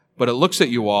 but it looks at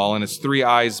you all and its 3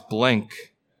 eyes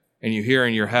blink, and you hear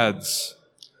in your heads,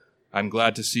 "I'm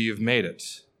glad to see you've made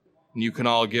it." And you can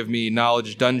all give me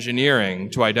knowledge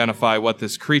dungeoneering to identify what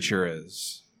this creature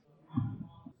is.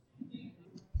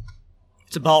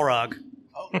 It's a Balrog.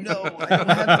 Oh, no, I don't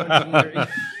have dungeoneering.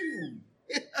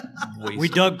 We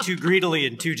dug too greedily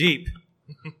and too deep.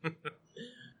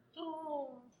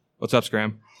 What's up,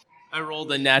 Scram? I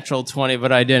rolled a natural 20,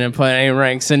 but I didn't put any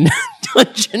ranks in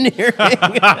dungeoneering.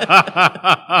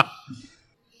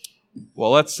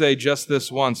 Well, let's say just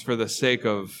this once for the sake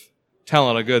of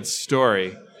telling a good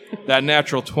story. That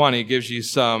natural 20 gives you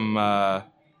some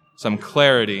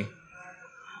clarity.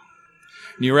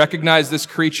 And you recognize this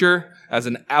creature as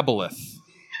an aboleth.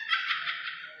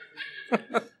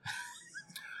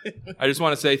 I just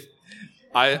want to say,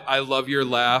 I love your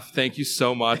laugh. Thank you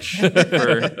so much.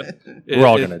 We're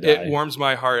all gonna die. It warms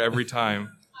my heart every time.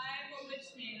 I'm a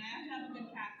witch maiden.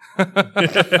 I have to have a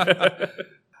good cat.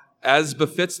 As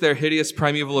befits their hideous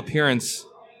primeval appearance,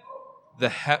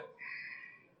 the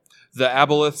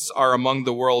aboleths are among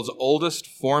the world's oldest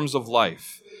forms of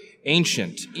life.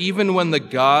 Ancient, even when the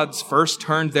gods first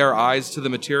turned their eyes to the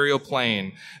material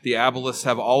plane, the aboleths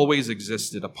have always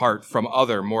existed apart from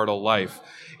other mortal life,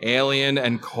 alien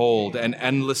and cold and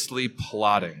endlessly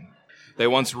plotting. They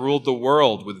once ruled the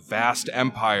world with vast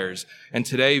empires, and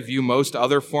today view most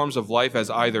other forms of life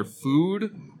as either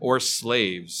food or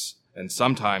slaves, and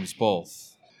sometimes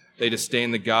both. They disdain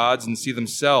the gods and see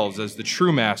themselves as the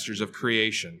true masters of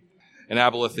creation. An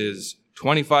aboleth is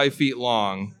 25 feet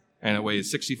long, and it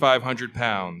weighs 6,500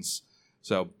 pounds.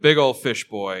 So, big old fish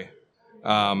boy.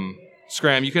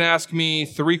 Scram, you can ask me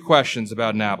 3 questions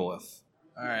about an aboleth.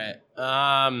 All right.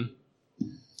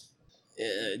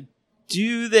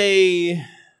 Do they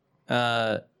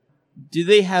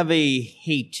have a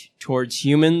hate towards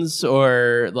humans,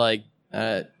 or like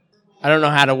I don't know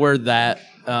how to word that.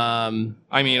 I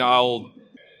mean, I'll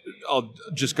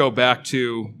just go back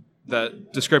to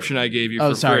that description I gave you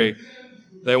for sorry. free.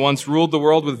 They once ruled the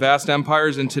world with vast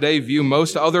empires, and today view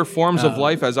most other forms of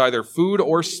life as either food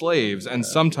or slaves, and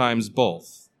sometimes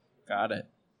both. Got it.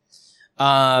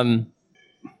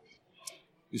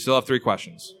 You still have 3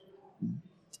 questions.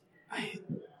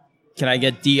 Can I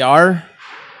get DR?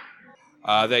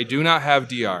 They do not have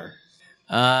DR.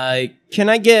 Can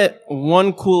I get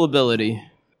one cool ability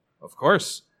Of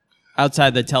course.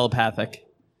 outside the telepathic?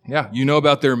 Yeah, you know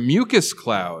about their mucus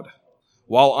cloud.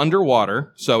 While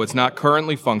underwater, so it's not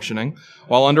currently functioning,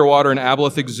 while underwater, an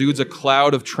aboleth exudes a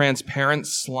cloud of transparent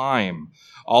slime.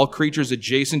 All creatures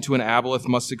adjacent to an aboleth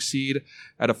must succeed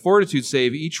at a fortitude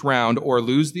save each round or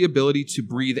lose the ability to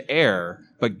breathe air,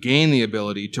 but gain the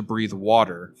ability to breathe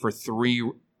water for 3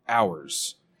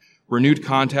 hours. Renewed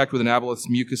contact with an aboleth's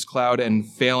mucus cloud and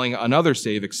failing another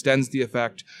save extends the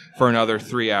effect for another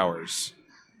 3 hours.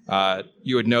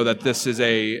 You would know that this is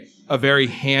a very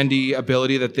handy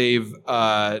ability that they've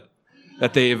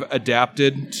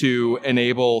adapted to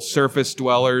enable surface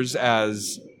dwellers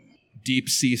as deep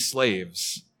sea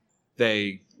slaves.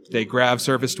 They grab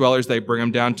surface dwellers, they bring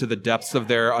them down to the depths of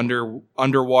their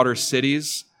underwater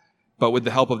cities, but with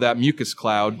the help of that mucus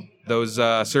cloud, those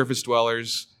surface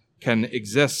dwellers can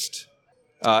exist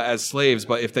as slaves,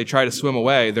 but if they try to swim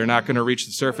away, they're not going to reach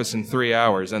the surface in 3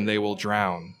 hours, and they will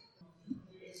drown.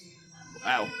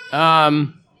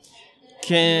 Wow.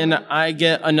 Can I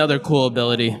get another cool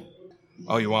ability?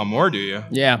 Oh, you want more, do you?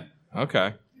 Yeah.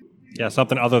 Okay. Yeah,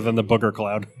 something other than the booger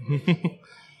cloud.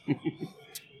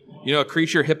 You know, a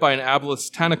creature hit by an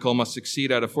aboleth's tentacle must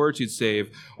succeed at a fortitude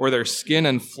save, or their skin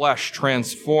and flesh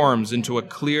transforms into a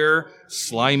clear,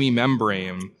 slimy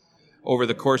membrane over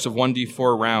the course of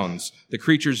 1d4 rounds. The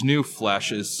creature's new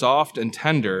flesh is soft and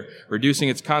tender, reducing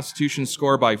its constitution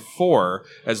score by 4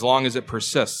 as long as it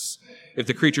persists. If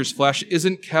the creature's flesh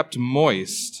isn't kept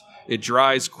moist, it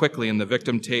dries quickly and the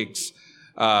victim takes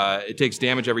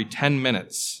damage every 10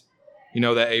 minutes. You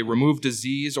know that a removed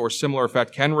disease or similar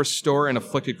effect can restore an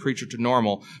afflicted creature to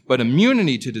normal, but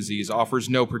immunity to disease offers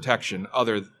no protection.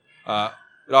 It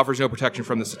offers no protection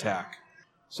from this attack.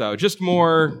 So just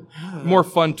more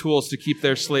fun tools to keep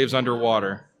their slaves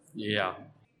underwater. Yeah.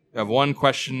 You have one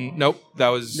question. Nope, that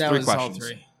was three questions. All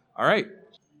three. All right.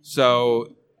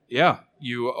 So, yeah,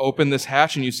 you open this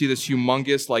hatch and you see this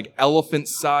humongous, like,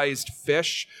 elephant-sized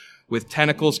fish with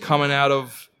tentacles coming out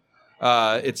of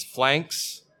its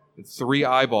flanks with 3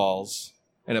 eyeballs.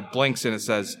 And it blinks and it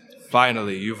says,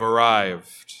 "Finally, you've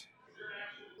arrived."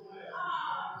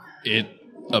 It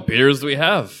appears we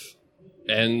have.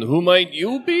 And who might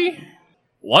you be?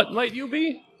 What might you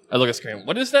be? I look at Scram.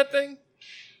 What is that thing?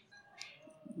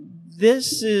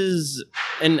 This is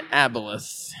an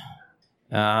aboleth.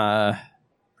 Oh,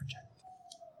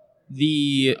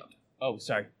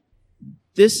 sorry.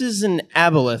 This is an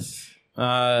aboleth.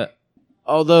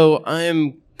 Although I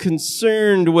am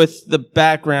concerned with the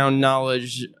background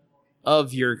knowledge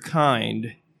of your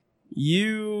kind,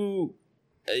 you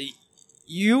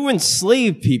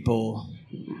enslave people,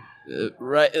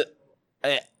 right?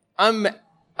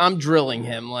 I'm drilling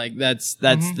him. Like that's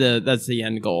the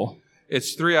end goal.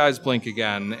 Its 3 eyes blink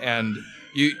again, and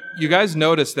you guys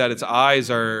notice that its eyes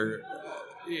are...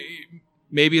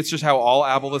 Maybe it's just how all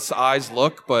aboleth's eyes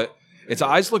look, but its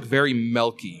eyes look very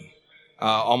milky,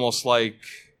 almost like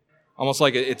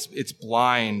it's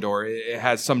blind or it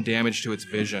has some damage to its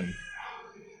vision.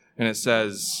 And it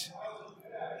says,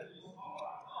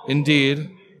 Indeed,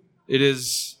 it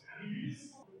is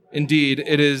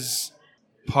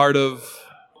part of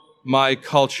my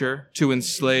culture to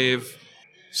enslave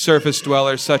surface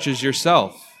dwellers such as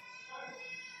yourself.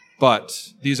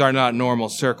 But these are not normal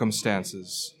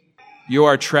circumstances. You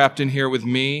are trapped in here with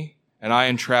me, and I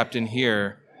am trapped in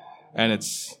here, and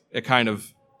it kind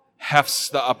of hefts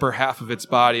the upper half of its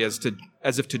body as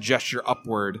if to gesture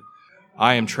upward.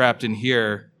 I am trapped in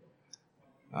here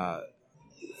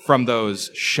from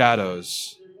those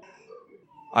shadows.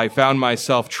 I found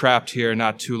myself trapped here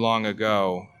not too long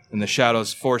ago, and the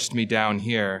shadows forced me down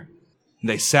here.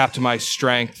 They sapped my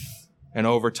strength, and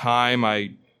over time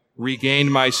I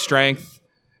regained my strength,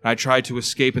 and I tried to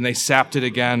escape, and they sapped it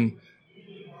again.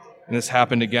 And this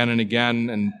happened again and again,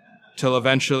 until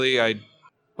eventually I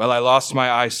lost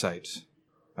my eyesight.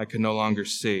 I could no longer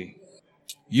see.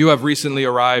 You have recently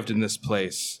arrived in this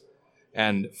place,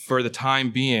 and for the time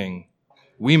being,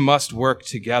 we must work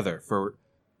together. For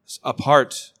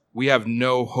apart, we have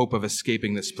no hope of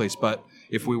escaping this place, but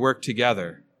if we work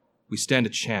together, we stand a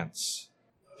chance.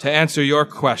 To answer your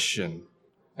question,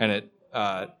 and it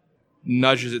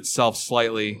nudges itself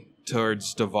slightly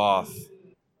towards Devoth,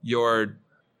 your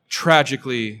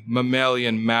tragically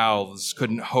mammalian mouths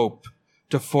couldn't hope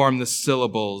to form the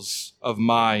syllables of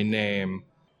my name,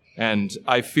 and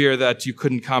I fear that you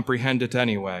couldn't comprehend it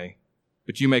anyway,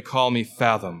 but you may call me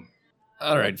Fathom.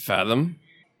 All right, Fathom.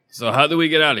 So how do we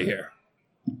get out of here?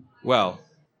 Well,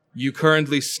 you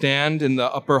currently stand in the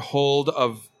upper hold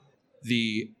of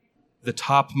the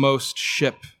topmost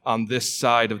ship on this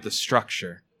side of the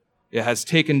structure. It has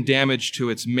taken damage to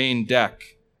its main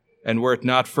deck, and were it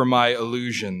not for my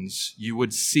illusions, you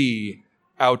would see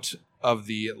out of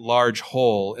the large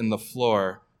hole in the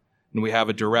floor, and we have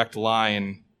a direct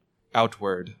line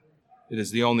outward. It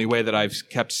is the only way that I've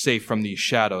kept safe from these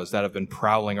shadows that have been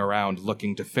prowling around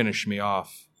looking to finish me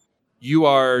off. You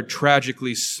are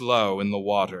tragically slow in the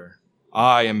water.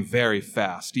 I am very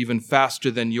fast, even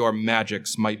faster than your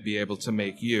magics might be able to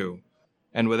make you.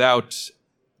 And without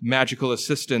magical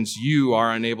assistance, you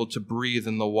are unable to breathe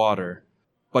in the water.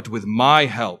 But with my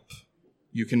help,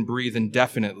 you can breathe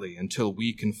indefinitely until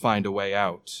we can find a way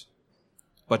out.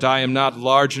 But I am not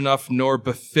large enough nor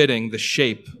befitting the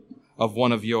shape of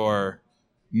one of your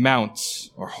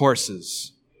mounts or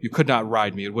horses. You could not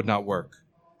ride me, it would not work.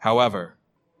 However,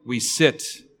 we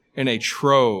sit in a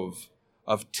trove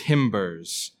of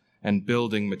timbers and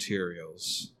building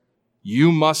materials.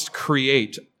 You must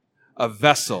create a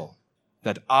vessel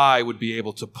that I would be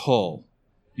able to pull.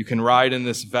 You can ride in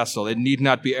this vessel. It need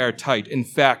not be airtight. In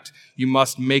fact, you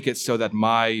must make it so that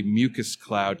my mucus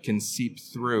cloud can seep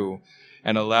through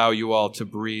and allow you all to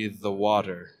breathe the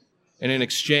water. And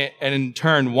in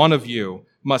turn, one of you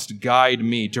must guide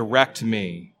me, direct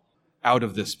me out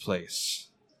of this place.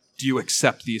 Do you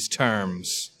accept these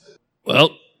terms?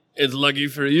 Well, it's lucky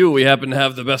for you we happen to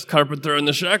have the best carpenter in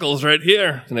the shackles right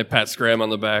here. And I pat Scram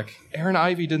on the back. Aaron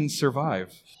Ivy didn't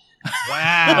survive.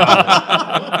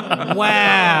 Wow.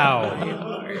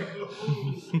 Wow.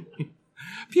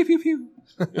 Pew, pew, pew.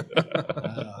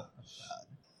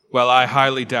 Well, I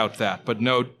highly doubt that,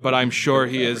 but I'm sure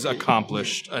he is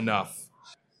accomplished enough.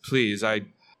 Please,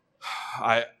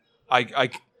 I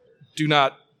do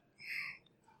not.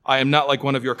 I am not like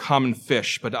one of your common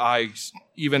fish, but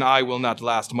even I will not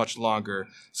last much longer,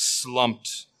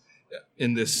 slumped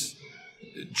in this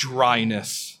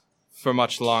dryness for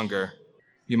much longer.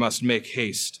 You must make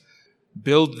haste.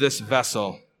 Build this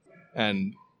vessel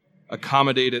and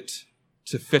accommodate it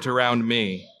to fit around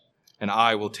me, and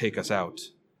I will take us out.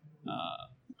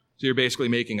 So you're basically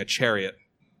making a chariot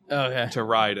to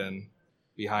ride in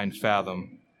behind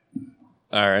Fathom.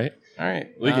 All right.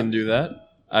 We can do that.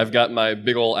 I've got my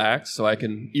big ol' axe, so I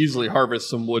can easily harvest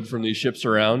some wood from these ships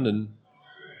around, and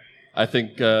I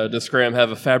think, does Scram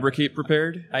have a fabricate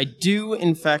prepared? I do,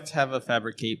 in fact, have a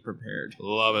fabricate prepared.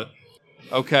 Love it.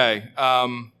 Okay.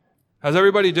 How's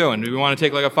everybody doing? Do we want to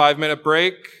take like a 5-minute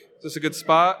break? Is this a good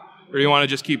spot? Or do you want to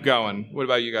just keep going? What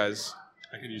about you guys?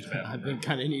 I could use that. I've been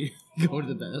kind of needing to go to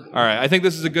the bed. All right. I think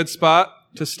this is a good spot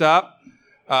to stop.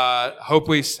 I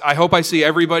hope I see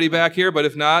everybody back here, but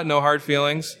if not, no hard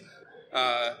feelings.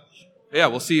 Yeah,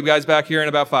 we'll see you guys back here in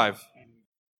about 5.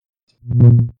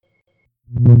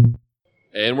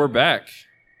 And we're back.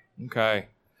 Okay.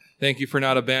 Thank you for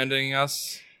not abandoning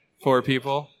us, 4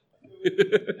 people.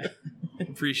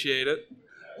 Appreciate it.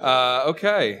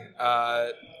 Okay.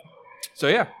 So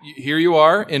yeah, here you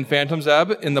are in Phantom's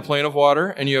Ebb in the plane of water,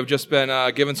 and you have just been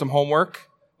given some homework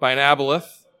by an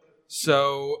aboleth.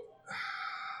 So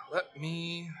let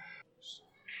me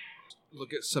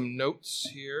look at some notes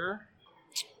here.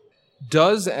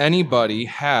 Does anybody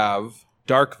have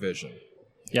dark vision?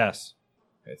 Yes.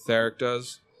 Okay, Theric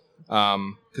does.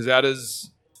 Because that is,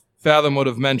 Fathom would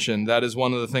have mentioned, that is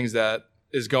one of the things that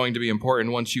is going to be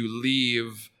important once you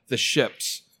leave the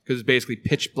ships, because it's basically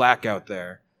pitch black out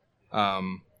there.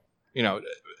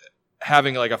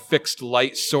 Having like a fixed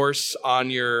light source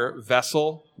on your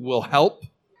vessel will help,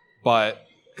 but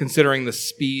considering the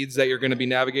speeds that you're going to be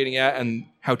navigating at and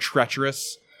how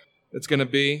treacherous it's going to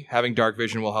be, having dark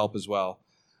vision will help as well.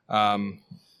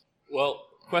 Well,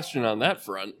 question on that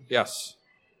front. Yes.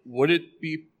 Would it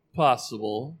be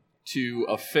possible to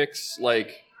affix,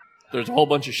 like, there's a whole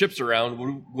bunch of ships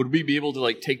around, would we be able to,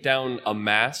 like, take down a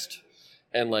mast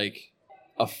and, like,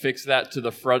 affix that to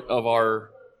the front of our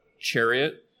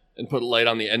chariot and put a light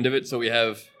on the end of it so we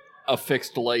have a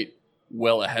fixed light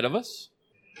well ahead of us?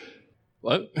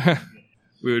 What?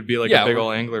 We would be like a big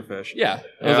old anglerfish. Yeah.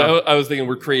 Yeah. I was thinking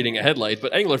we're creating a headlight,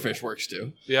 but anglerfish works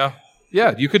too. Yeah.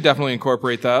 Yeah, you could definitely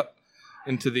incorporate that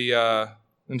into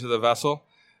the vessel.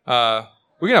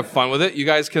 We can have fun with it. You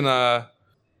guys can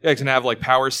have like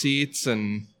power seats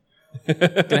and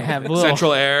Gonna have little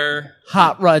central air.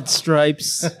 hot rod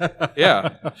stripes.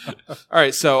 Yeah. All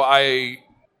right, so I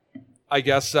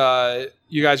guess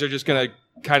you guys are just going to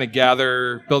kind of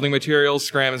gather building materials.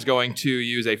 Scram is going to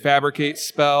use a fabricate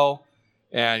spell,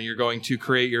 and you're going to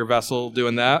create your vessel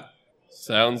doing that.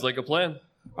 Sounds like a plan.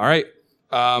 All right.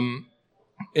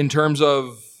 In terms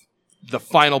of the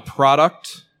final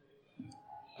product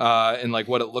and like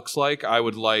what it looks like, I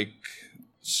would like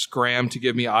Scram to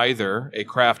give me either a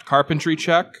craft carpentry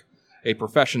check, a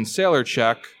profession sailor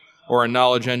check, or a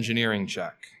knowledge engineering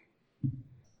check.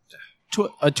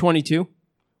 A 22.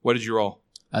 What did you roll?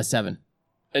 A 7.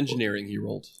 Engineering he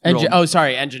rolled.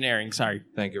 Engineering. Sorry.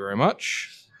 Thank you very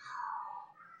much.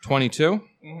 22?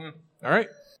 Mm-hmm. All right.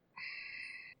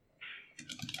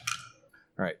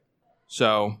 All right.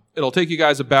 So it'll take you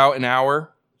guys about an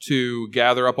hour to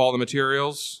gather up all the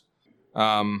materials.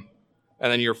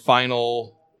 And then your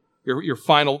final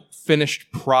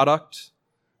finished product,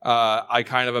 I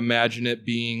kind of imagine it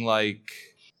being like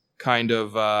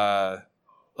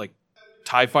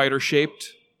TIE fighter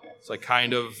shaped. It's like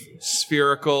kind of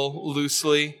spherical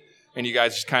loosely, and you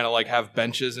guys just kind of like have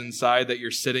benches inside that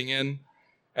you're sitting in,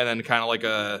 and then kind of like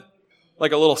a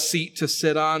little seat to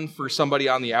sit on for somebody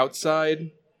on the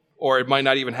outside, or it might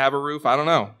not even have a roof. I don't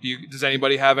know. Does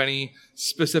anybody have any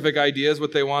specific ideas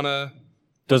what they want to?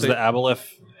 Does the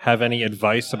aboleth have any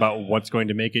advice about what's going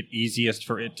to make it easiest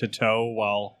for it to tow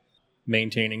while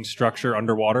maintaining structure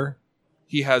underwater?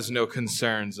 He has no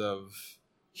concerns of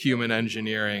human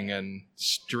engineering and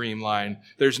streamline.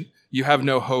 You have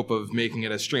no hope of making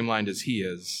it as streamlined as he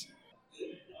is.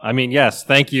 I mean, yes,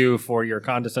 thank you for your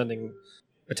condescending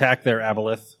attack there,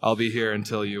 aboleth. I'll be here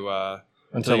until you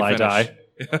until I die.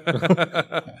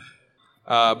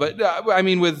 I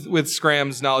mean, with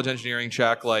Scram's knowledge engineering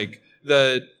check, like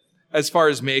as far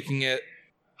as making it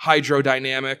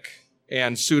hydrodynamic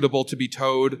and suitable to be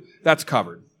towed, that's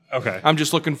covered. Okay. I'm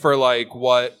just looking for like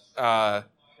what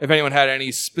if anyone had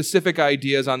any specific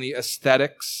ideas on the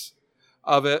aesthetics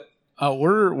of it.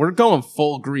 We're going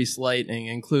full Grease Lightning,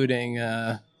 including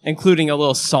a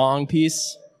little song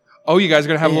piece. Oh, you guys are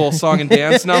gonna have a little song and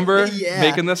dance number Yeah.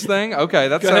 making this thing? Okay,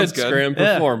 that Go sounds ahead, good. Scram,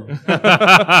 perform.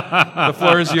 The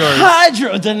floor is yours.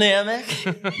 Hydrodynamic.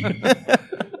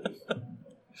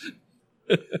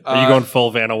 Are you going full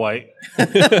Vanna White?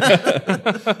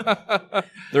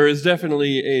 There is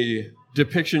definitely a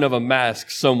depiction of a mask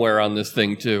somewhere on this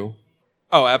thing too.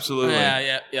 Oh, absolutely.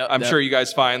 yeah. I'm sure you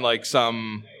guys find like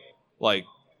some like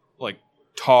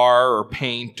tar or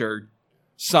paint or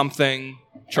something.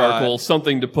 Charcoal,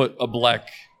 something to put a black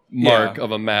mark Yeah.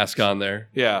 of a mask on there.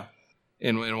 Yeah,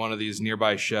 in one of these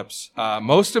nearby ships.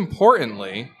 Most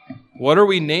importantly, what are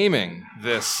we naming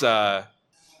this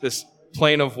this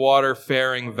plane of water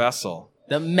faring vessel?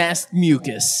 The masked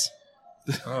mucus.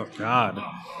 Oh, God.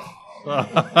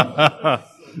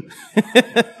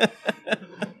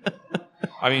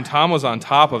 I mean, Tom was on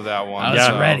top of that one. I was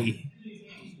Yeah. ready.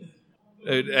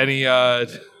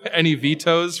 Any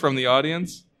vetoes from the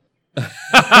audience?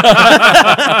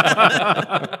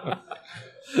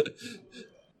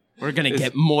 We're gonna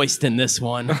get moist in this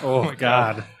one. Oh,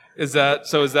 God. Is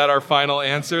that our final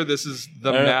answer? This is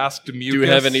the don't know. masked mucus. Do we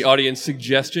have any audience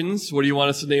suggestions? What do you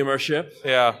want us to name our ship?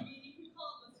 Yeah.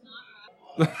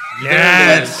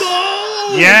 Yes.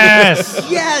 Yes.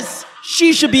 Yes,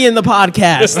 she should be in the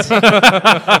podcast.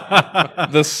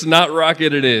 The Snot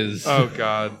Rocket it is. Oh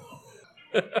God.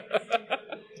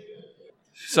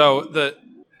 So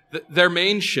their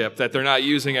main ship that they're not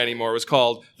using anymore was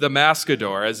called the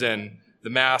Mascador, as in the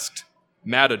masked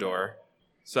matador.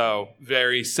 So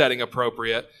very setting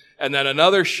appropriate. And then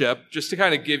another ship, just to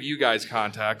kind of give you guys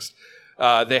context,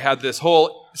 they had this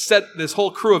whole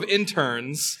crew of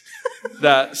interns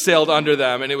that sailed under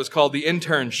them, and it was called the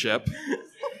internship.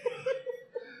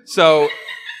 So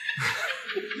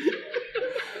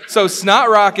Snot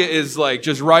Rocket is like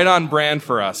just right on brand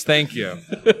for us. Thank you.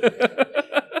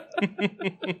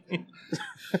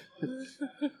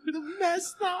 The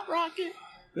masked snot rocket.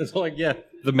 It's like, yeah,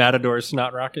 the Matador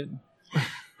Snot Rocket.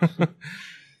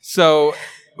 So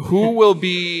who will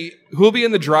be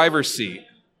in the driver's seat,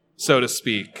 so to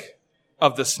speak,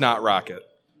 of the Snot Rocket?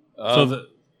 So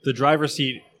the driver's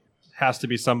seat has to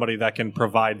be somebody that can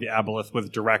provide the aboleth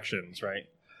with directions, right?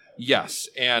 Yes,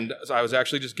 and so I was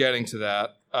actually just getting to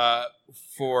that.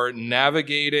 For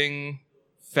navigating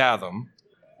Fathom,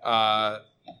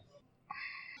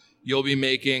 you'll be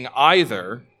making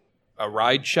either a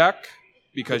ride check,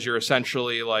 because you're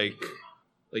essentially like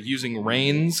using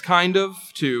reins kind of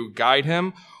to guide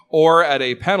him, or at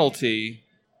a penalty,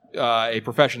 a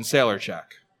profession sailor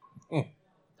check.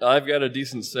 I've got a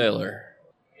decent sailor.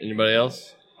 Anybody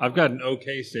else? I've got an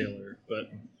okay sailor,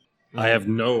 but I have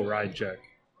no ride check.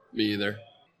 Me either.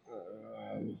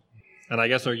 And I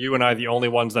guess are you and I the only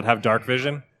ones that have dark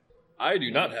vision? I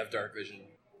do not have dark vision.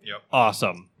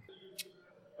 Awesome.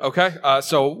 Okay,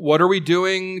 so what are we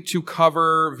doing to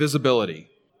cover visibility?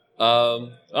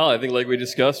 Well, I think like we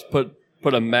discussed, put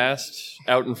a mast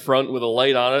out in front with a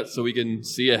light on it so we can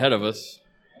see ahead of us.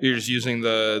 You're just using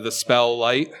the spell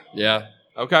light? Yeah.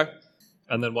 Okay.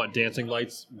 And then what, dancing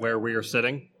lights where we are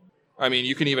sitting? I mean,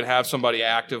 you can even have somebody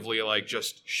actively like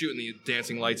just shooting the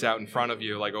dancing lights out in front of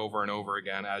you like over and over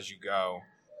again as you go.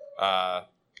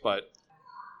 But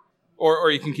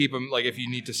or you can keep them like if you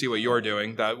need to see what you're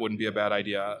doing, that wouldn't be a bad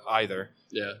idea either.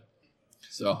 Yeah.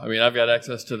 So, I mean, I've got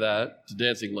access to that, to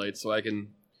dancing lights, so I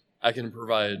can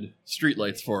provide street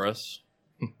lights for us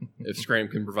if Scram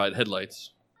can provide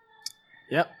headlights.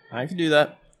 Yep, I can do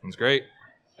that. That's great.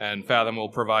 And Fathom will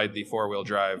provide the 4-wheel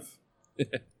drive.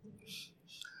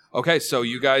 Okay, so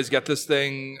you guys get this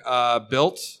thing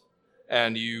built,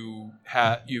 and you've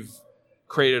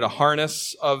created a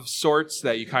harness of sorts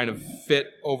that you kind of fit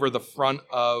over the front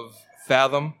of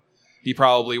Fathom. He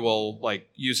probably will like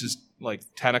use his like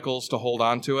tentacles to hold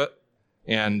on to it,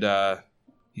 and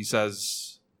he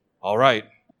says, "All right,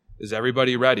 is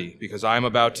everybody ready? Because I'm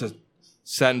about to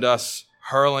send us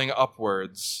hurling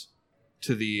upwards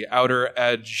to the outer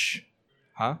edge."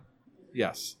 Huh?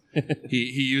 Yes. He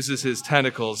uses his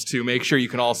tentacles to make sure you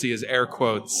can all see his air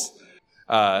quotes.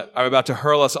 I'm about to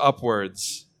hurl us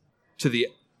upwards to the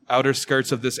outer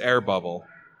skirts of this air bubble.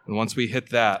 And once we hit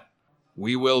that,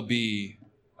 we will be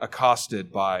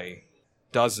accosted by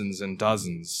dozens and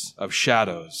dozens of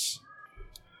shadows.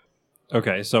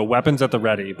 Okay, so weapons at the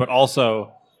ready, but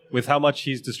also with how much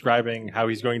he's describing how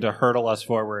he's going to hurtle us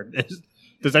forward.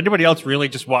 Does anybody else really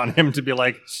just want him to be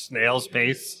like snail's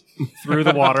pace through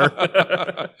the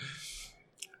water?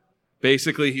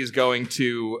 Basically, he's going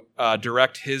to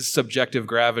direct his subjective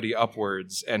gravity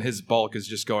upwards, and his bulk is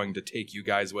just going to take you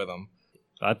guys with him.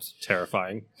 That's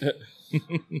terrifying.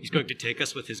 He's going to take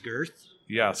us with his girth.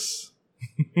 Yes.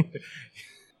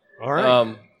 All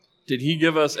right. did he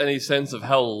give us any sense of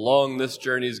how long this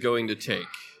journey is going to take?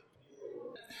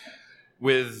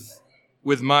 With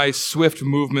my swift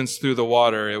movements through the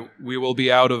water, we will be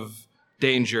out of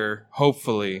danger,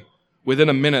 hopefully, within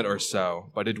a minute or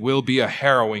so. But it will be a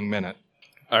harrowing minute.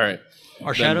 All right.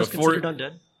 Are shadows considered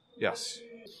undead? Yes.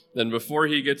 Then before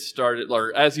he gets started,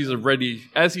 or as he's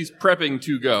prepping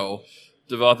to go,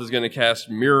 Devoth is going to cast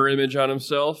Mirror Image on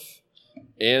himself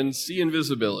and see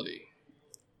invisibility.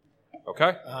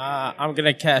 Okay. I'm going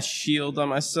to cast Shield on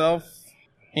myself.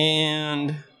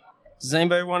 And does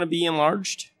anybody want to be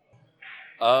enlarged?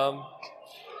 I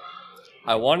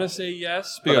want to say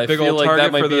yes, Be but a I big feel old like that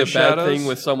target might for be a bad those shadows? thing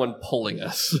with someone pulling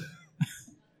us.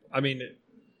 I mean,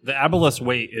 the Aboleth's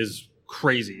weight is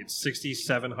crazy. It's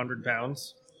 6,700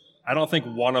 pounds. I don't think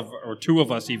one of or two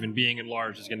of us even being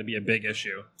enlarged is going to be a big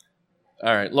issue.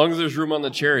 All right, as long as there's room on the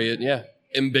chariot, yeah.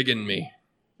 Embiggen me.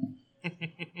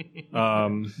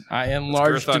 I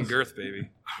enlarged. Girth on girth, baby.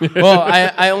 Well,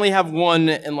 I only have one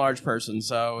enlarged person,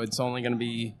 so it's only going to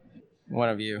be one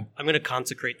of you. I'm going to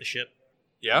consecrate the ship.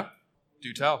 Yeah?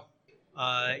 Do tell.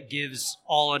 It gives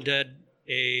all undead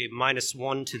a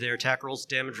 -1 to their attack rolls,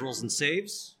 damage rolls, and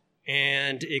saves,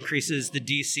 and increases the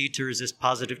DC to resist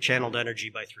positive channeled energy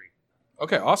by 3.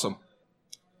 Okay, awesome.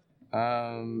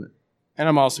 And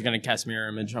I'm also going to cast Mirror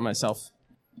Image on myself.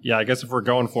 Yeah, I guess if we're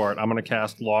going for it, I'm going to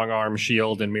cast Long Arm,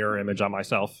 Shield, and Mirror Image on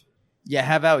myself. Yeah,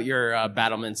 have out your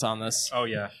battlements on this. Oh,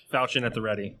 yeah. Falchion at the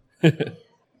ready.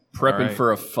 Prepping right.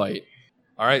 for a fight.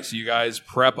 All right, so you guys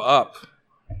prep up.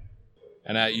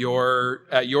 And at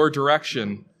your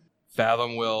direction,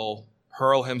 Fathom will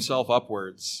hurl himself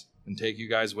upwards and take you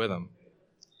guys with him.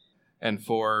 And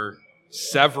for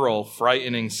several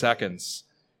frightening seconds,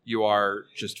 you are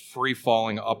just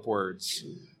free-falling upwards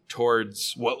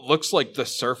towards what looks like the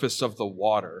surface of the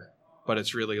water, but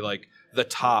it's really like the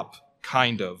top,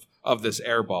 kind of this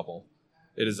air bubble.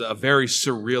 It is a very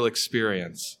surreal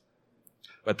experience.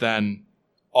 But then,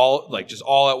 all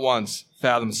at once,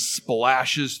 Fathom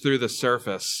splashes through the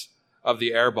surface of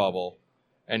the air bubble,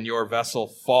 and your vessel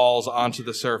falls onto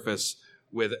the surface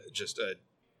with just a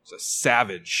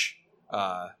savage,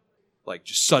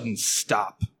 just sudden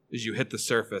stop as you hit the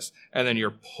surface, and then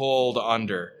you're pulled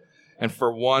under. And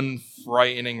for one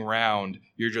frightening round,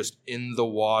 you're just in the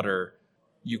water.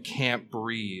 You can't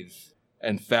breathe.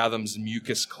 And Fathom's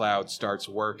mucus cloud starts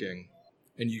working.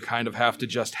 And you kind of have to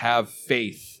just have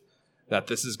faith that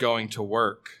this is going to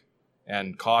work.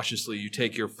 And cautiously, you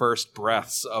take your first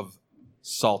breaths of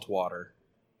salt water.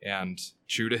 And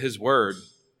true to his word,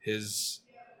 his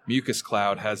mucus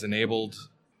cloud has enabled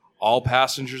all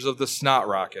passengers of the Snot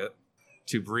Rocket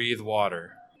to breathe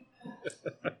water.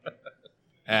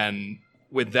 And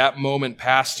with that moment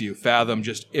past you, Fathom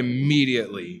just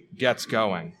immediately gets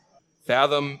going.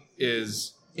 Fathom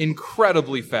is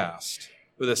incredibly fast.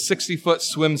 With a 60-foot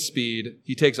swim speed,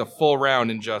 he takes a full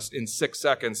round in 6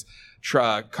 seconds,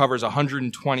 covers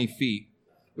 120 feet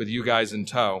with you guys in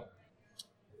tow.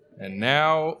 And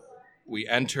now we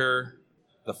enter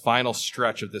the final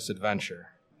stretch of this adventure,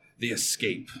 the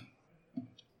escape.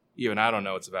 Even I don't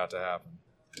know what's about to happen.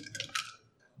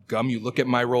 Gum, you look at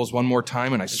my rolls one more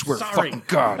time, and I swear to fucking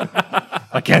God.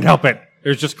 I can't help it.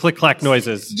 There's just click-clack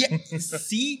noises. Yeah,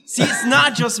 see, it's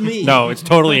not just me. No, it's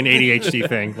totally an ADHD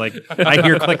thing. Like, I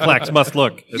hear click-clacks, must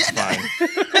look. It's fine.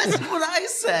 That's what I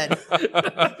said.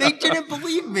 They didn't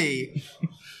believe me.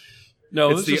 No,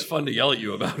 It's it's just fun to yell at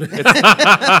you about it.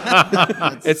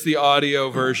 It's the audio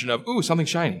version of, ooh, something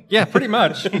shiny. Yeah, pretty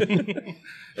much.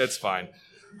 It's fine.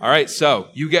 All right, so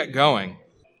you get going.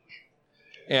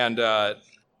 And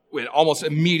when almost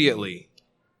immediately,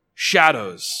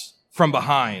 shadows from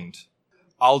behind.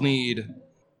 I'll need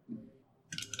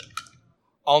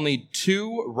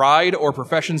 2 ride or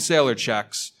profession sailor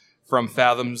checks from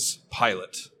Fathom's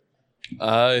pilot.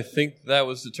 I think that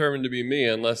was determined to be me,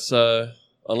 unless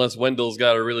Wendell's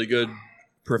got a really good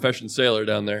profession sailor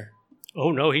down there.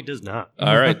 Oh, no, he does not.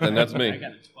 All right, then that's me. I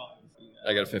got a 12.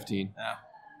 I got a 15. Oh.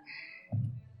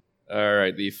 All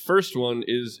right, the first one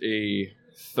is a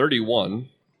 31,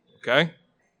 Okay?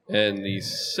 and the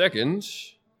second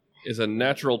is a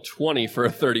natural 20 for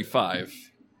a 35.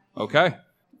 Okay.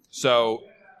 So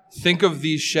think of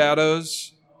these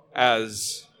shadows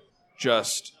as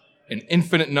just an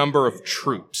infinite number of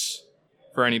troops.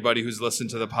 For anybody who's listened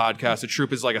to the podcast, a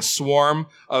troop is like a swarm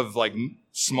of like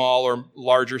small or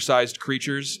larger sized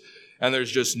creatures, and there's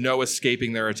just no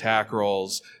escaping their attack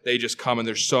rolls. They just come, and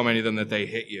there's so many of them that they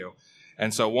hit you.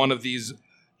 And so one of these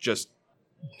just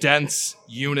dense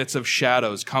units of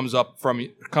shadows comes up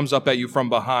at you from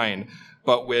behind,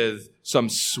 but with some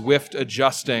swift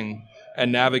adjusting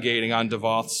and navigating on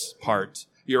Devoth's part,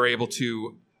 you're able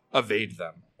to evade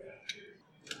them.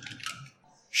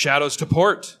 Shadows to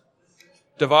port.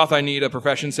 Devoth, I need a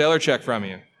profession sailor check from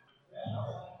you.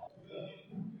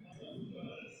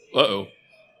 Uh-oh.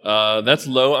 That's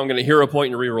low. I'm going to hero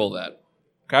point and re-roll that.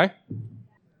 Okay?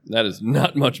 That is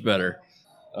not much better.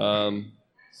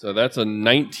 So that's a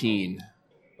 19.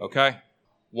 Okay.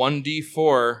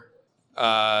 1d4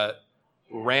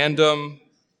 random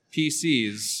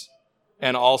PCs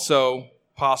and also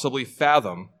possibly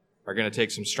Fathom are going to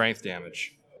take some strength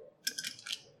damage.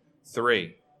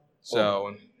 3.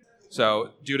 So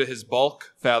due to his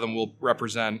bulk, Fathom will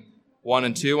represent 1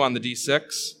 and 2 on the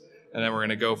d6, and then we're going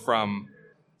to go from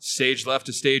stage left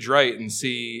to stage right and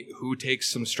see who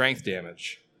takes some strength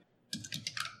damage.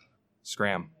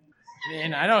 Scram.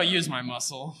 Man, I don't use my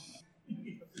muscle.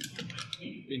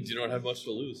 Means you don't have much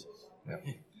to lose. Yeah.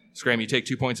 Scram, you take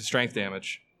 2 points of strength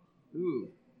damage. Ooh,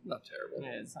 not terrible.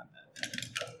 Yeah, it's not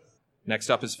bad. Next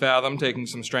up is Fathom, taking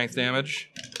some strength damage.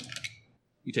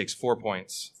 He takes 4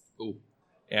 points. Ooh.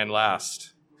 And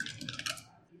last,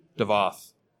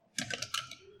 Devoth.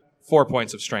 4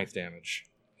 points of strength damage.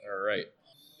 All right.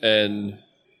 And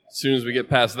as soon as we get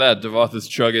past that, Devoth is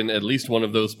chugging at least one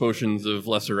of those potions of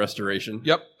lesser restoration.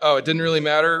 Yep. Oh, it didn't really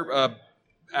matter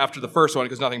after the first one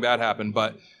because nothing bad happened,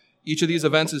 but each of these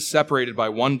events is separated by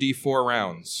 1d4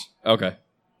 rounds. Okay.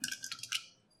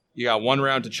 You got 1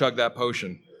 round to chug that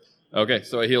potion. Okay,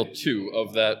 so I heal 2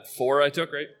 of that 4 I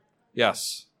took, right?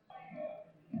 Yes.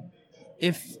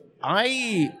 If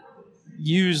I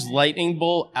use Lightning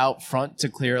Bolt out front to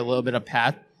clear a little bit of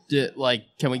path,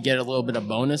 can we get a little bit of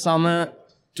bonus on that?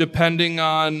 Depending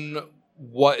on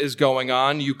what is going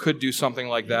on, you could do something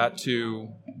like that to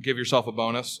give yourself a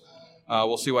bonus.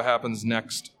 We'll see what happens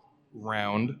next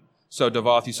round. So,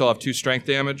 Devoth, you still have 2 strength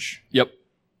damage? Yep.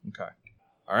 Okay.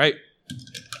 All right.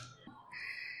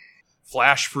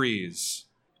 Flash freeze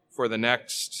for the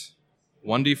next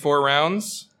 1d4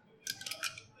 rounds.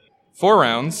 4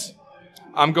 rounds.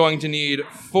 I'm going to need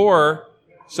 4.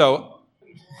 So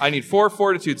I need 4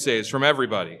 fortitude saves from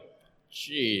everybody.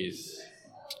 Jeez.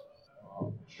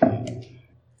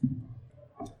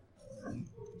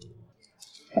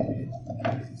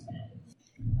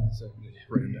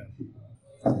 Write it down.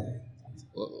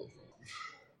 Uh-oh.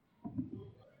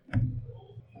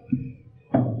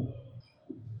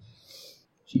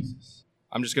 Jesus.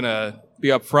 I'm just going to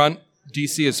be up front.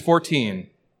 DC is 14.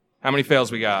 How many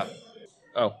fails we got?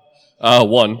 Oh.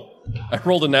 1. I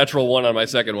rolled a natural 1 on my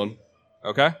second one.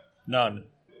 Okay. None.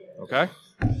 Okay.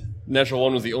 Natural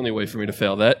 1 was the only way for me to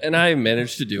fail that, and I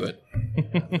managed to do it.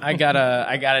 I got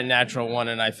a natural 1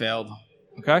 and I failed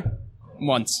Okay.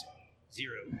 once.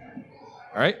 0.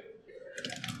 All right.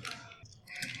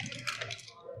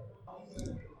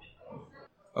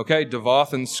 Okay,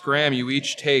 Devoth and Scram, you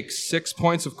each take 6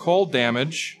 points of cold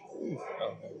damage.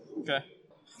 Okay.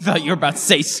 I thought you were about to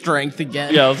say strength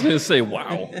again. Yeah, I was going to say,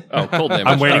 wow. Oh, cold damage.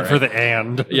 I'm waiting All for right. the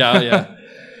and. Yeah.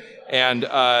 And,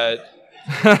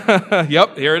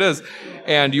 yep, here it is.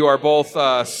 And you are both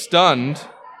stunned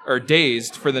or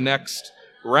dazed for the next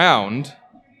round.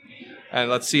 And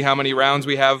let's see how many rounds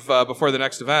we have before the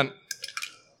next event.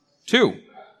 2. Okay.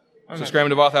 So Scram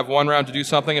and Devoth have 1 round to do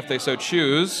something if they so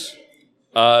choose.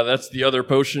 That's the other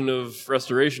potion of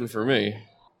restoration for me.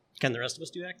 Can the rest of us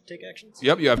take actions?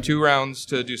 Yep, you have 2 rounds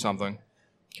to do something.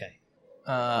 Okay.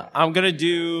 I'm going to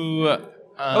do...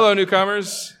 Hello,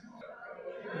 newcomers.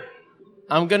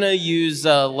 I'm going to use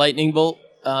Lightning Bolt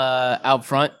out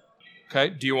front. Okay,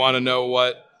 do you want to know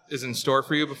what is in store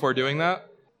for you before doing that?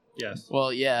 Yes.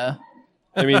 Well, yeah.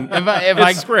 I mean, If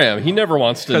I it's Scram. He never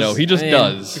wants to know. He just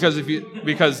does.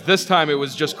 Because this time it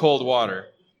was just cold water,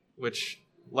 which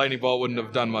Lightning Bolt wouldn't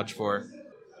have done much for.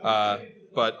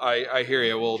 But I hear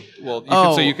you.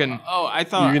 You can. Oh, I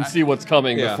thought You can see what's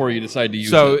coming Yeah. before you decide to use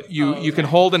So it. you can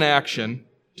hold an action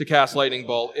to cast Lightning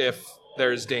Bolt if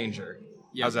there's danger.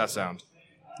 How's that sound?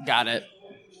 Got it.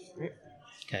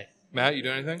 Okay. Matt, you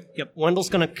do anything? Yep. Wendell's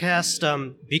going to cast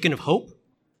Beacon of Hope.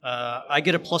 I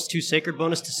get a +2 sacred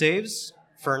bonus to saves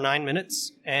for 9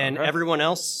 minutes, and Okay. everyone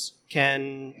else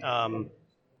can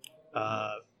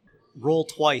roll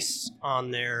twice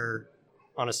on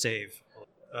a save.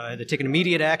 They take an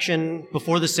immediate action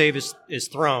before the save is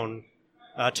thrown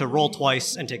to roll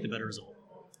twice and take the better result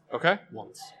Okay.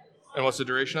 once. And what's the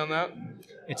duration on that?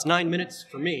 It's 9 minutes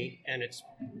for me, and it's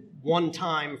 1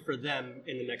 time for them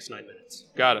in the next 9 minutes.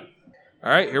 Got it.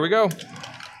 All right, here we go.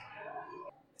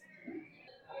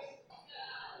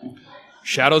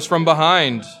 Shadows from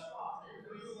behind.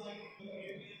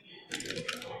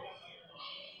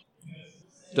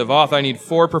 Devoth, I need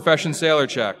 4 profession sailor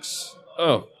checks.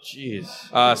 Oh, jeez.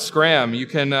 Scram, you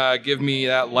can give me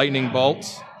that lightning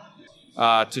bolt.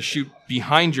 to shoot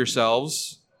behind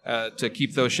yourselves to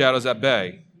keep those shadows at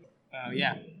bay. Oh,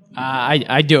 yeah.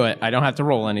 I do it. I don't have to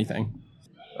roll anything.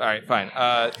 All right, fine.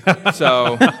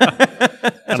 So,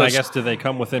 And I guess, do they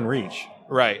come within reach?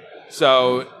 right.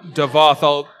 So, Devoth,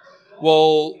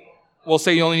 we'll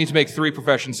say you only need to make 3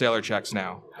 profession sailor checks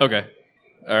now. Okay.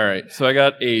 All right. So I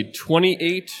got a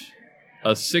 28,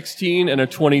 a 16, and a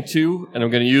 22, and I'm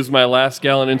going to use my last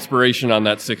gallon inspiration on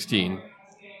that 16,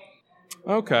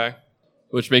 Okay.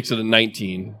 which makes it a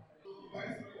 19.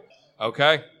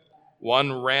 Okay.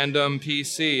 One random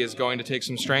PC is going to take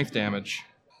some strength damage.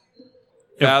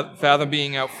 Fathom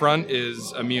being out front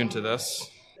is immune to this.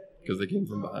 Because they came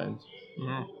from behind.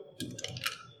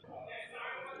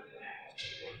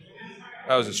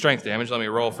 That was a strength damage. Let me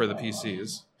roll for the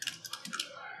PCs.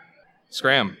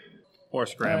 Scram. Or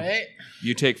Scram.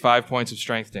 You take 5 points of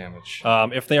strength damage.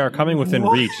 If they are coming within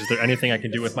reach, is there anything I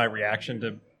can do with my reaction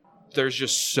to... There's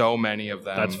just so many of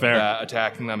them. That's fair. That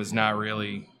attacking them is not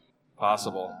really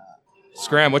possible.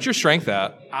 Scram, what's your strength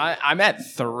at? I'm at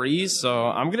 3, so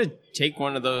I'm going to take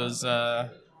one of those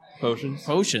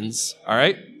potions. All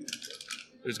right.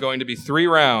 There's going to be 3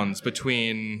 rounds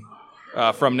between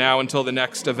from now until the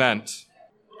next event.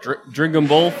 Drink them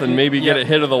both and maybe get a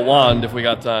hit of the wand if we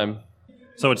got time.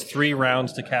 So it's 3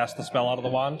 rounds to cast the spell out of the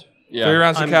wand? Yeah. 3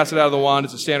 rounds to cast it out of the wand.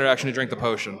 It's a standard action to drink the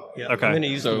potion. Yeah, Okay. I'm going to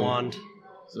use the So- wand.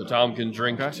 So Tom can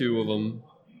drink 2 of them.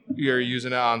 You're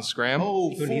using it on Scram.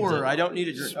 Oh, Who needs 4. it? I don't need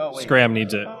a drink. Oh, wait. Scram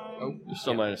needs it. You're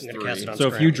still minus I'm going 3. to cast it on So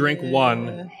if Scram. you drink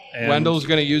 1... And Wendell's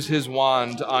going to use his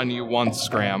wand on you once,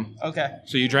 Scram. Okay.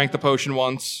 So you drank the potion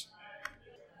once,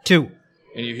 2.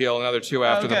 and you heal another 2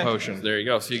 after the Okay. potion. There you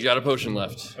go. So you got a potion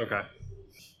left. Okay.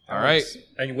 All right.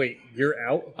 And wait, you're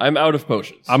out? I'm out of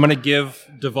potions. I'm going to give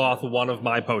Devoth one of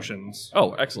my potions.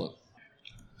 Oh, excellent.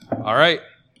 All right.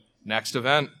 Next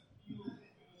event.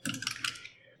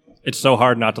 It's so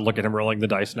hard not to look at him rolling the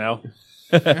dice now.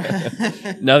 Now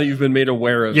that you've been made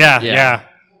aware of Yeah, it. yeah.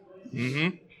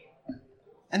 Mm-hmm.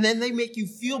 And then they make you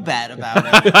feel bad about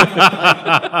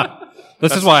it.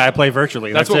 This is why I play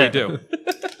virtually. That's That's what it. we do.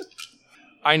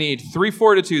 I need 3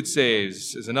 fortitude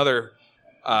saves. Is another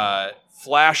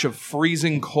flash of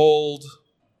freezing cold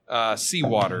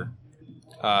seawater.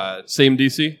 Same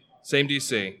DC? Same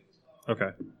DC.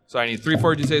 Okay. So I need 3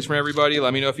 fortitude saves from everybody.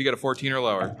 Let me know if you get a 14 or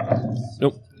lower.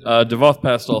 Nope. Devoth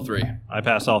passed all 3. I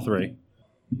pass all 3.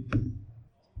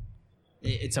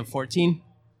 It's a 14?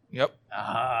 Yep.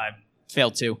 I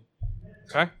failed 2.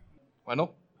 Okay.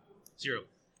 Wendell? 0.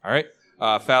 All right.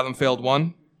 Fathom failed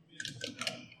 1.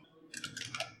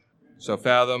 So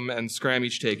Fathom and Scram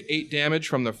each take 8 damage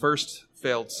from the first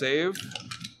failed save.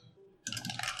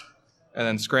 And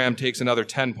then Scram takes another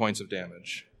 10 points of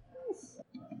damage.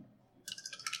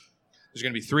 There's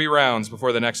going to be 3 rounds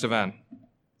before the next event.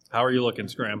 How are you looking,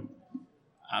 Scram?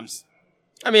 I'm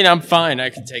fine. I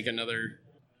can take another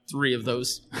 3 of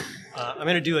those. I'm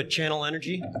going to do a channel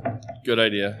energy. Good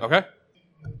idea. Okay.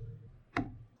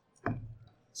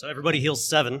 So everybody heals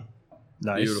 7.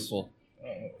 Nice. Beautiful.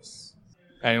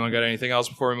 Anyone got anything else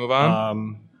before we move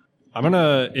on? I'm going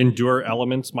to endure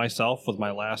elements myself with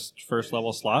my last first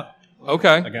level slot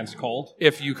Okay. against cold.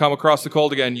 If you come across the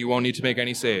cold again, you won't need to make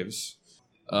any saves.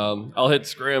 I'll hit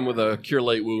Scram with a Cure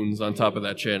Light Wounds on top of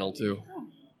that channel, too.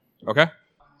 Okay.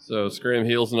 So Scram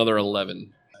heals another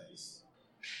 11.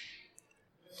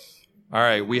 All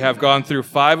right. We have gone through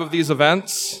 5 of these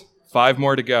events. 5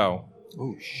 more to go.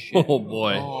 Oh,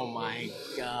 boy. Oh, my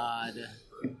God.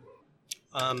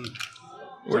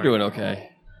 We're doing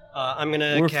okay. I'm going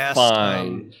We're to cast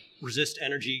fine. resist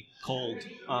energy cold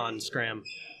on Scram.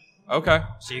 Okay.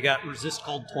 So you got resist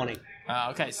cold 20.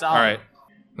 Okay, solid. All right.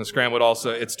 The Scram would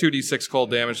also, it's 2d6 cold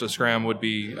damage, so Scram would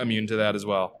be immune to that as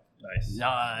well. Nice.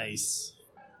 Nice.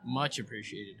 Much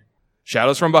appreciated.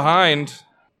 Shadows from behind.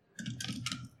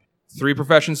 3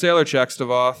 profession sailor checks,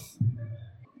 Devoth.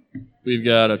 We've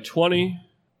got a 20,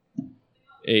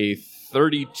 a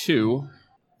 32,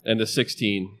 and a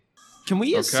 16. Can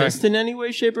we assist in any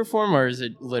way, shape, or form, or is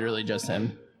it literally just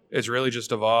him? It's really just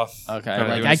Devoth. Okay, kinda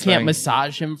like doing I his can't thing.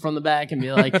 massage him from the back and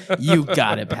be like, "You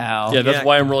got it, pal." Yeah, that's Yeah.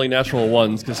 why I'm rolling natural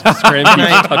ones, because Scram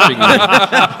keeps touching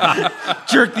me.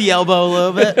 Jerk the elbow a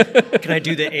little bit. Can I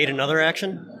do the 8 another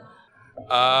action?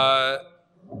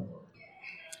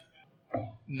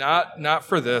 Not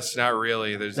for this, not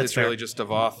really. That's It's fair. really just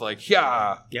Devoth, like,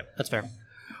 yeah. Yep, that's fair.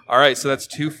 All right, so that's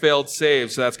 2 failed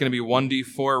saves, so that's going to be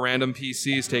 1d4 random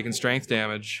PCs taking strength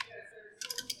damage.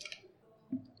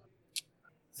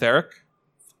 Theric?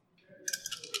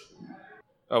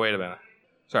 Oh, wait a minute.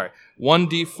 Sorry.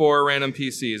 1d4 random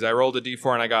PCs. I rolled a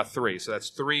d4 and I got 3, so that's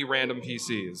 3 random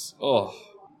PCs. Oh,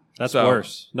 That's So-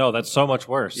 worse. No, that's so much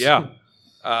worse. Yeah.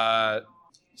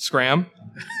 Scram.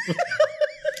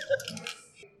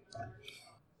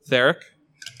 Theric.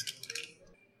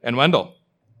 And Wendell.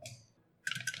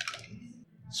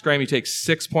 Scram, you take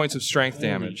 6 points of strength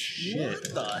damage.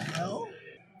 What the hell?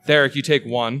 Theric, you take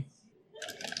 1.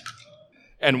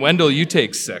 And Wendell, you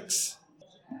take 6.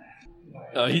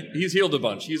 He's healed a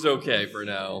bunch. He's okay for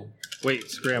now.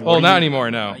 Wait, Scram. Well, not anymore,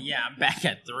 no. Yeah, I'm back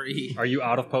at 3. Are you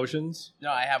out of potions?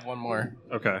 No, I have one more.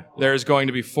 Okay. There's going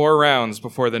to be 4 rounds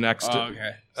before the next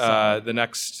okay. the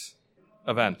next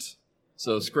event.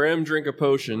 So Scram, drink a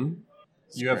potion.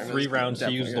 You have 3 rounds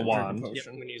to use the wand. Yep,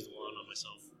 I'm going to use the wand on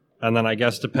myself. And then I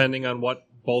guess depending on what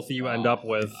both of you end up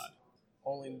with.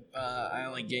 I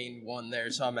only gained 1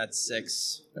 there, so I'm at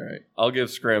 6. All right, I'll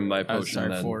give Scram my potion. Sorry,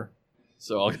 then. 4.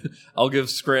 So I'll give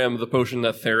Scram the potion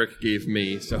that Theric gave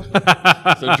me. So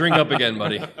drink up again,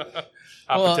 buddy.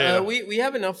 Well, we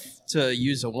have enough to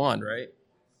use a wand, right?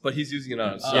 But he's using it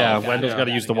on himself. Yeah, Wendell's got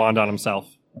to use the wand on himself.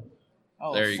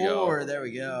 Oh, There you go. 4. There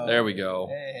we go. There we go.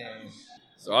 Hey.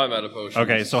 So I'm out of potions.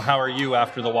 Okay, so how are you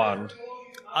after the wand?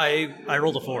 I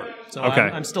rolled a 4, so Okay.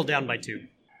 I'm still down by 2.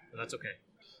 But that's okay.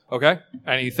 Okay.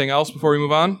 Anything else before we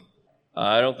move on?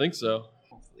 I don't think so.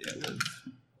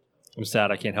 I'm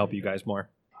sad I can't help you guys more.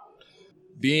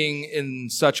 Being in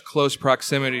such close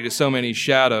proximity to so many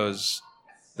shadows,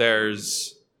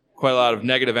 there's quite a lot of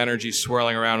negative energy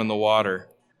swirling around in the water.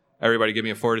 Everybody give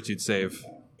me a fortitude save.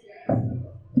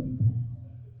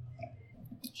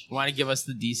 You want to give us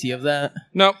the DC of that?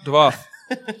 Nope, Devoth.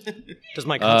 Does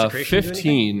my consecration do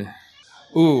anything? 15.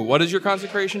 Ooh, what does your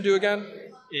consecration do again?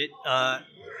 It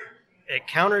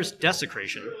counters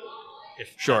desecration,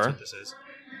 if Sure. that's what this is.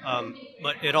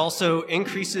 But it also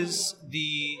increases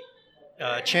the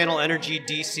channel energy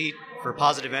DC for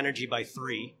positive energy by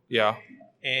 3, Yeah.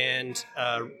 and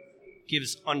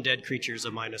gives undead creatures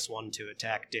a -1 to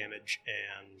attack damage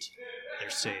and their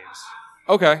saves.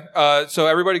 Okay, so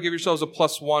everybody give yourselves a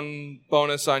 +1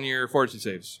 bonus on your fortitude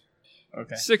saves.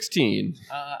 Okay. 16.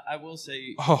 I will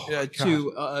say Oh, my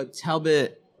to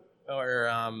Talbot or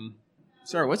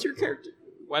sorry, what's your character?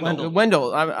 Wendell.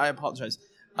 Wendell. I apologize.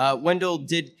 Wendell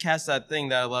did cast that thing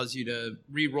that allows you to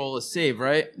re-roll a save,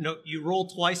 right? No, you roll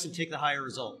twice and take the higher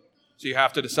result. So you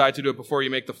have to decide to do it before you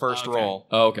make the first Okay. roll.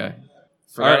 Oh, okay.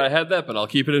 Forgot All right. I had that, but I'll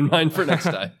keep it in mind for next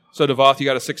time. So Devoth, you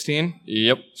got a 16.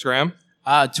 Yep. Scram.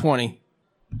 20.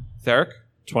 Theric.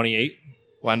 28.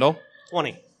 Wendell.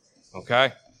 20.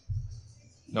 Okay.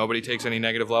 Nobody takes any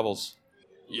negative levels.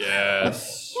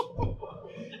 Yes.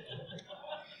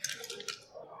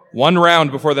 1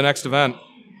 round before the next event.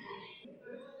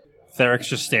 Theric's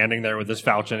just standing there with his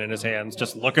falchion in his hands,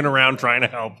 just looking around trying to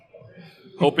help.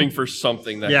 Hoping for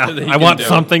something that Yeah, that he I can want do.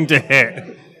 something to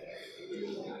hit.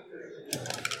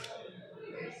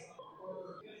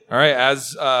 All right,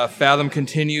 as Fathom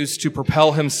continues to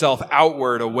propel himself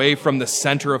outward away from the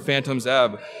center of Phantom's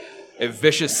Ebb, a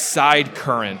vicious side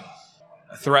current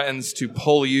threatens to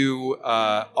pull you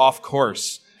off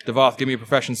course. Devoth, give me a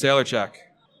profession sailor check.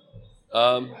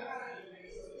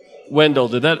 Wendell,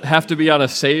 did that have to be on a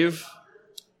save?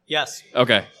 Yes.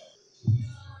 Okay.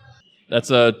 That's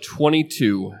a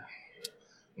 22.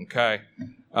 Okay.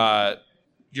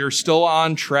 You're still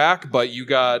on track, but you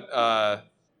got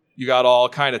all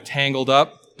kind of tangled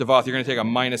up. Devoth, you're going to take a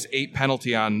 -8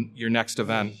 penalty on your next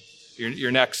event,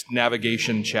 your next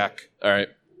navigation check. All right.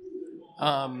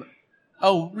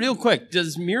 Oh, real quick,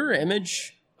 does mirror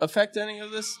image affect any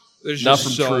of this? There's Not just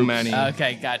from so troops. many.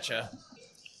 Okay, gotcha.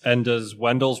 And does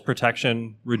Wendell's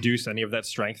protection reduce any of that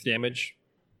strength damage?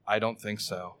 I don't think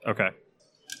so. Okay.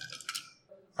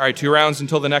 All right, 2 rounds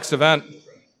until the next event.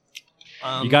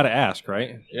 You got to ask,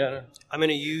 right? Yeah. I'm going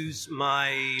to use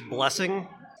my blessing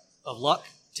of luck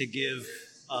to give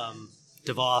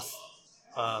Devoth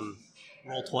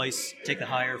roll twice, take the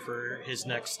higher for his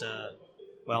next.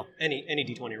 Any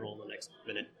D20 roll in the next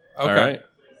minute. Okay. All right.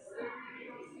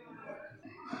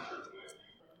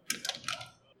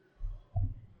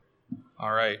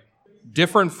 All right.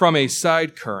 Different from a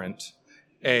side current,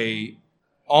 a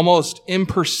almost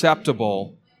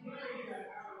imperceptible.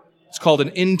 It's called an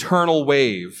internal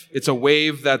wave. It's a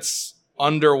wave that's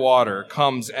underwater,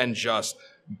 comes and just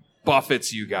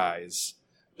buffets you guys.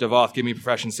 Devoth, give me a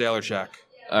profession sailor check.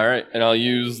 All right. And I'll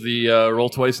use the roll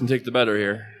twice and take the better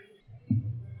here.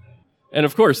 And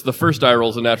of course, the first die roll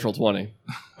is a natural 20.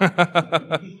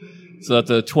 So that's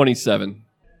a 27.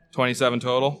 27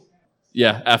 total?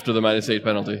 Yeah, after the -8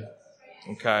 penalty.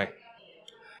 Okay.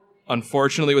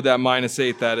 Unfortunately, with that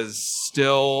 -8, that is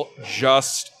still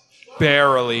just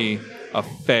barely a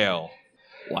fail.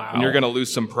 Wow. And you're going to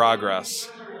lose some progress.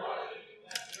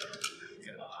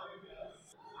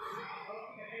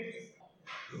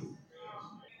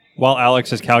 While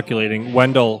Alex is calculating,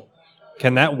 Wendell,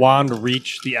 can that wand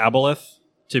reach the aboleth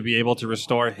to be able to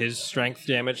restore his strength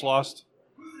damage lost?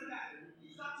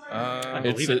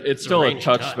 It's still a ranged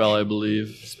touch touch. spell, I believe.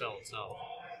 Spell itself.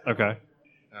 Okay.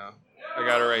 No. I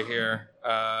got it right here.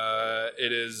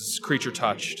 It is creature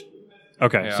touched.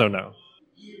 Okay, Yeah. so no.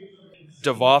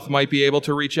 Devoth might be able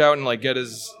to reach out and like get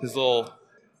his little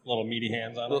Little meaty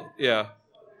hands on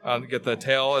it. get the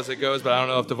tail as it goes, but I don't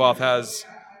know if Devoth has.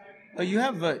 Oh, you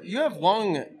have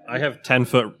long. I have 10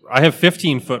 foot. I have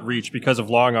 15 foot reach because of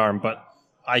long arm, but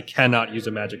I cannot use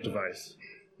a magic device.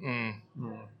 All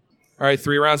right,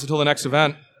 3 rounds until the next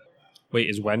event. Wait,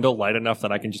 is Wendell light enough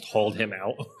that I can just hold him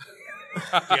out?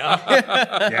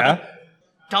 Yeah.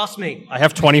 Toss me. I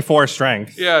have 24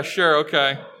 strength. Yeah, sure,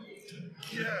 okay.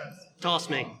 Toss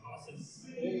me.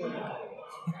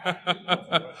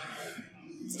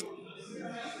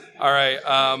 All right.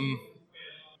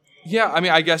 Yeah, I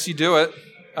mean, I guess you do it.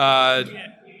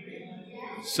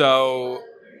 So,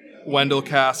 Wendell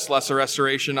casts Lesser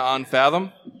Restoration on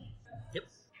Fathom. Yep.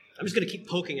 I'm just going to keep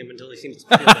poking him until he seems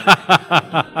to feel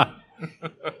better.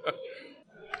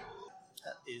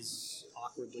 That is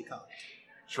awkwardly cocked.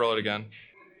 Just roll it again.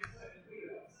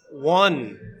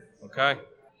 1. Okay.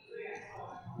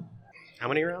 How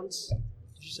many rounds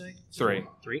did you say? 3.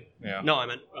 3? Yeah. No, I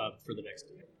meant for the next.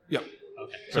 Yep.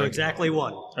 Okay. So exactly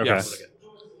 1. Okay. Yes.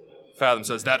 Fathom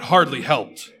says, that hardly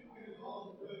helped.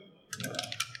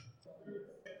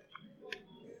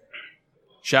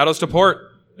 Shadows to port.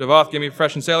 Devoth, give me a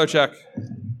fresh and sailor check.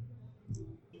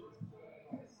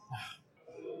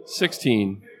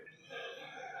 16.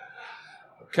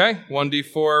 Okay,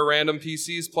 1d4 random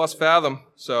PCs plus Fathom.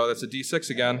 So that's a d6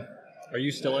 again. Are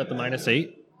you still at the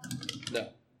 -8? No.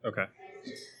 Okay.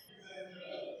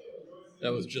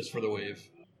 That was just for the wave.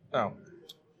 Oh.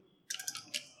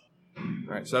 All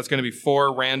right, so that's going to be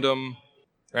 4 random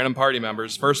party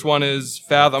members. First one is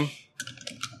Fathom.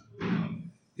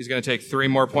 He's going to take 3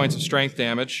 more points of strength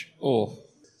damage. Oh.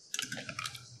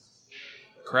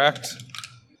 Correct.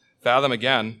 Fathom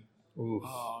again. Oof.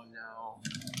 Oh no.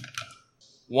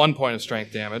 1 point of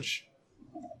strength damage.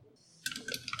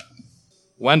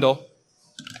 Wendell.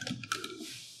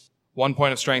 1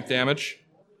 point of strength damage.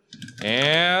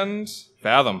 And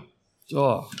Fathom. Oh.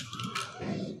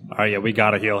 All right, yeah, we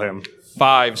gotta heal him.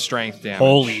 5 strength damage.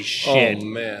 Holy shit. Oh,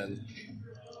 man.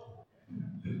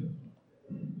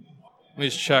 Let me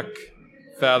just check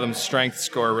Fathom's strength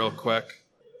score real quick.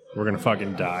 We're gonna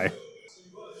fucking die.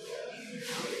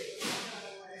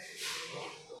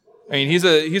 I mean, he's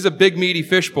a big meaty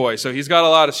fish boy, so he's got a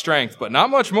lot of strength, but not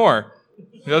much more.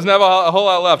 He doesn't have a whole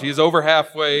lot left. He's over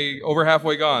halfway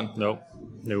gone. Nope.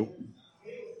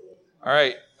 All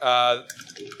right,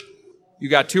 you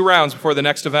got 2 rounds before the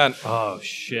next event. Oh,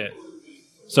 shit.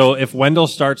 So if Wendell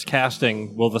starts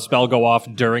casting, will the spell go off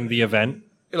during the event?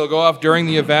 It'll go off during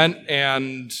the event,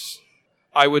 and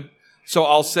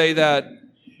I'll say that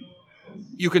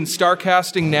you can start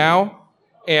casting now,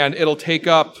 and it'll take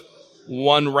up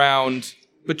 1 round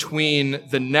between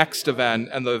the next event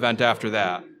and the event after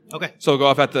that. Okay. So it'll go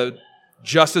off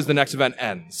just as the next event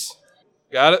ends.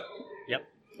 Got it? Yep.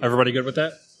 Everybody good with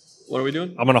that? What are we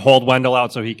doing? I'm gonna hold Wendell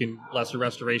out so he can Lesser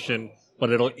Restoration, but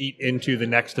it'll eat into the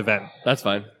next event. That's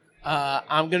fine.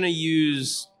 I'm gonna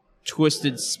use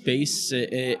Twisted Space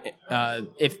if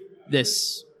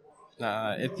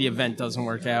the event doesn't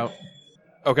work out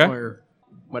Okay. or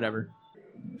whatever.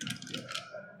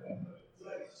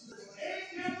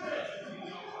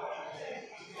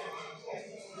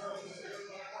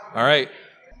 All right.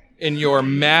 In your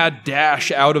mad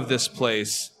dash out of this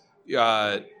place,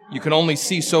 you can only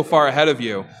see so far ahead of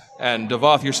you. And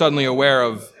Devoth, you're suddenly aware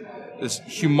of this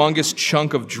humongous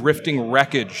chunk of drifting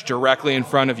wreckage directly in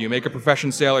front of you. Make a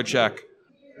profession sailor check.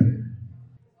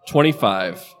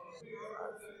 25.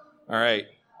 All right.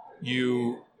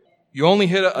 You only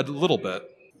hit a little bit.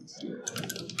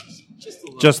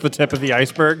 Just the tip of the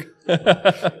iceberg?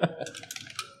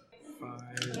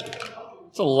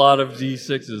 It's a lot of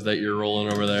D6s that you're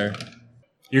rolling over there.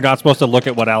 You're not supposed to look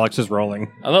at what Alex is rolling.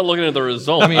 I'm not looking at the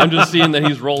result. I'm just seeing that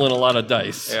he's rolling a lot of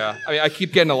dice. Yeah. I mean, I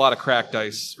keep getting a lot of cracked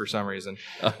dice for some reason.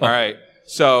 All right.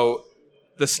 So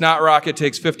the snot rocket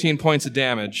takes 15 points of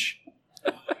damage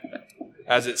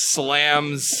as it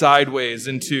slams sideways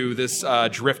into this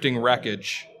drifting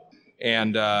wreckage.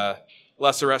 And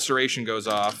Lesser Restoration goes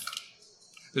off.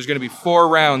 There's going to be 4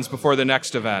 rounds before the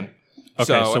next event. Okay,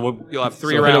 so so you'll have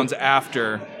 3 so hit him- rounds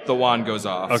after the wand goes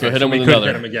off. Okay, hit so him we with could another.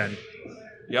 hit him again.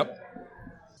 Yep.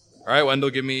 All right, Wendell,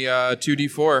 give me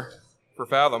 2d4 for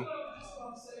Fathom.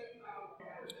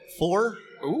 4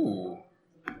 Ooh.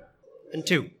 and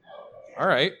 2. All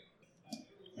right.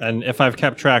 And if I've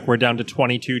kept track, we're down to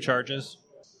 22 charges.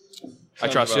 I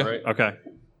trust you. Right. Okay.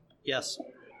 Yes.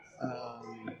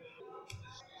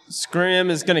 Scram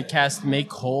is gonna cast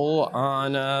Make Whole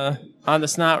on the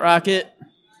Snot Rocket.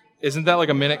 Isn't that like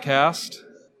a minute cast?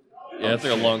 Yeah, it's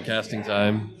like a long casting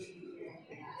time.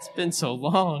 It's been so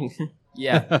long.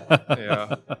 Yeah.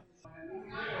 Yeah.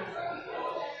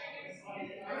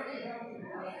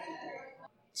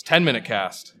 It's 10-minute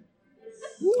cast.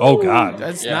 Oh, God.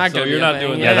 That's Yeah, not so gonna be you're a not thing.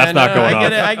 doing that. Yeah, that's not going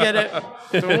I get it.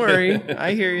 Don't worry.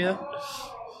 I hear you. All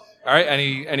right.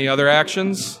 Any other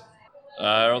actions?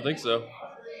 I don't think so.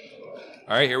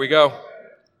 All right. Here we go.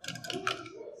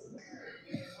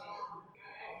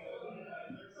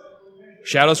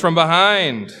 Shadows from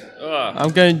behind. I'm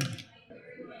gonna.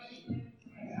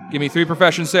 Give me 3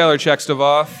 profession sailor checks,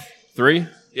 Devoth. 3?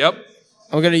 Yep.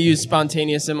 I'm gonna use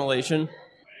spontaneous immolation.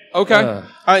 Okay. All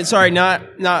right, sorry,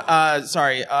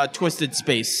 sorry, twisted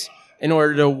space in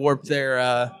order to warp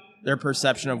their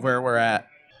perception of where we're at.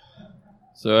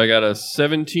 So I got a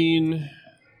 17,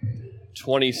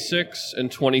 26, and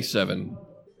 27.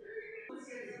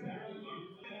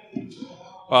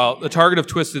 Well, the target of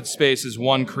Twisted Space is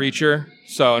one creature,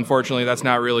 so unfortunately that's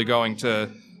not really going to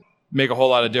make a whole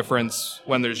lot of difference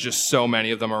when there's just so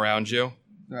many of them around you.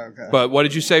 Okay. But what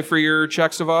did you say for your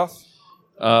checks, Devoth?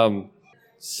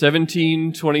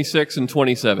 17, 26, and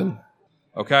 27.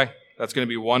 Okay, that's going to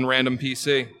be one random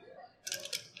PC.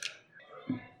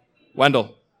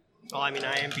 Wendell. Oh, I mean,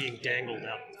 I am being dangled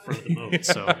out in front of the boat,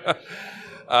 so.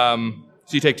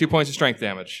 So you take 2 points of strength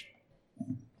damage.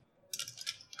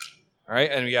 All right,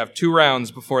 and we have 2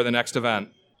 rounds before the next event.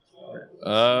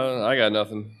 I got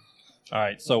nothing. All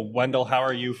right. So, Wendell, how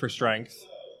are you for strength?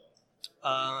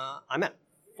 I'm at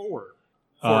 4.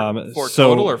 Four so-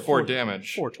 total or 4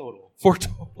 damage? 4 total. 4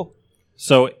 total.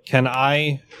 So, can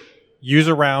I use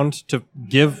a round to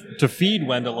feed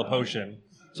Wendell a potion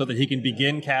so that he can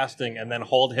begin casting and then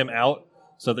hold him out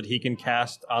so that he can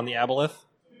cast on the aboleth?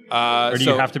 Or do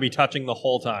you have to be touching the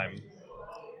whole time?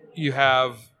 You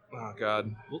have... Oh,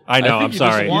 God. I know, think I'm you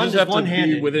sorry. You just have to be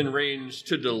one-handed. within range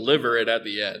to deliver it at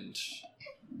the end.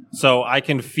 So I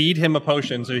can feed him a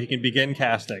potion so he can begin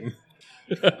casting.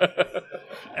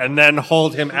 And then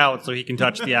hold him out so he can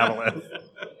touch the aboleth.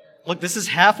 Look, this is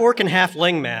half orc and half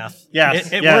ling math.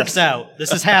 Yes, It yes. works out.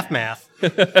 This is half math.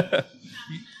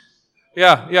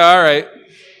 Yeah, all right.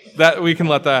 That we can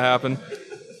let that happen.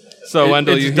 So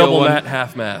Wendell, it's you heal double one. mat,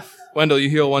 half math. Wendell, you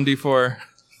heal 1d4.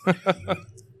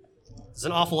 There's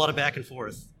an awful lot of back and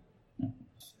forth.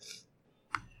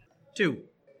 2.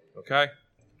 Okay.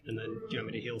 And then do you want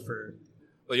me to heal for...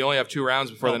 Well, you only have 2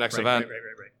 rounds before the next right, event.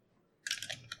 Right.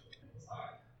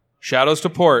 Shadows to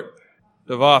port.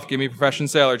 Devoth, give me a profession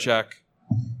sailor check.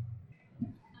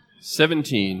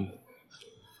 17.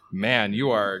 Man,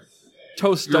 you're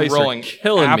Toast dice rolling are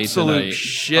killing me absolute tonight.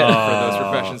 shit for those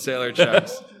profession sailor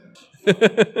checks.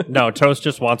 No, Toast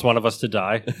just wants one of us to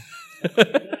die.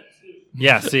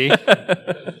 Yeah, see?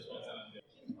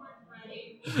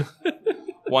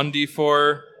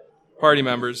 1d4 party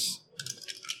members.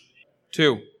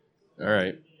 2. All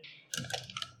right.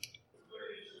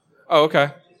 Oh,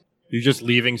 okay. You're just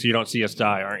leaving so you don't see us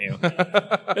die, aren't you?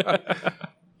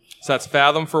 So that's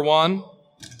Fathom for 1.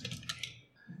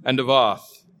 And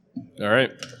Devoth. All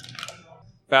right.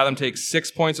 Fathom takes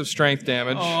 6 points of strength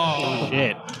damage.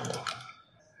 Shit.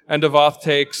 And Devoth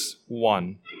takes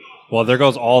 1. Well, there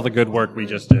goes all the good work we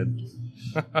just did.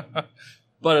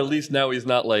 But at least now he's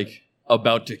not like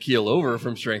about to keel over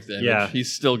from strength damage. Yeah.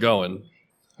 He's still going.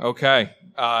 Okay.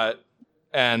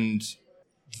 And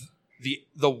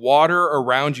the water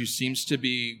around you seems to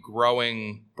be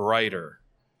growing brighter.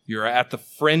 You're at the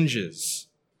fringes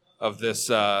of this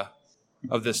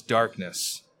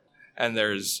darkness. And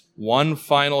there's one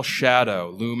final shadow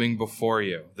looming before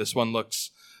you. This one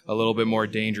looks a little bit more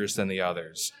dangerous than the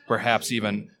others, perhaps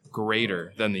even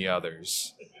greater than the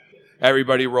others.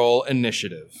 Everybody roll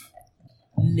initiative.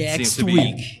 Seems to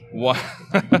be one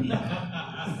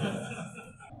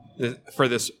for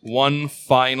this one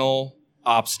final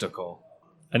obstacle.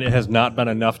 And it has not been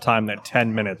enough time that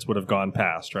 10 minutes would have gone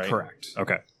past, right? Correct.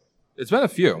 Okay. It's been a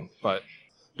few, but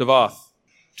Devoth,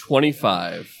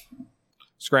 25.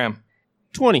 Scram,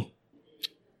 20.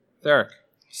 Theric,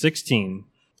 16.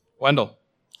 Wendell.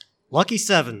 Lucky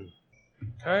 7.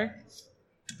 Okay.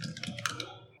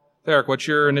 Theric, what's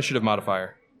your initiative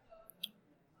modifier?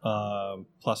 +6.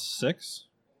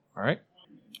 All right.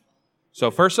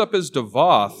 So first up is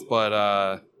Devoth,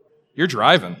 but you're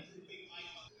driving.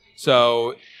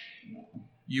 So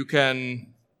you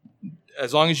can,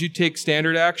 as long as you take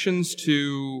standard actions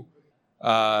to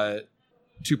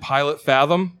pilot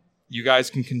Fathom, you guys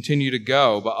can continue to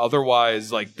go, but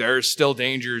otherwise, like, there's still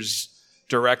dangers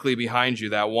directly behind you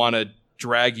that want to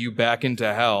drag you back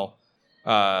into hell.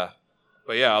 But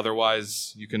yeah,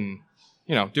 otherwise you can,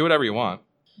 do whatever you want.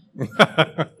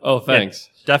 Oh, thanks.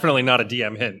 Definitely not a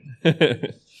DM hint.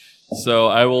 So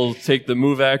I will take the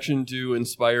move action to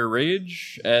inspire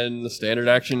rage and the standard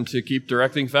action to keep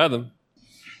directing Fathom.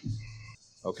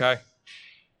 Okay.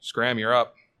 Scram, you're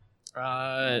up.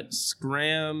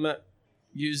 Scram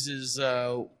uses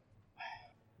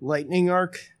lightning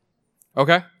arc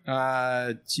Okay.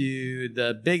 to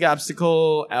the big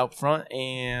obstacle out front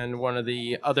and one of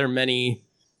the other many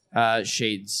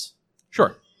shades.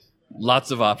 Sure.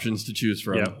 Lots of options to choose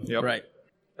from. Yep. Right.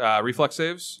 Reflex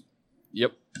saves.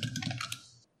 Yep.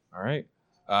 All right.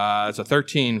 It's a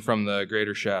 13 from the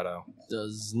Greater Shadow.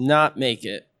 Does not make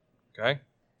it. Okay.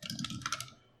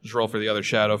 Just roll for the other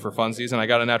shadow for funsies, and I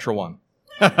got a natural 1.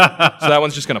 So that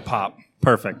one's just going to pop.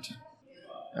 Perfect.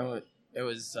 It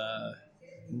was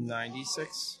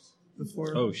 96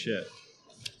 before. Oh, shit.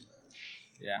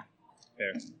 Yeah.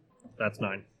 There. That's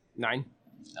 9. 9.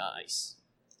 Nice.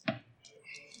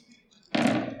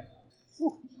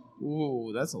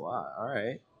 Ooh, that's a lot. All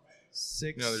right.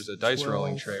 6. There's a dice 12,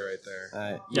 rolling tray right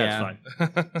there. Yeah,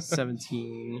 it's fine.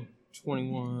 17,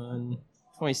 21,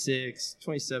 26,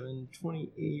 27,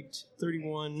 28,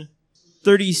 31,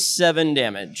 37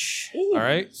 damage. All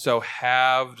right. So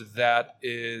halved, that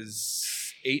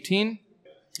is 18.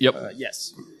 Yep.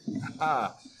 Yes.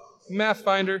 Math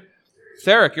finder.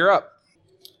 Theric, you're up.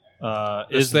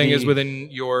 This thing is within.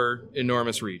 within your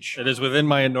enormous reach. It is within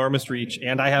my enormous reach,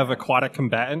 and I have aquatic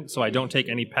combatant, so I don't take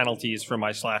any penalties for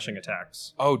my slashing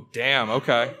attacks. Oh, damn.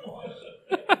 Okay.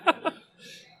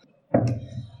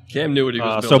 Cam knew what he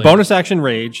was So building. bonus action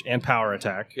rage and power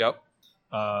attack. Yep.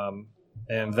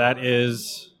 And that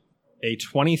is a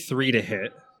 23 to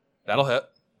hit. That'll hit.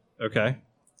 Okay.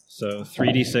 So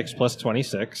 3d6 plus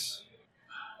 26.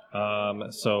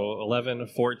 So 11,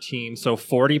 14. So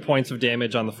 40 points of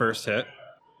damage on the first hit.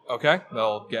 Okay.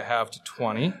 They'll get halved to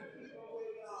 20.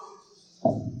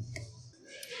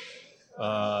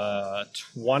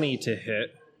 20 to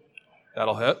hit.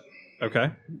 That'll hit.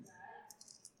 Okay.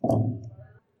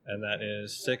 And that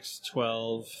is 6,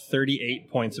 12, 38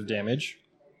 points of damage.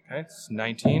 Okay. It's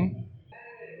 19.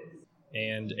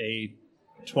 And a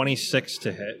 26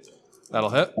 to hit. That'll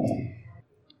hit.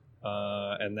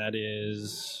 And that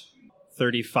is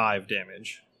 35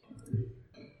 damage.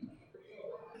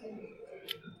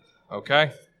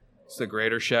 Okay. It's the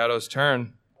Greater Shadow's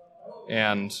turn.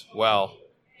 And, well,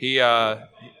 he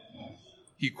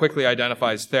quickly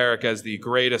identifies Theric as the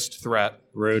greatest threat.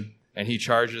 Rude. And he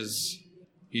charges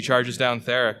down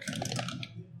Theric.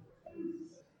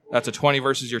 That's a 20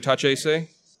 versus your touch AC?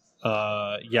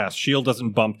 Yes, shield doesn't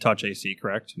bump touch AC,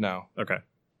 correct? No. Okay.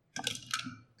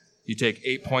 You take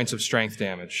 8 points of strength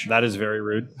damage. That is very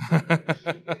rude.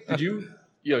 Did you?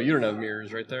 You don't have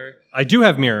mirrors right there. I do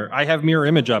have mirror. I have mirror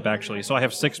image up, actually, so I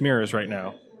have 6 mirrors right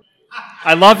now.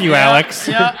 I love you, Alex.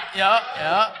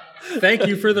 Yeah. Thank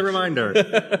you for the reminder.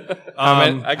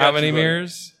 How many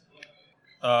mirrors?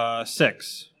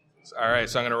 6. All right,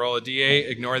 so I'm going to roll a d8,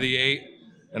 ignore the 8,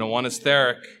 and a 1 is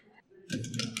Theric.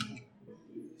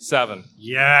 7.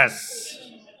 Yes.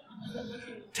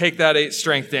 Take that 8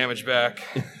 strength damage back.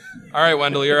 All right,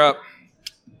 Wendell, you're up.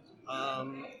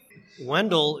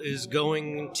 Wendell is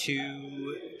going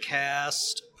to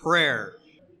cast Prayer.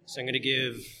 So I'm going to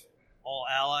give all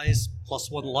allies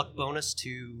 +1 luck bonus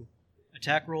to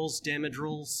attack rolls, damage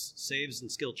rolls, saves,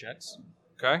 and skill checks.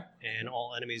 Okay. And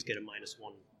all enemies get a -1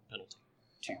 penalty.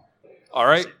 2. All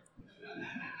right.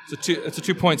 It's a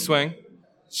 2-point swing.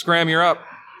 Scram, you're up.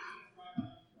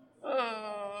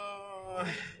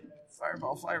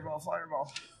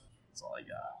 Fireball. That's all I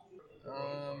got.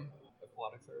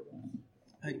 Aquatic fireball.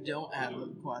 I don't have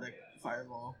aquatic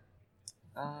fireball.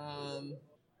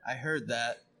 I heard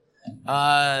that.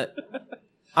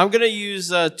 I'm gonna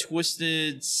use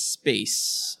Twisted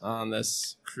Space on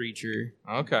this creature.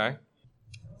 Okay.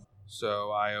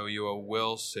 So I owe you a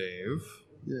will save.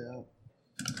 Yeah.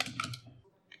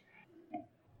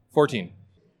 14.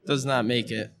 Does not make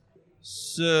it.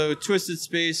 So Twisted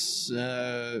Space.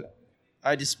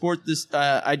 I distort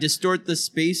the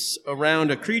space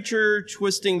around a creature,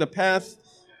 twisting the path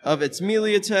of its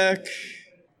melee attack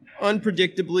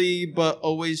unpredictably, but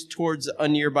always towards a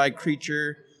nearby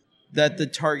creature that the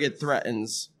target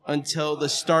threatens. Until the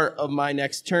start of my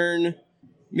next turn,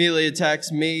 melee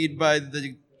attacks made by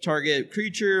the target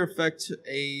creature affect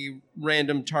a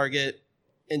random target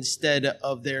instead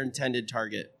of their intended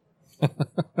target.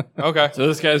 Okay. So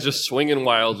this guy's just swinging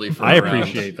wildly for I a round.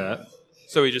 appreciate that.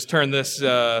 So we just turned this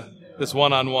this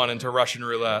one-on-one into Russian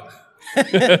roulette.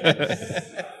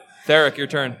 Theric, your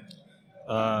turn.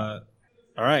 All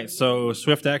right, so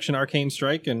swift action, arcane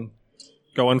strike, and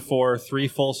going for 3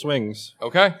 full swings.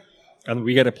 Okay. And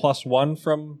we get a +1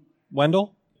 from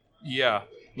Wendell? Yeah.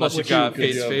 Unless you've Plus got 2, 'cause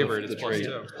Fate's you have Favorite, the it's trait.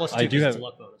 +2. Plus 2 I do because have- it's a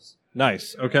luck bonus.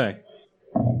 Nice, okay.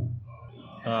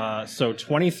 So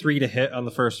 23 to hit on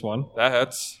the first one, That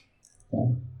hits.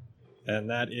 and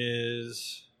that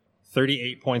is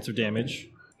 38 points of damage.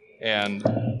 And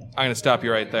I'm going to stop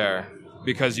you right there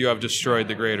because you have destroyed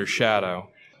the Greater Shadow.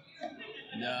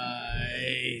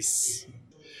 Nice.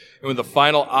 And with the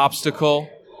final obstacle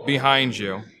behind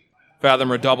you,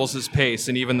 Fathom redoubles his pace,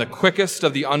 and even the quickest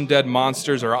of the undead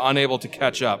monsters are unable to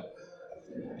catch up.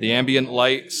 The ambient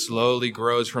light slowly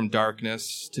grows from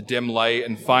darkness to dim light,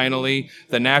 and finally,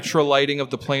 the natural lighting of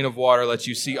the plane of water lets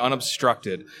you see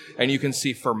unobstructed, and you can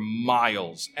see for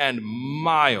miles and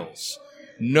miles,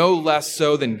 no less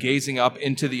so than gazing up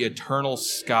into the eternal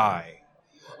sky.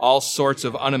 All sorts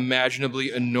of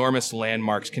unimaginably enormous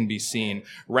landmarks can be seen,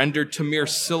 rendered to mere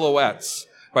silhouettes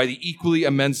by the equally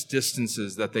immense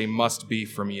distances that they must be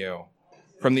from you.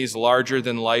 From these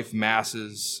larger-than-life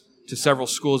masses to several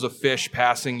schools of fish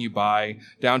passing you by,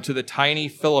 down to the tiny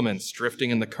filaments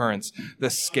drifting in the currents, the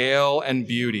scale and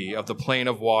beauty of the plane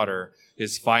of water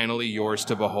is finally yours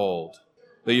to behold.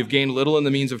 Though you've gained little in the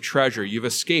means of treasure, you've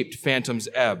escaped Phantom's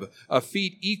Ebb, a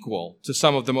feat equal to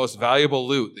some of the most valuable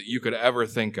loot that you could ever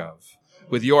think of.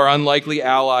 With your unlikely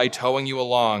ally towing you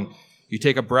along, you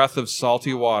take a breath of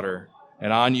salty water,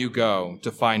 and on you go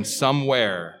to find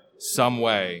somewhere, some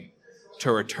way,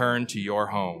 to return to your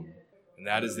home. And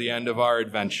that is the end of our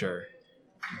adventure.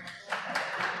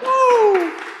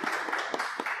 Woo!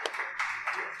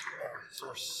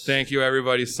 Thank you,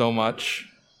 everybody, so much.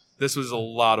 This was a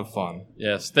lot of fun.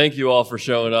 Yes, thank you all for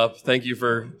showing up. Thank you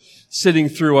for sitting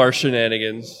through our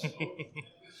shenanigans.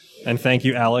 And thank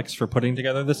you, Alex, for putting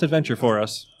together this adventure for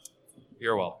us.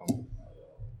 You're welcome.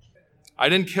 I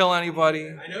didn't kill anybody.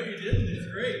 I know you didn't.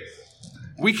 It's great.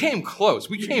 We came close.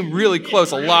 We came really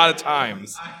close a lot of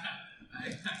times.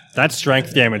 That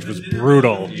strength damage was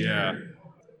brutal. Yeah.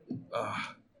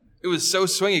 It was so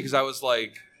swingy because I was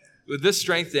like, with this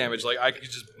strength damage, like I could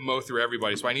just mow through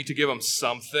everybody. So I need to give them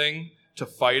something to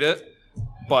fight it,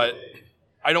 but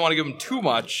I don't want to give them too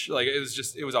much. Like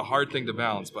it was a hard thing to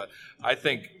balance. But I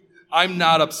think I'm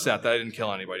not upset that I didn't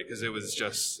kill anybody because it was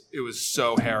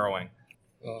so harrowing.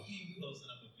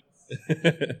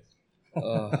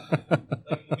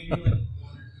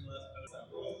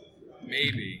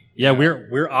 Maybe. Yeah,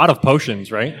 we're out of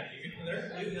potions, right?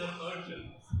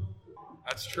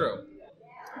 That's true.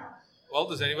 Well,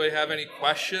 does anybody have any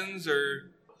questions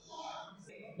or?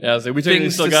 Yeah, so we technically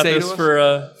Things still to got say this to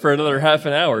us? for another half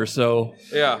an hour. So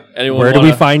Yeah. anyone Where do we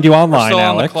wanna- find you We're online, still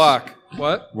on the Alex? clock.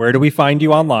 What? Where do we find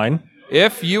you online?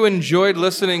 If you enjoyed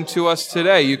listening to us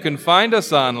today, you can find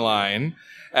us online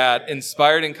at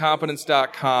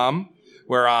inspiredincompetence.com.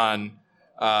 We're on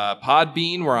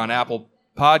Podbean. We're on Apple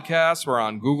Podcasts. We're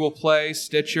on Google Play,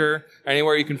 Stitcher,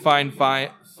 anywhere you can find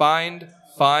fine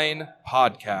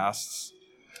podcasts.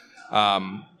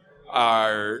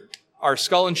 Our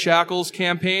Skull and Shackles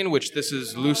campaign, which this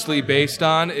is loosely based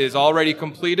on, is already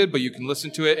completed, but you can listen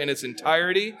to it in its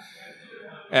entirety.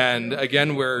 And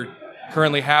again, we're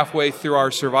currently halfway through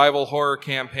our survival horror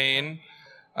campaign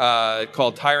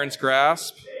called Tyrant's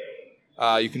Grasp.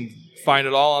 You can find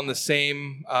it all on the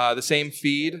same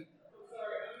feed.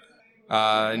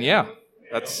 And yeah,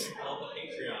 that's.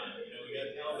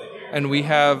 And we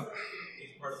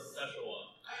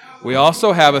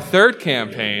also have a third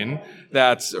campaign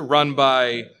that's run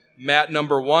by Matt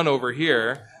number 1 over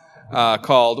here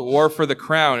called War for the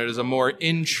Crown. It is a more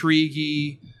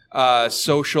intriguey,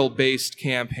 social-based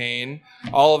campaign.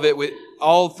 All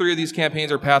 3 of these campaigns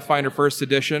are Pathfinder First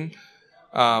Edition.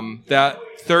 That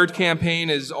third campaign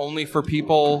is only for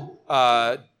people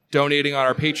donating on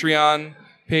our Patreon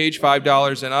page,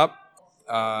 $5 and up.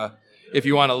 If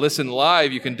you want to listen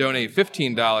live, you can donate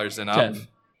 $15 and up.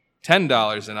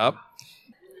 $10 and up.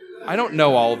 I don't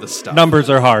know all of the stuff.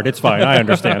 Numbers are hard. It's fine. I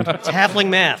understand. It's halfling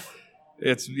math.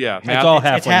 It's It's all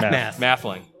halfling It's half math. math.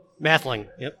 Mathling. Mathling.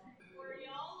 Yep.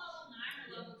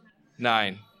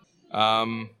 9.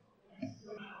 I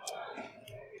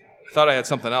thought I had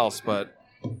something else, but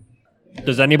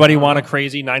Does anybody want a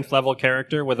crazy 9th level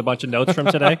character with a bunch of notes from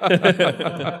today?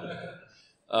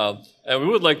 And we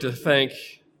would like to thank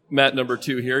Matt number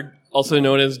 2 here, also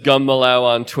known as Gum Malau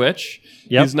on Twitch.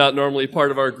 Yep. He's not normally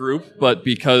part of our group, but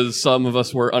because some of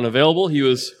us were unavailable, he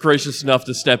was gracious enough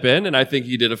to step in, and I think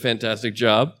he did a fantastic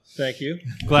job. Thank you.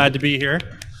 Glad to be here.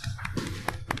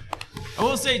 I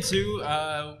will say too,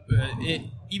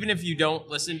 even if you don't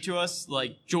listen to us,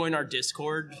 like join our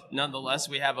Discord. Nonetheless,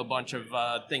 we have a bunch of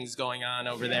things going on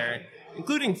over there,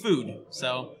 including food.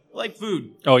 So, like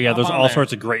food. Oh yeah, Hop there's on all there.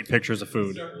 sorts of great pictures of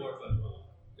food.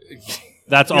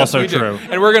 That's also we do. true.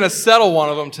 And we're going to settle one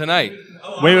of them tonight.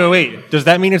 Wait. Does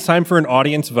that mean it's time for an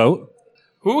audience vote?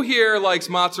 Who here likes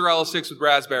mozzarella sticks with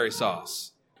raspberry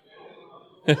sauce?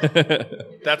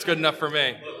 That's good enough for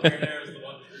me.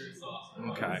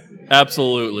 Okay.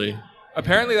 Absolutely.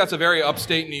 Apparently, that's a very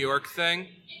upstate New York thing. It's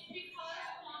because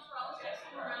mozzarella sticks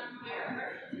from around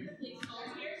here, they smell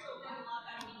here, so it's a lot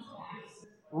better than snacks.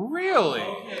 Really?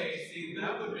 Okay, see,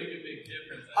 that would make a big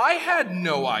difference. I had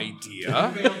no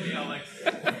idea.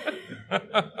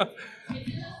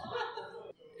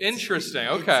 Interesting.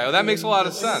 Okay, well, that makes a lot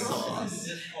of sense.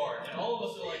 Discord, and all of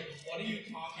us are like, what are you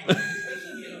talking about?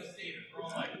 Especially in upstate, we're all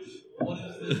like, what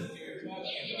is this that you're talking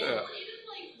It about?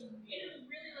 is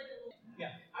really like a little. Yeah,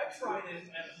 I've tried it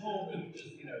at home and just,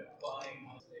 buying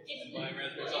hot sticks and buying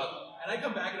raspberry sauce. And I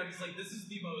come back and I'm just like, this is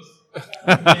the most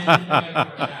amazing thing I've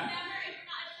ever had. It's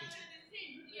not the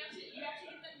same. You have to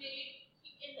get them made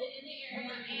in the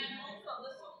area, and also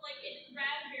the sort of like it's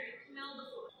raspberry. Smell the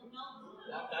food.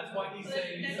 That's why he's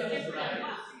saying he says it's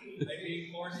not. I'm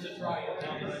being forced to try it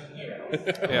now that I'm here.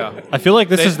 Yeah. I feel like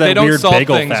this is that they don't weird salt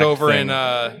bagel things fact over thing. in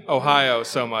Ohio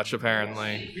so much,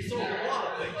 apparently.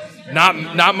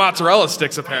 Not mozzarella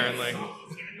sticks, apparently.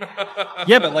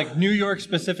 Yeah, but like New York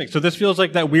specific. So this feels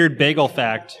like that weird bagel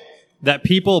fact that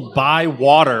people buy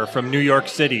water from New York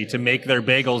City to make their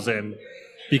bagels in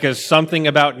because something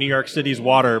about New York City's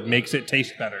water makes it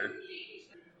taste better.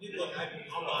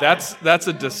 That's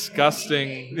a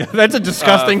disgusting That's a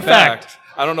disgusting fact.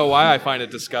 I don't know why I find it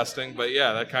disgusting, but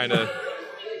yeah, that kind of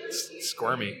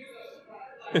squirmy.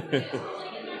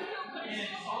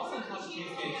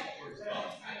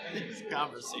 This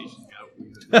conversation got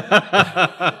weird.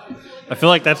 I feel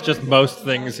like that's just most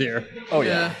things here. Oh,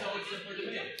 yeah.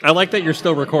 I like that you're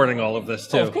still recording all of this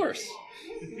too. Of course.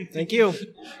 Thank you.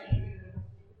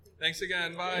 Thanks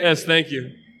again. Bye. Yes, thank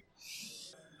you.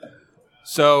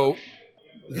 So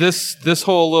this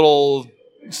whole little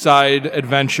side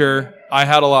adventure, I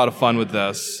had a lot of fun with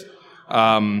this.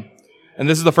 And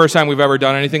this is the first time we've ever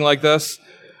done anything like this.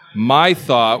 My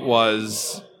thought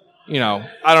was,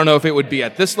 I don't know if it would be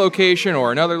at this location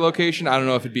or another location. I don't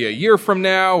know if it'd be a year from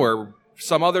now or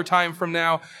some other time from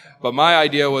now. But my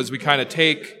idea was we kind of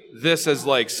take this as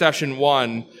like session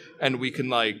 1, and we can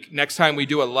next time we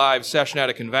do a live session at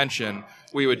a convention,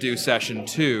 we would do session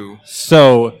 2.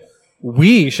 So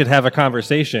we should have a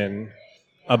conversation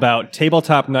about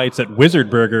tabletop nights at Wizard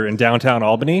Burger in downtown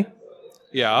Albany.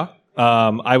 Yeah.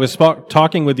 I was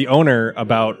talking with the owner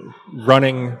about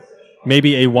running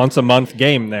maybe a once-a-month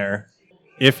game there,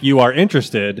 if you are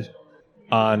interested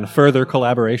on further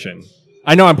collaboration.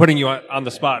 I know I'm putting you on the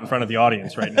spot in front of the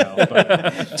audience right now,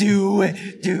 but Do it.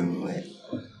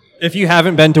 if you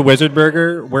haven't been to Wizard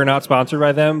Burger, we're not sponsored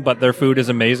by them, but their food is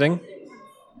amazing.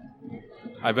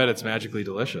 I bet it's magically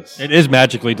delicious. It is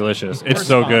magically delicious. It's We're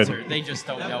so good. sponsored. They just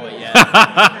don't know it yet.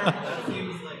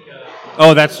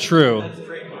 Oh, that's true.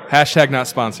 Hashtag not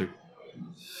sponsored.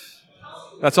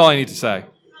 That's all I need to say.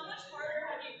 How much harder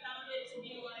have you found it to be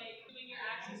doing your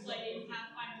actions in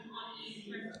Pathfinder 1E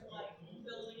in terms of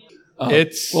building it?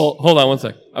 It's Well, hold on one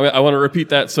sec. I want to repeat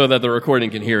that so that the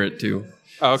recording can hear it too.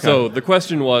 Oh, okay. So the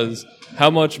question was, how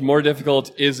much more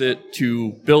difficult is it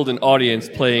to build an audience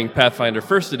playing Pathfinder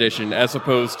First Edition as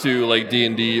opposed to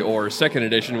D&D or Second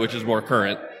Edition, which is more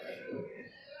current?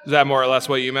 Is that more or less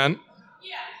what you meant?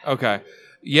 Yeah. Okay.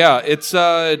 Yeah, it's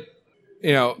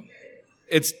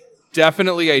it's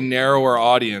definitely a narrower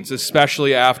audience,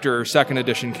 especially after Second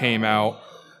Edition came out.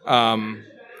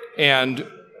 And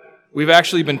we've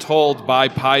actually been told by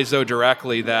Paizo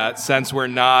directly that since we're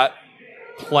not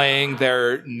playing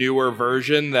their newer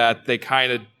version, that they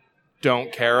kind of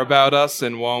don't care about us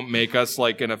and won't make us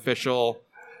an official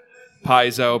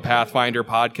Paizo Pathfinder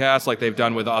podcast like they've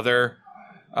done with other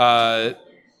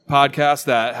podcasts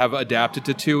that have adapted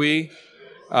to 2E.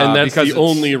 And that's because the it's-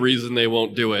 only reason they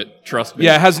won't do it. Trust me.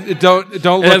 Yeah, don't It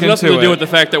look has into nothing to it. do with the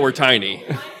fact that we're tiny.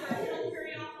 My personal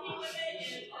curiosity with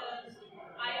it is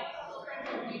because I have a couple of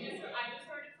friends who I just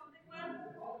started something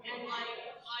with, and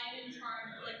I'm in charge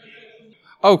of the social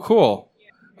media. Oh, cool.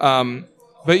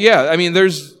 But yeah, I mean,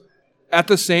 there's at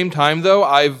the same time though,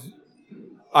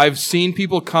 I've seen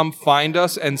people come find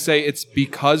us and say it's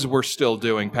because we're still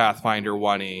doing Pathfinder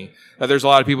 1E. That there's a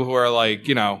lot of people who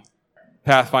are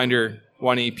Pathfinder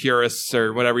 1E purists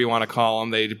or whatever you want to call them.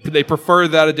 They prefer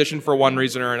that edition for one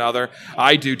reason or another.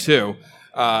 I do too.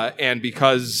 And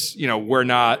because, we're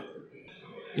not,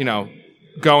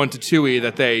 going to TUI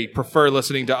that they prefer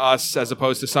listening to us as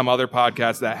opposed to some other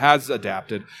podcast that has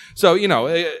adapted. So,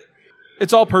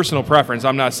 it's all personal preference.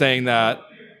 I'm not saying that,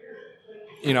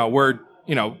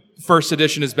 first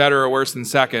edition is better or worse than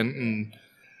second.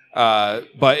 But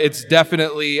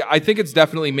I think it's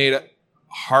definitely made it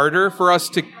harder for us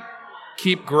to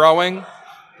keep growing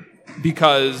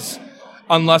because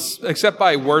except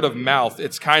by word of mouth,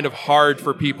 it's kind of hard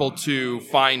for people to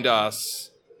find us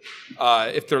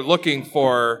if they're looking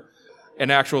for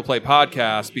an actual play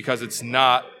podcast because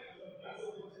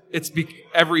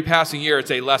every passing year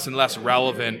it's a less and less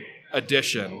relevant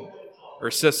edition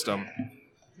or system.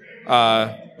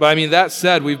 But I mean, that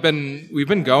said, we've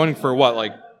been going for what,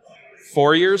 like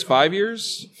 4 years, 5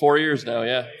 years? 4 years now,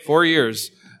 yeah. 4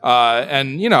 years.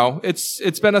 And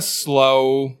it's been a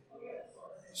slow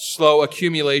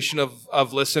accumulation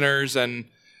of listeners, and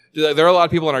there are a lot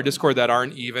of people in our Discord that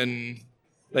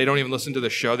they don't even listen to the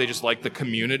show. They just like the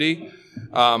community.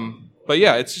 But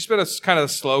yeah, it's just been a kind of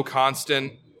slow,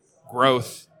 constant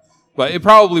growth. But it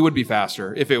probably would be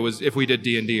faster if we did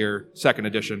D&D or second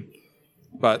edition.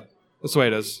 But that's the way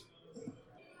it is.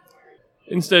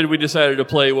 Instead, we decided to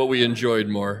play what we enjoyed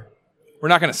more. We're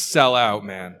not going to sell out,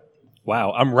 man.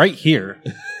 Wow, I'm right here.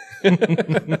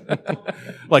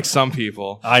 Like some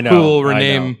people. I know. Who will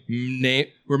remain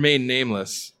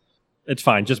nameless. It's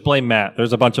fine. Just blame Matt.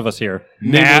 There's a bunch of us here.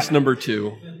 Nameless number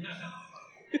 2.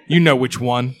 You know which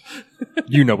one.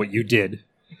 You know what you did.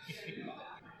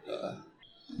 All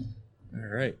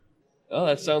right. Oh,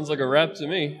 that sounds like a wrap to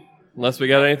me. Unless we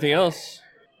got anything else.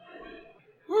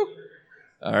 Woo.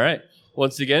 All right.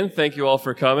 Once again, thank you all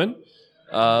for coming.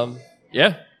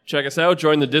 Check us out.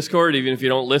 Join the Discord. Even if you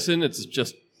don't listen, it's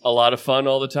just a lot of fun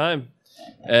all the time.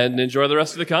 And enjoy the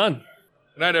rest of the con.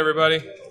 Good night, everybody.